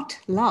not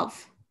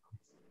love?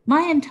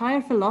 My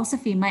entire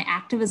philosophy, my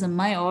activism,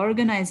 my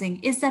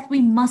organizing is that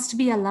we must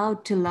be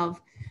allowed to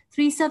love.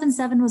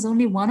 377 was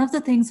only one of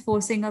the things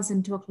forcing us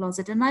into a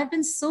closet. And I've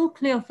been so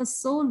clear for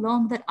so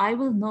long that I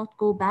will not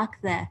go back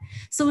there.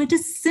 So it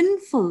is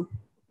sinful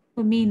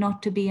for me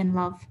not to be in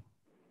love.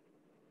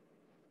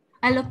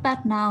 I look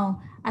back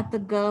now at the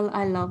girl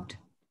I loved,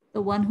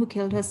 the one who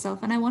killed herself,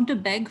 and I want to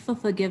beg for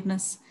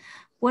forgiveness.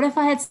 What if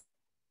I had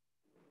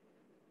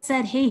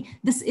said, hey,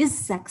 this is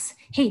sex.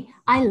 Hey,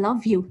 I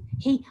love you.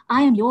 Hey,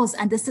 I am yours,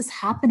 and this is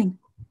happening.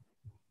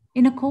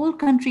 In a cold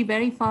country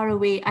very far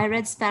away, I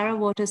read Sparrow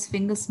Waters'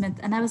 Fingersmith,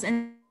 and I was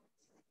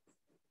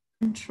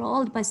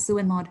enthralled by Sue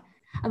and Maud.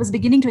 I was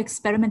beginning to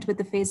experiment with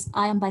the phrase,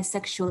 I am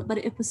bisexual, but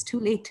it was too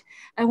late.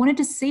 I wanted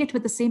to say it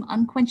with the same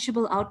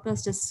unquenchable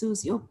outburst as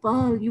Sue's, you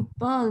pearl, you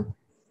pearl.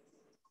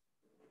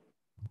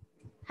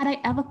 Had I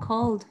ever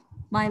called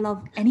my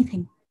love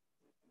anything?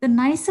 The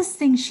nicest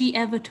thing she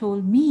ever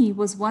told me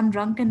was one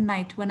drunken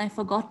night when I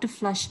forgot to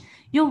flush,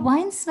 your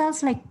wine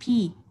smells like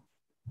pee.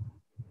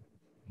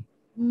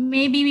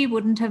 Maybe we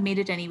wouldn't have made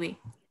it anyway.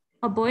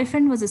 Her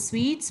boyfriend was a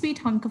sweet, sweet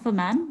hunk of a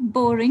man,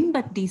 boring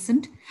but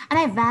decent, and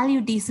I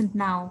value decent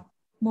now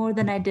more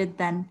than I did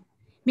then.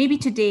 Maybe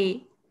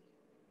today,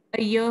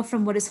 a year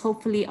from what is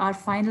hopefully our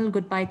final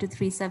goodbye to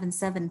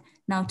 377,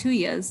 now 2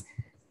 years,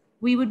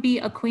 we would be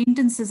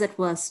acquaintances at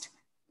worst,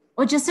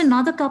 or just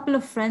another couple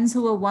of friends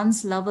who were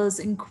once lovers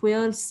in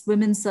queer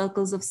women's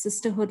circles of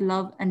sisterhood,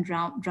 love, and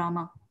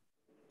drama.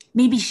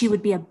 Maybe she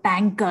would be a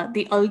banker,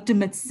 the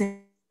ultimate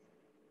sin.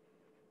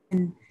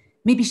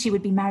 Maybe she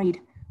would be married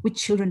with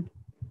children.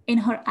 In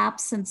her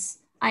absence,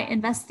 I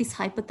invest these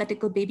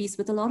hypothetical babies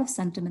with a lot of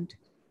sentiment.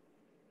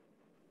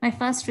 My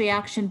first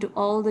reaction to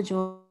all the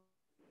joy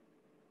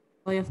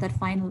of that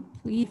final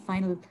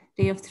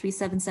day of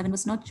 377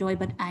 was not joy,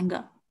 but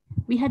anger.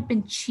 We had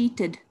been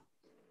cheated.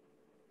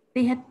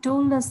 They had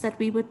told us that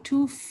we were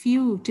too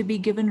few to be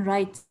given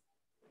rights,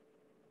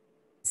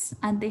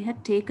 and they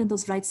had taken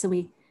those rights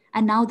away,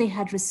 and now they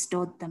had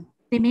restored them.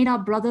 They made our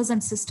brothers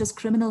and sisters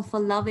criminal for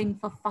loving,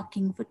 for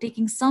fucking, for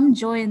taking some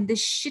joy in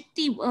this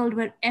shitty world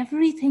where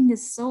everything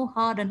is so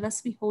hard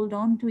unless we hold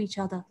on to each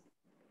other.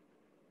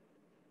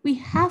 We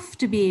have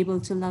to be able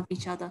to love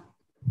each other,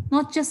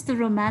 not just the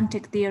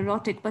romantic, the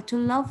erotic, but to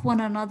love one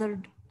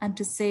another and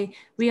to say,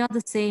 we are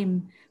the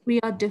same, we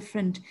are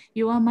different,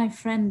 you are my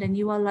friend and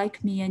you are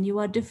like me and you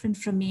are different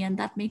from me and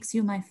that makes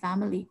you my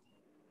family.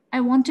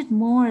 I wanted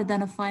more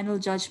than a final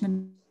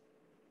judgment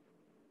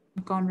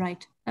gone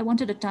right. I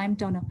wanted a time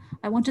turner.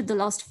 I wanted the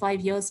lost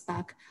 5 years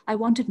back. I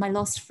wanted my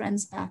lost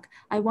friends back.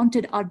 I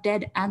wanted our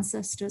dead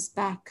ancestors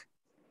back.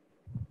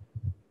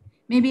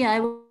 Maybe I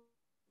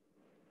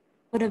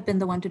would have been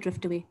the one to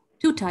drift away.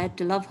 Too tired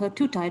to love her,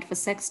 too tired for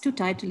sex, too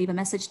tired to leave a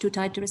message, too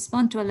tired to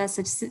respond to a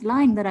message,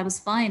 lying that I was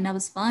fine, I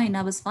was fine,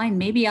 I was fine.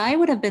 Maybe I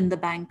would have been the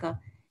banker.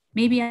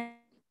 Maybe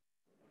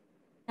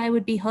I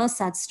would be her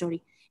sad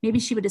story. Maybe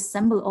she would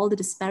assemble all the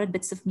disparate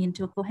bits of me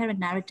into a coherent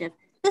narrative.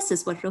 This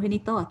is what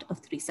Rohini thought of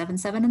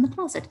 377 in the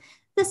closet.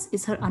 This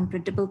is her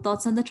unpredictable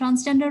thoughts on the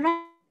transgender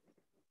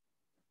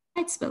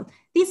rights bill.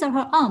 These are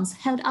her arms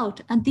held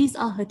out, and these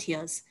are her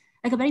tears.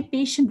 Like a very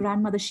patient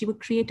grandmother, she would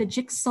create a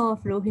jigsaw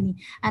of Rohini,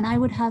 and I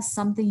would have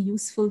something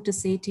useful to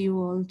say to you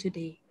all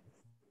today.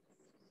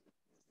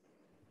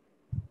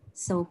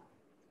 So,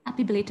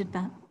 happy belated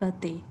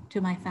birthday to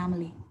my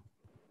family.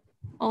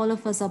 All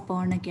of us are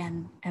born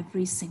again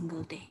every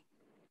single day.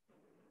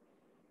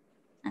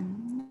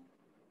 And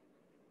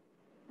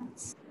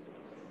that's...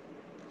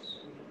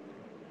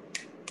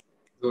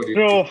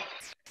 Bro.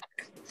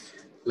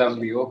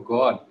 Lovely. Oh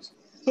God.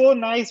 So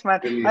nice, man.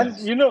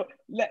 Brilliant.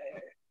 And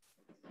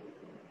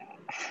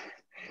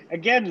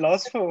again,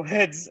 lost for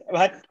words,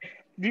 but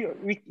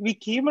we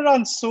came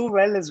around so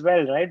well as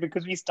well, right?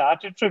 Because we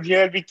started from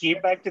here, we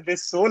came back to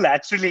this so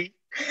naturally.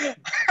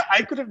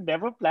 I could have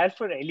never planned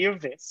for any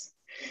of this.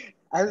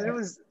 And it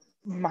was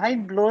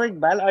mind blowing,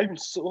 man. I'm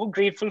so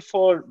grateful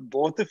for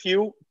both of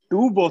you,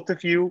 to both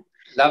of you.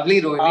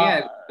 Lovely, Rohini.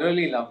 I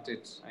really loved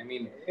it. I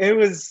mean, it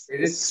was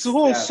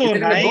so is it in the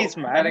nice,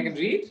 book man. that I can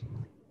read?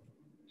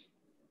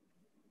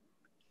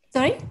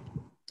 Sorry?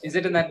 Is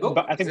it in that book?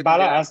 But I think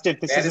Bala asked if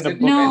this is in a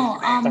book. No,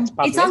 that's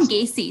it's on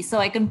published. Gacy, so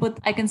I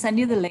can send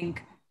you the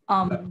link.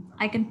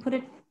 I can put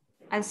it.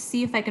 I'll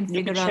see if I can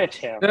figure out.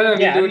 No,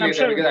 yeah, we'll do it I'm later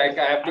sure, because I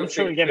have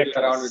to we'll get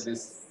fiddle around across. with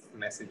this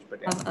message. But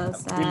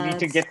we'll need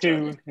to get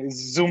to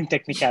Zoom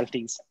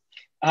technicalities.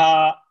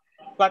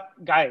 But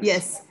guys,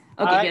 yes,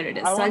 okay, here it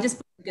is. So I'll just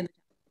put it in the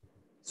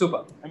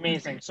super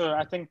amazing. So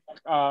I think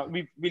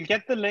we'll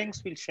get the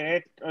links. We'll share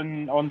it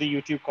on the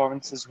YouTube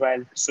comments as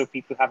well, so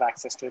people have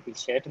access to it. We'll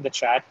share it in the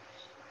chat.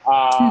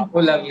 oh,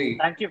 lovely.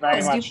 Thank you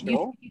very much.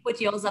 You put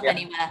yours up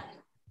anywhere.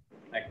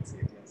 I can see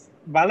it. Yes.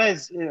 Bala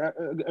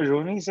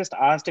Rohini's just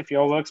asked if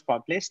your work's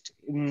published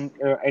in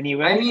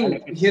anywhere. I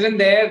mean, here and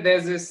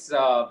there's this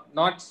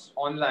not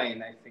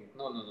online. I think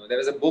no. There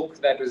was a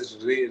book that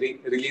was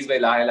released by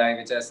Lai,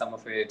 which has some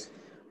of it,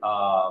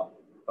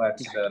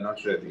 but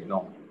not really.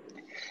 No.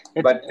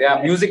 But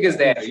yeah, music is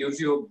there.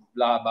 YouTube,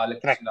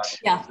 Balakrishnan Raghavan.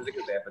 Yeah, music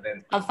is there. But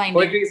then I'll find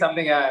poetry it. is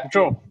something.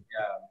 True.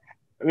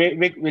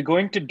 We're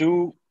going to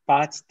do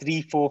parts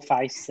 3, 4,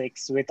 5,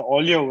 6 with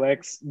all your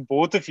works,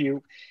 both of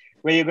you,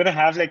 where you're going to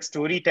have like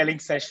storytelling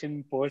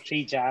session,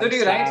 poetry jam. So do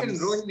you write in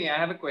Rohini? I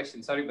have a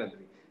question. Sorry,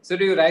 Badri. So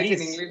do you write in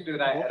English? Do you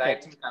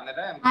write in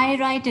Kannada? I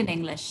write in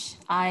English.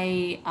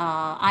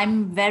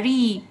 I'm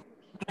very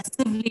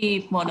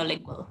aggressively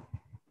monolingual.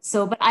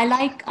 So, but I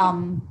like.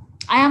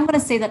 I am going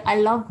to say that I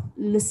love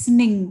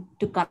listening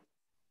to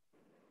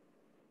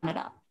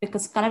Kannada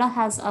because Kannada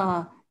has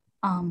a.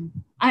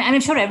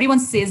 I'm sure everyone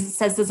says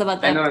this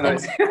about them. No.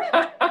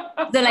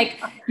 They're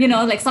like,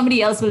 like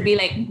somebody else will be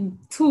like,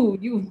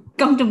 you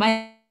come to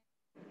my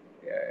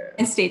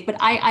state. But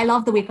I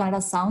love the way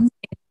Kannada sounds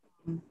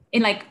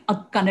in like a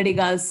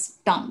Kannadiga's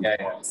tongue.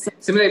 Yeah. So,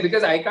 similarly,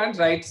 because I can't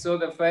write, so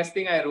the first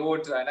thing I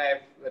wrote, and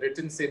I've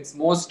written since,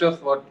 most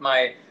of what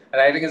my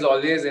writing is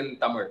always in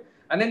Tamil.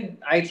 And then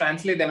I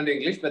translate them into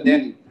English, but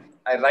then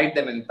I write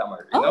them in Tamil,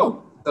 you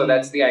know? So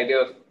that's the idea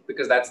of,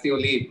 because that's the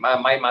only,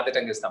 my mother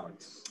tongue is Tamil.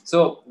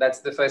 So that's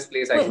the first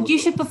place I go. You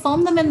should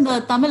perform them in the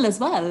Tamil as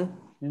well.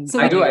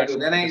 So I do.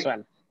 Then I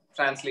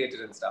translate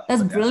it and stuff.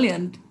 That's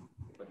brilliant.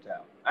 But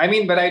I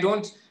mean, but I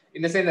don't,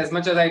 in the sense, as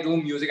much as I do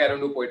music, I don't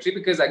do poetry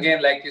because,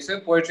 again, like you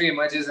said, poetry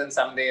emerges and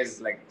some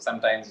days, like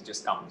sometimes it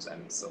just comes.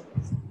 And so,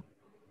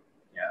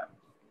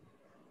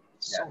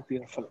 So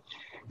beautiful.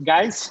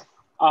 Guys,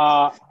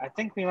 I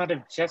think we might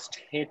have just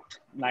hit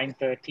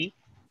 9:30.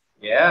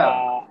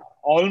 Yeah.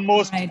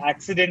 Almost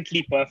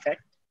accidentally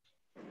perfect,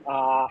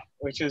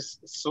 which is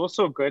so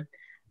good.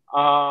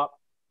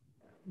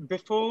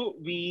 Before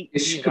we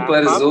इश्क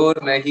पर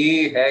जोर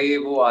नहीं है ये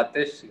वो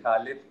आतिश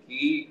गालिब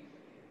की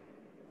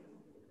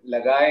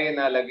लगाए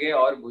ना लगे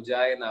और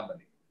बुझाए ना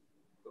बने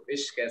तो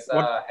इश्क ऐसा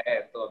है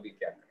तो अभी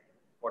क्या करें?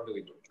 What do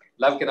we do?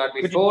 Love cannot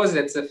be forced.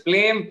 It's a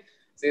flame,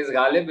 says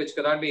Ghalib, which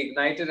cannot be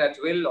ignited at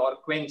will or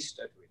quenched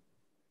at will.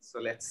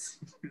 So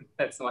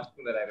that's one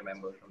thing that I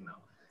remember from now.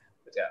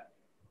 But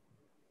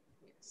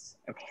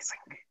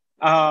amazing.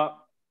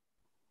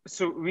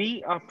 So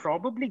we are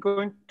probably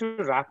going to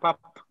wrap up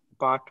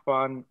part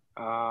 1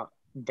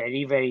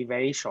 very, very,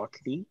 very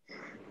shortly.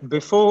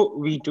 Before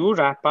we do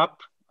wrap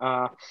up,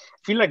 I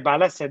feel like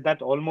Bala said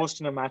that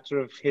almost in a matter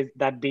of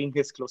that being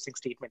his closing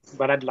statement.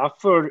 But I'd love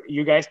for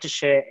you guys to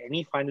share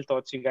any final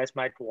thoughts you guys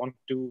might want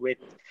to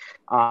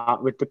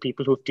with the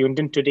people who've tuned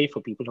in today, for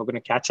people who are going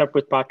to catch up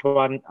with part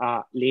 1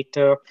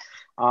 later.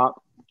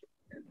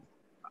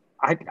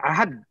 I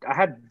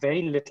had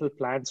very little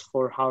plans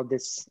for how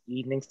this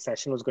evening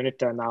session was going to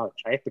turn out,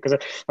 right? Because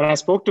when I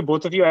spoke to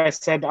both of you, I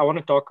said, I want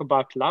to talk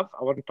about love.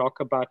 I want to talk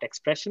about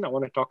expression. I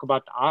want to talk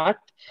about art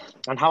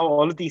and how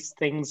all of these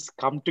things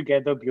come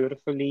together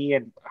beautifully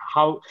and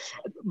how,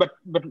 but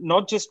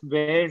not just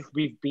where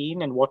we've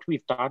been and what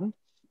we've done,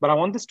 but I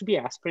want this to be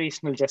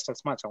aspirational just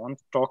as much. I want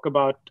to talk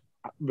about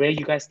where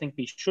you guys think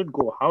we should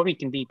go, how we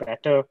can be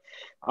better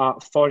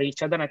for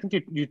each other. And I think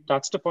you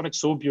touched upon it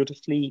so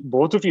beautifully.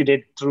 Both of you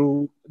did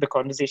through the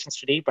conversations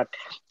today. But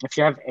if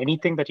you have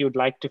anything that you'd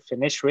like to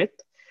finish with,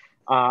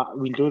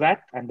 we'll do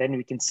that. And then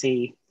we can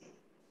say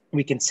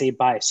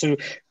bye. So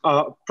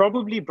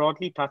probably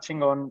broadly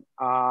touching on,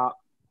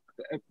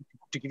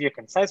 to give you a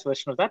concise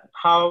version of that,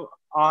 how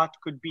art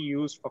could be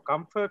used for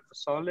comfort, for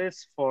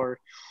solace, for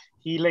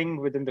healing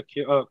within the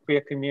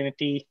queer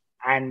community,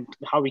 and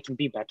how we can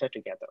be better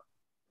together.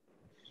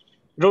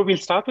 Ro, we'll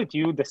start with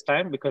you this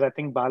time because I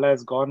think Bala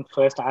has gone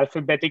first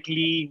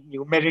alphabetically,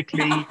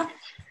 numerically,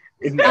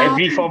 in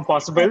every form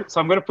possible. So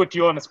I'm going to put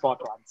you on a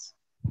spot once.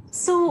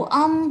 So,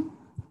 I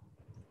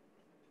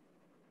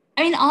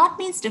mean, art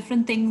means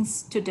different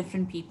things to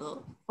different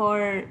people.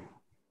 for,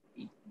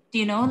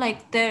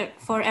 like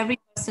for every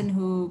person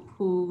who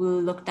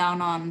will look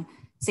down on,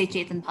 say,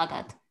 Chetan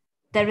Bhagat,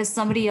 there is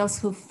somebody else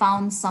who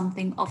found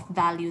something of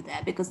value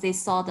there because they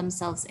saw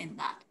themselves in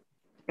that,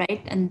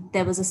 right? And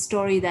there was a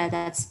story there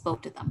that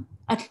spoke to them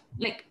at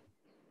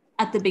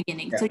the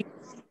beginning. Yeah.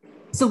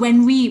 So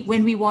when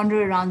we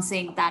wander around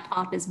saying that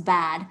art is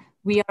bad,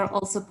 we are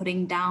also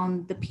putting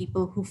down the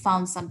people who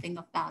found something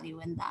of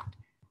value in that.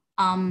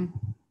 And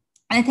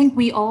I think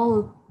we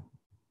all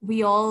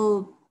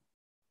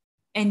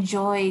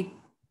enjoy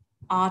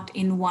art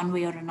in one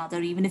way or another,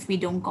 even if we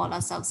don't call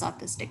ourselves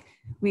artistic.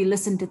 We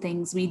listen to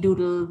things, we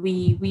doodle,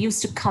 we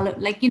used to color.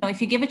 Like,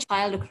 if you give a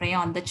child a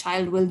crayon, the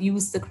child will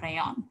use the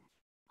crayon.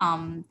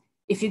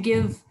 If you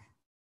give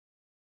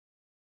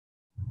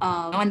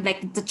and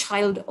like the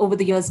child over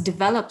the years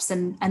develops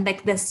and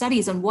like there's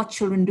studies on what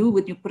children do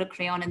when you put a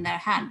crayon in their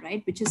hand,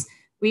 right? Which is,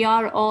 we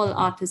are all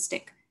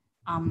artistic.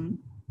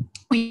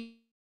 We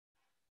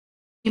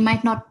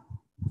might not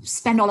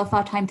spend all of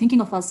our time thinking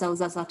of ourselves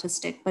as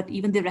artistic, but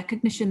even the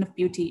recognition of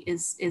beauty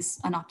is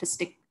an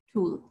artistic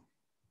tool.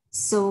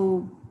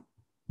 So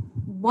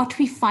what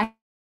we find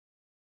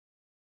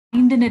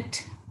in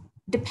it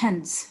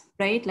depends,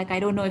 right? Like, I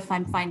don't know if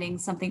I'm finding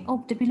something.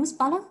 Oh, did we lose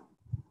Bala?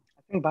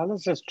 I think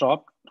Bala's just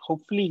dropped.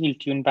 Hopefully he'll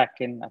tune back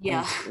in. I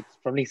think it's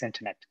probably his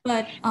internet.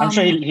 But I'm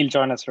sure he'll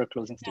join us for a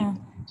closing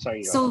statement.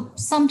 Sorry. So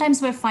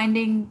sometimes we're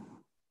finding,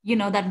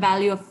 that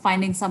value of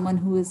finding someone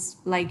who is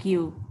like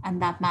you,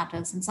 and that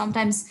matters. And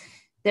sometimes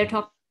they're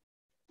talking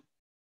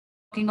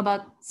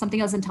about something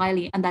else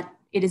entirely, and that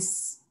it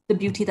is the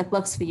beauty that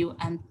works for you,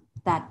 and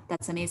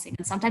that's amazing.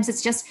 And sometimes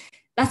it's just,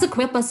 that's a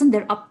queer person,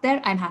 they're up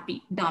there, I'm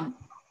happy, done,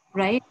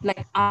 right?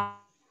 Like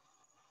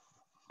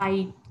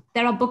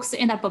there are books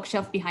in that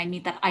bookshelf behind me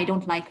that I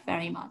don't like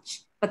very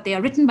much, but they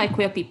are written by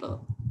queer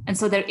people. And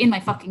so they're in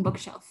my fucking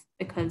bookshelf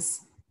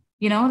because,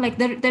 like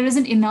there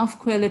isn't enough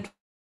queer literature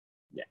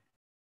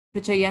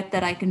yet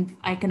that I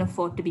can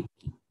afford to be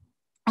picky.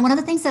 And one of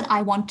the things that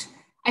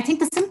I think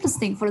the simplest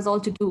thing for us all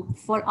to do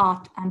for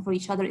art and for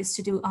each other is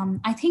to do,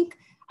 I think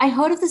I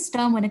heard of this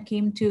term when it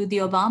came to the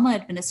Obama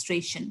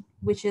administration,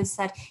 which is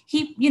that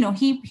he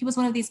was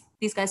one of these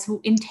guys who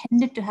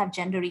intended to have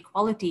gender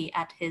equality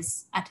at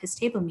his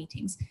table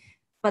meetings,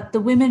 but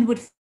the women would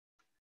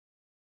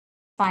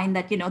find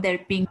that,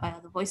 they're being by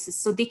other voices.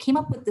 So they came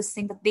up with this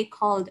thing that they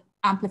called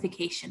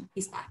amplification.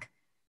 He's back.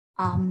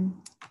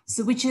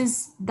 So which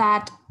is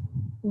that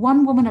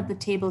one woman at the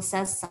table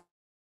says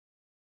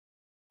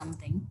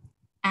something,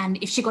 and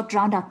if she got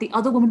drowned out, the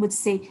other woman would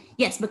say,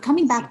 yes, but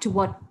coming back to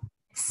what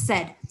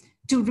said,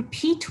 to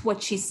repeat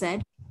what she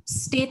said,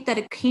 state that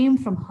it came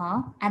from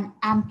her, and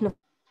amplify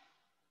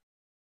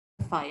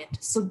it.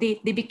 So they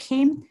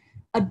became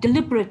a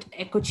deliberate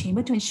echo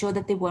chamber to ensure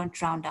that they weren't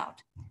drowned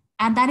out.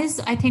 And that is,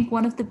 I think,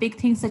 one of the big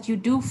things that you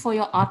do for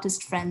your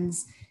artist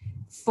friends,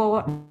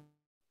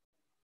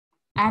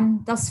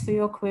 and thus for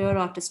your queer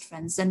artist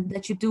friends, and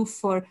that you do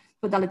for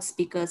Dalit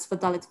speakers, for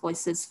Dalit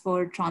voices,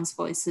 for trans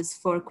voices,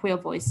 for queer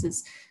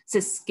voices,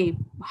 cis, gay,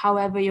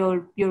 however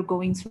you're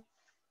going through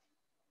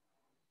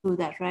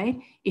that,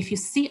 right? If you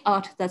see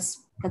art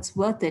that's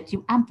worth it,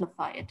 you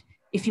amplify it.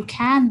 If you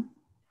can,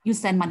 you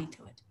send money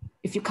to it.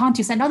 If you can't,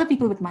 you send other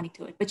people with money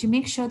to it, but you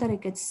make sure that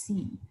it gets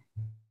seen.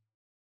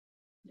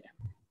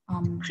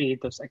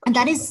 Create those. And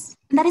that is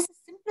the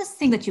simplest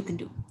thing that you can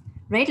do,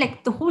 right?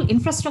 Like the whole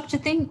infrastructure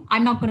thing, I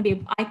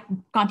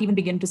can't even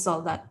begin to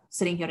solve that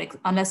sitting here,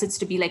 unless it's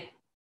to be like,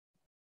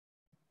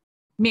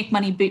 make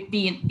money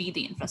be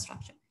the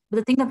infrastructure. But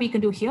the thing that we can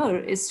do here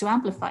is to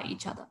amplify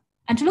each other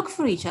and to look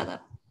for each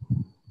other,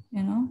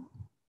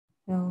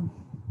 So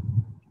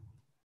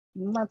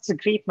that's a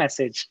great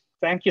message.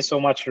 Thank you so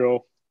much,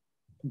 Ro.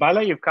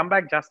 Bala, you've come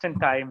back just in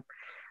time.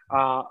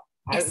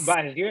 Yes.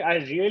 I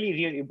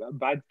really,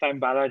 by the time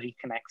Bala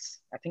reconnects,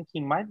 I think he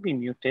might be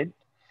muted.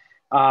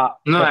 No,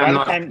 I'm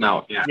not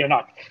now. Yeah. You're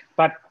not.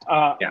 But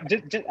Yeah.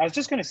 I was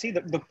just going to say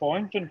that the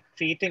point in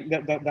creating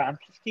the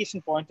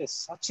amplification point is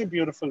such a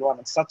beautiful one.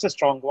 It's such a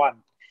strong one.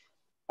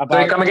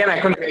 Sorry, come again. I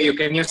couldn't hear you.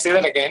 Can you say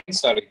that again?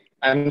 Sorry.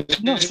 I'm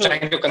just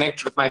trying to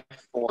connect with my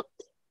phone.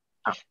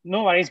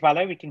 No worries,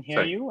 Bala. We can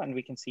hear you and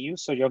we can see you,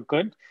 so you're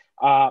good.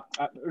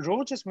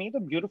 Ro just made a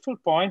beautiful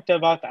point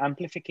about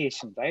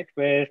amplification, right?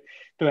 Where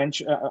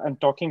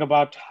and talking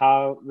about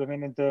how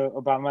women in the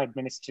Obama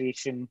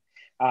administration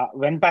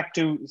went back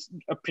to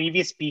a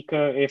previous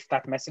speaker if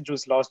that message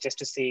was lost, just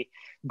to say,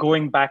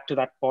 going back to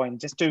that point,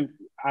 just to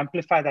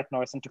amplify that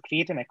noise and to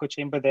create an echo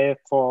chamber there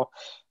for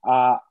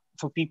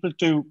people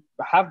to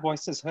have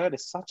voices heard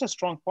is such a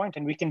strong point.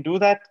 And we can do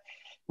that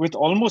with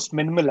almost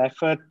minimal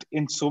effort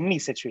in so many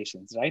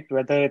situations, right?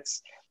 Whether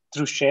it's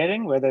through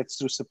sharing, whether it's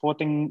through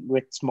supporting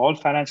with small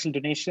financial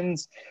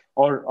donations,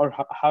 or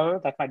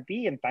however that might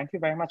be. And thank you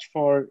very much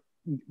for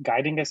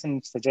guiding us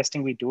and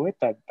suggesting we do it.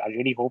 I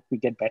really hope we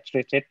get better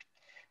at it.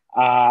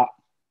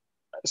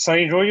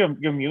 Sorry, Ro,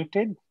 you're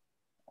muted.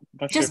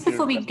 Just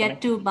before we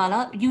get to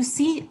Bala, you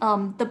see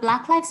the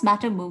Black Lives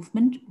Matter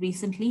movement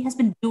recently has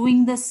been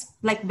doing this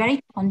like very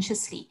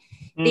consciously.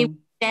 They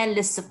share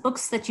lists of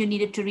books that you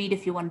needed to read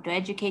if you wanted to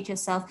educate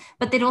yourself.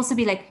 But they'd also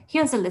be like,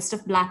 here's a list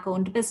of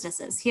Black-owned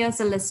businesses. Here's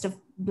a list of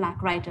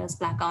Black writers,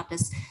 Black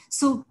artists.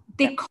 So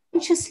they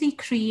consciously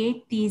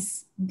create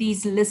these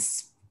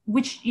lists,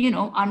 which,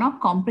 are not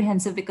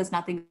comprehensive because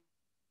nothing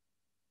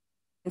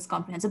is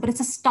comprehensive, but it's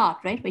a start,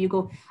 right? Where you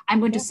go, I'm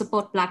going to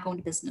support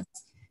Black-owned business.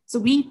 So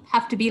we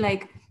have to be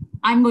like,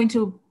 I'm going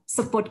to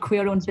support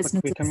queer-owned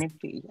businesses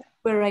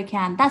where I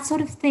can, that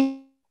sort of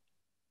thing.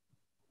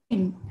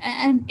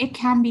 And it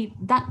can be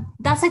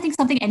that's I think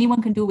something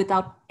anyone can do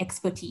without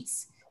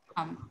expertise.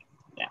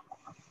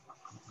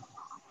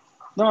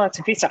 No, that's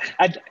a great start.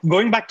 And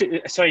going back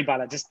to, sorry,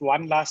 Bala, just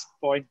one last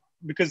point,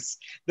 because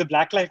the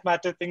Black Lives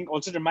Matter thing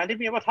also reminded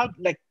me about how,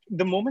 like,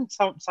 the moment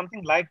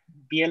something like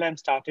BLM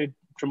started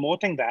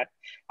promoting that,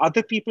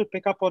 other people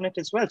pick up on it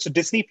as well. So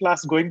Disney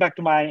Plus, going back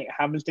to my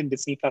Hamilton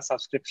Disney Plus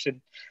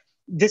subscription,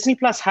 Disney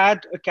Plus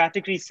had a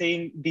category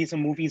saying these are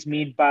movies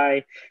made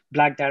by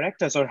Black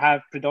directors or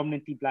have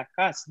predominantly Black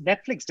casts.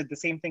 Netflix did the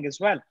same thing as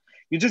well.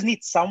 You just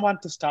need someone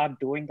to start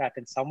doing that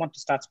and someone to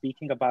start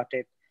speaking about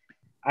it.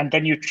 And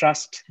then you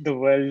trust the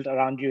world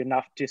around you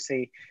enough to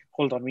say,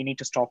 hold on, we need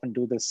to stop and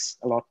do this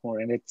a lot more.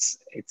 And it's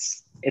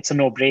a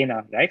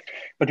no-brainer, right?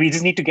 But we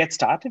just need to get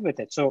started with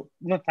it. So,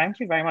 thank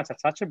you very much.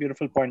 That's such a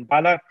beautiful point.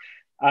 Bala,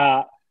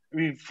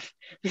 we've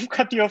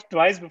cut you off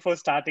twice before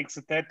starting.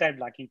 So third time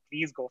lucky.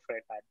 Please go for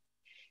it, man.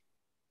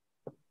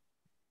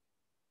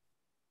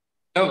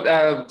 No,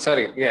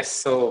 sorry. Yes.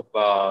 So,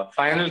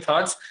 final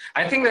thoughts.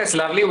 I think that's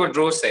lovely what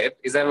Rose said.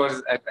 Is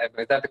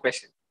that the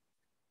question?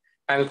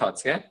 Final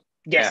thoughts, yeah?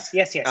 Yes.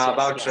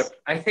 About yes.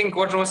 I think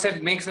what Rose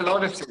said makes a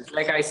lot of sense.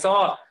 Like I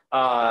saw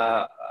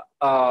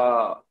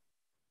a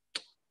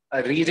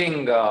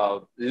reading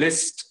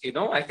list,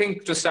 I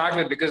think to start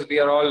with, because we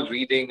are all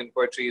reading and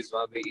poetry is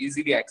very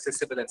easily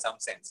accessible in some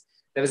sense.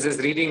 There was this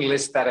reading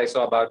list that I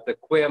saw about the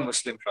Queer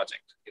Muslim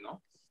Project,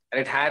 and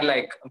it had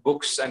like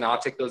books and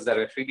articles that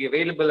were freely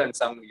available and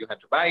some you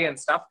had to buy and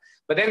stuff,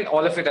 but then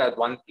all of it at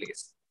one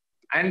place.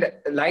 And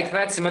like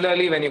that,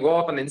 similarly, when you go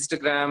up on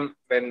Instagram,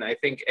 when I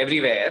think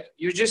everywhere,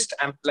 you just,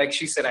 like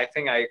she said, I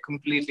think I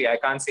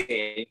can't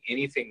say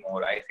anything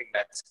more. I think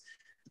that's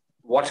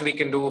what we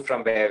can do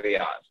from where we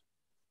are.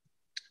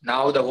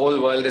 Now the whole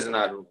world is in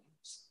our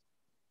rooms.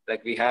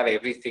 Like we have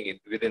everything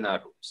within our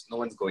rooms. No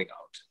one's going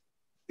out.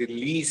 The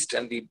least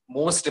and the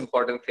most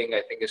important thing,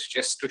 I think, is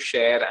just to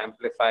share,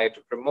 amplify,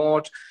 to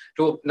promote,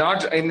 to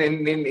not in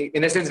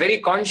a sense, very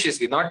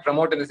consciously, not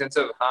promote in the sense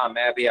of,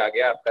 main bhi aa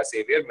gaya, aapka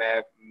savior,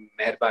 main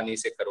meherbani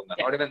se karunga.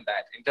 Not even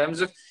that. In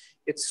terms of,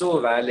 it's so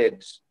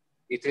valid.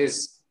 It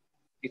is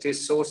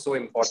so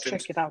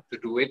important to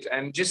do it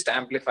and just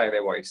amplify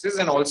their voices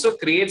and also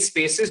create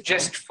spaces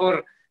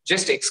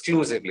just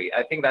exclusively.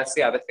 I think that's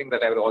the other thing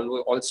that I would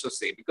also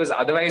say, because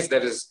otherwise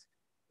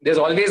there's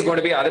always going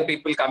to be other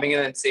people coming in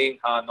and saying,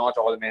 not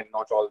all men,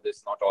 not all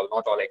this, not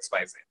all X,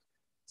 Y, Z.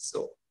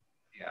 So,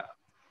 yeah.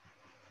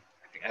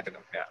 I don't know.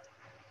 Yeah.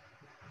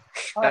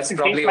 That's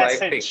probably what I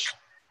think.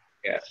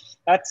 Yeah.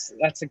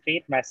 That's a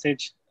great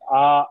message.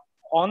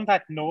 On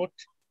that note,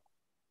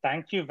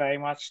 thank you very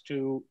much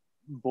to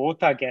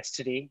both our guests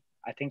today.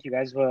 I think you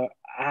guys were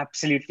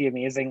absolutely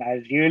amazing.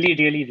 I really,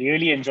 really,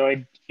 really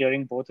enjoyed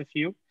hearing both of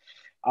you.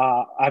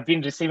 I've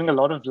been receiving a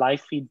lot of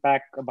live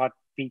feedback about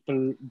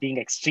people being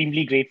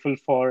extremely grateful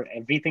for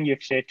everything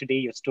you've shared today,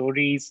 your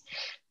stories,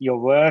 your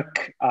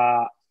work,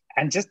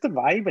 and just the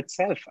vibe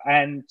itself.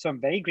 And so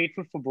I'm very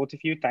grateful for both of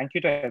you. Thank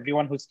you to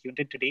everyone who's tuned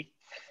in today.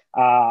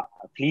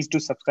 Please do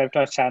subscribe to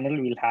our channel.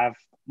 We'll have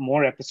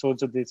more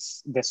episodes of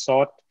this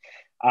sort.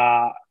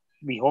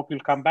 We hope you'll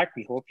come back.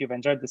 We hope you've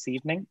enjoyed this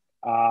evening.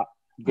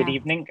 Good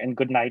evening and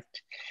good night.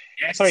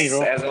 Yes, sorry,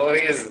 Ro. As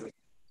always.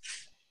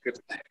 Good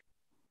night.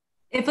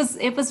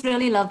 It was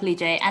really lovely,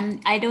 Jay.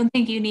 And I don't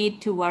think you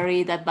need to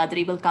worry that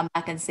Badri will come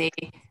back and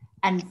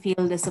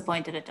feel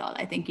disappointed at all.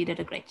 I think you did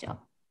a great job.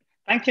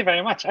 Thank you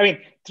very much. I mean,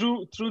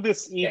 through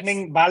this evening,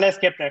 yes. Bala has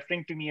kept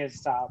referring to me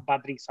as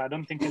Badri, so I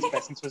don't think his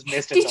presence was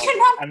missed at all. Did you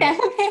not tell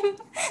him?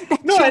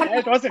 No,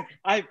 it wasn't.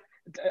 I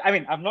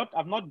mean,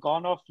 I've not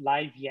gone off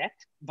live yet,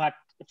 but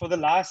for the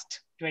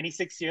last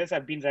 26 years,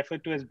 I've been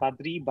referred to as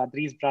Badri,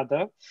 Badri's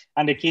brother,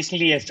 and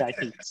occasionally as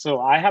Jaiti. So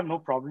I have no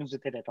problems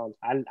with it at all.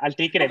 I'll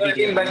take it every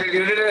day. But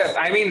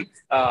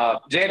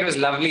Jay, it was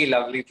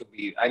lovely to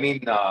be. I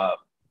mean, I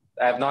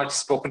have not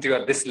spoken to you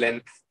at this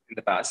length in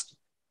the past,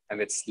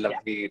 and it's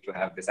lovely to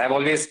have this. I've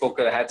always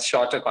had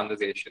shorter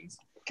conversations,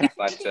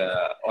 but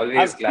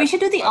always glad. We should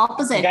do the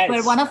opposite, guys,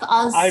 where one of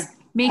us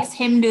makes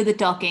him do the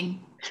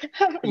talking.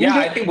 Yeah,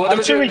 I think both of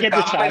us will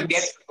come and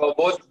get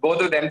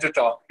both of them to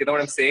talk. You know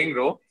what I'm saying,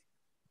 Ro?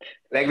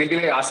 Like we'll be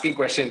like asking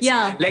questions.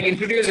 Yeah. Like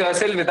introduce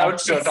yourself without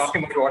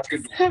talking about what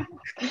you do.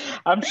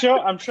 I'm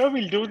sure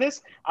we'll do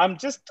this. I'm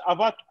just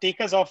about to take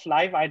us off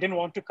live. I didn't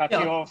want to cut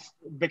you off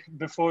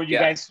before you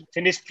guys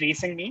finished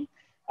praising me.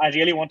 I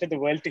really wanted the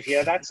world to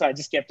hear that, so I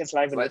just kept us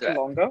live a little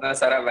longer.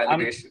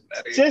 I'm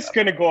just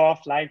going to go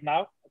off live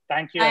now.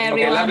 Thank you.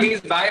 Okay, lovely.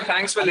 Bye.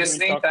 Thanks for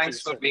listening.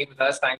 Thanks for being with us. Thanks.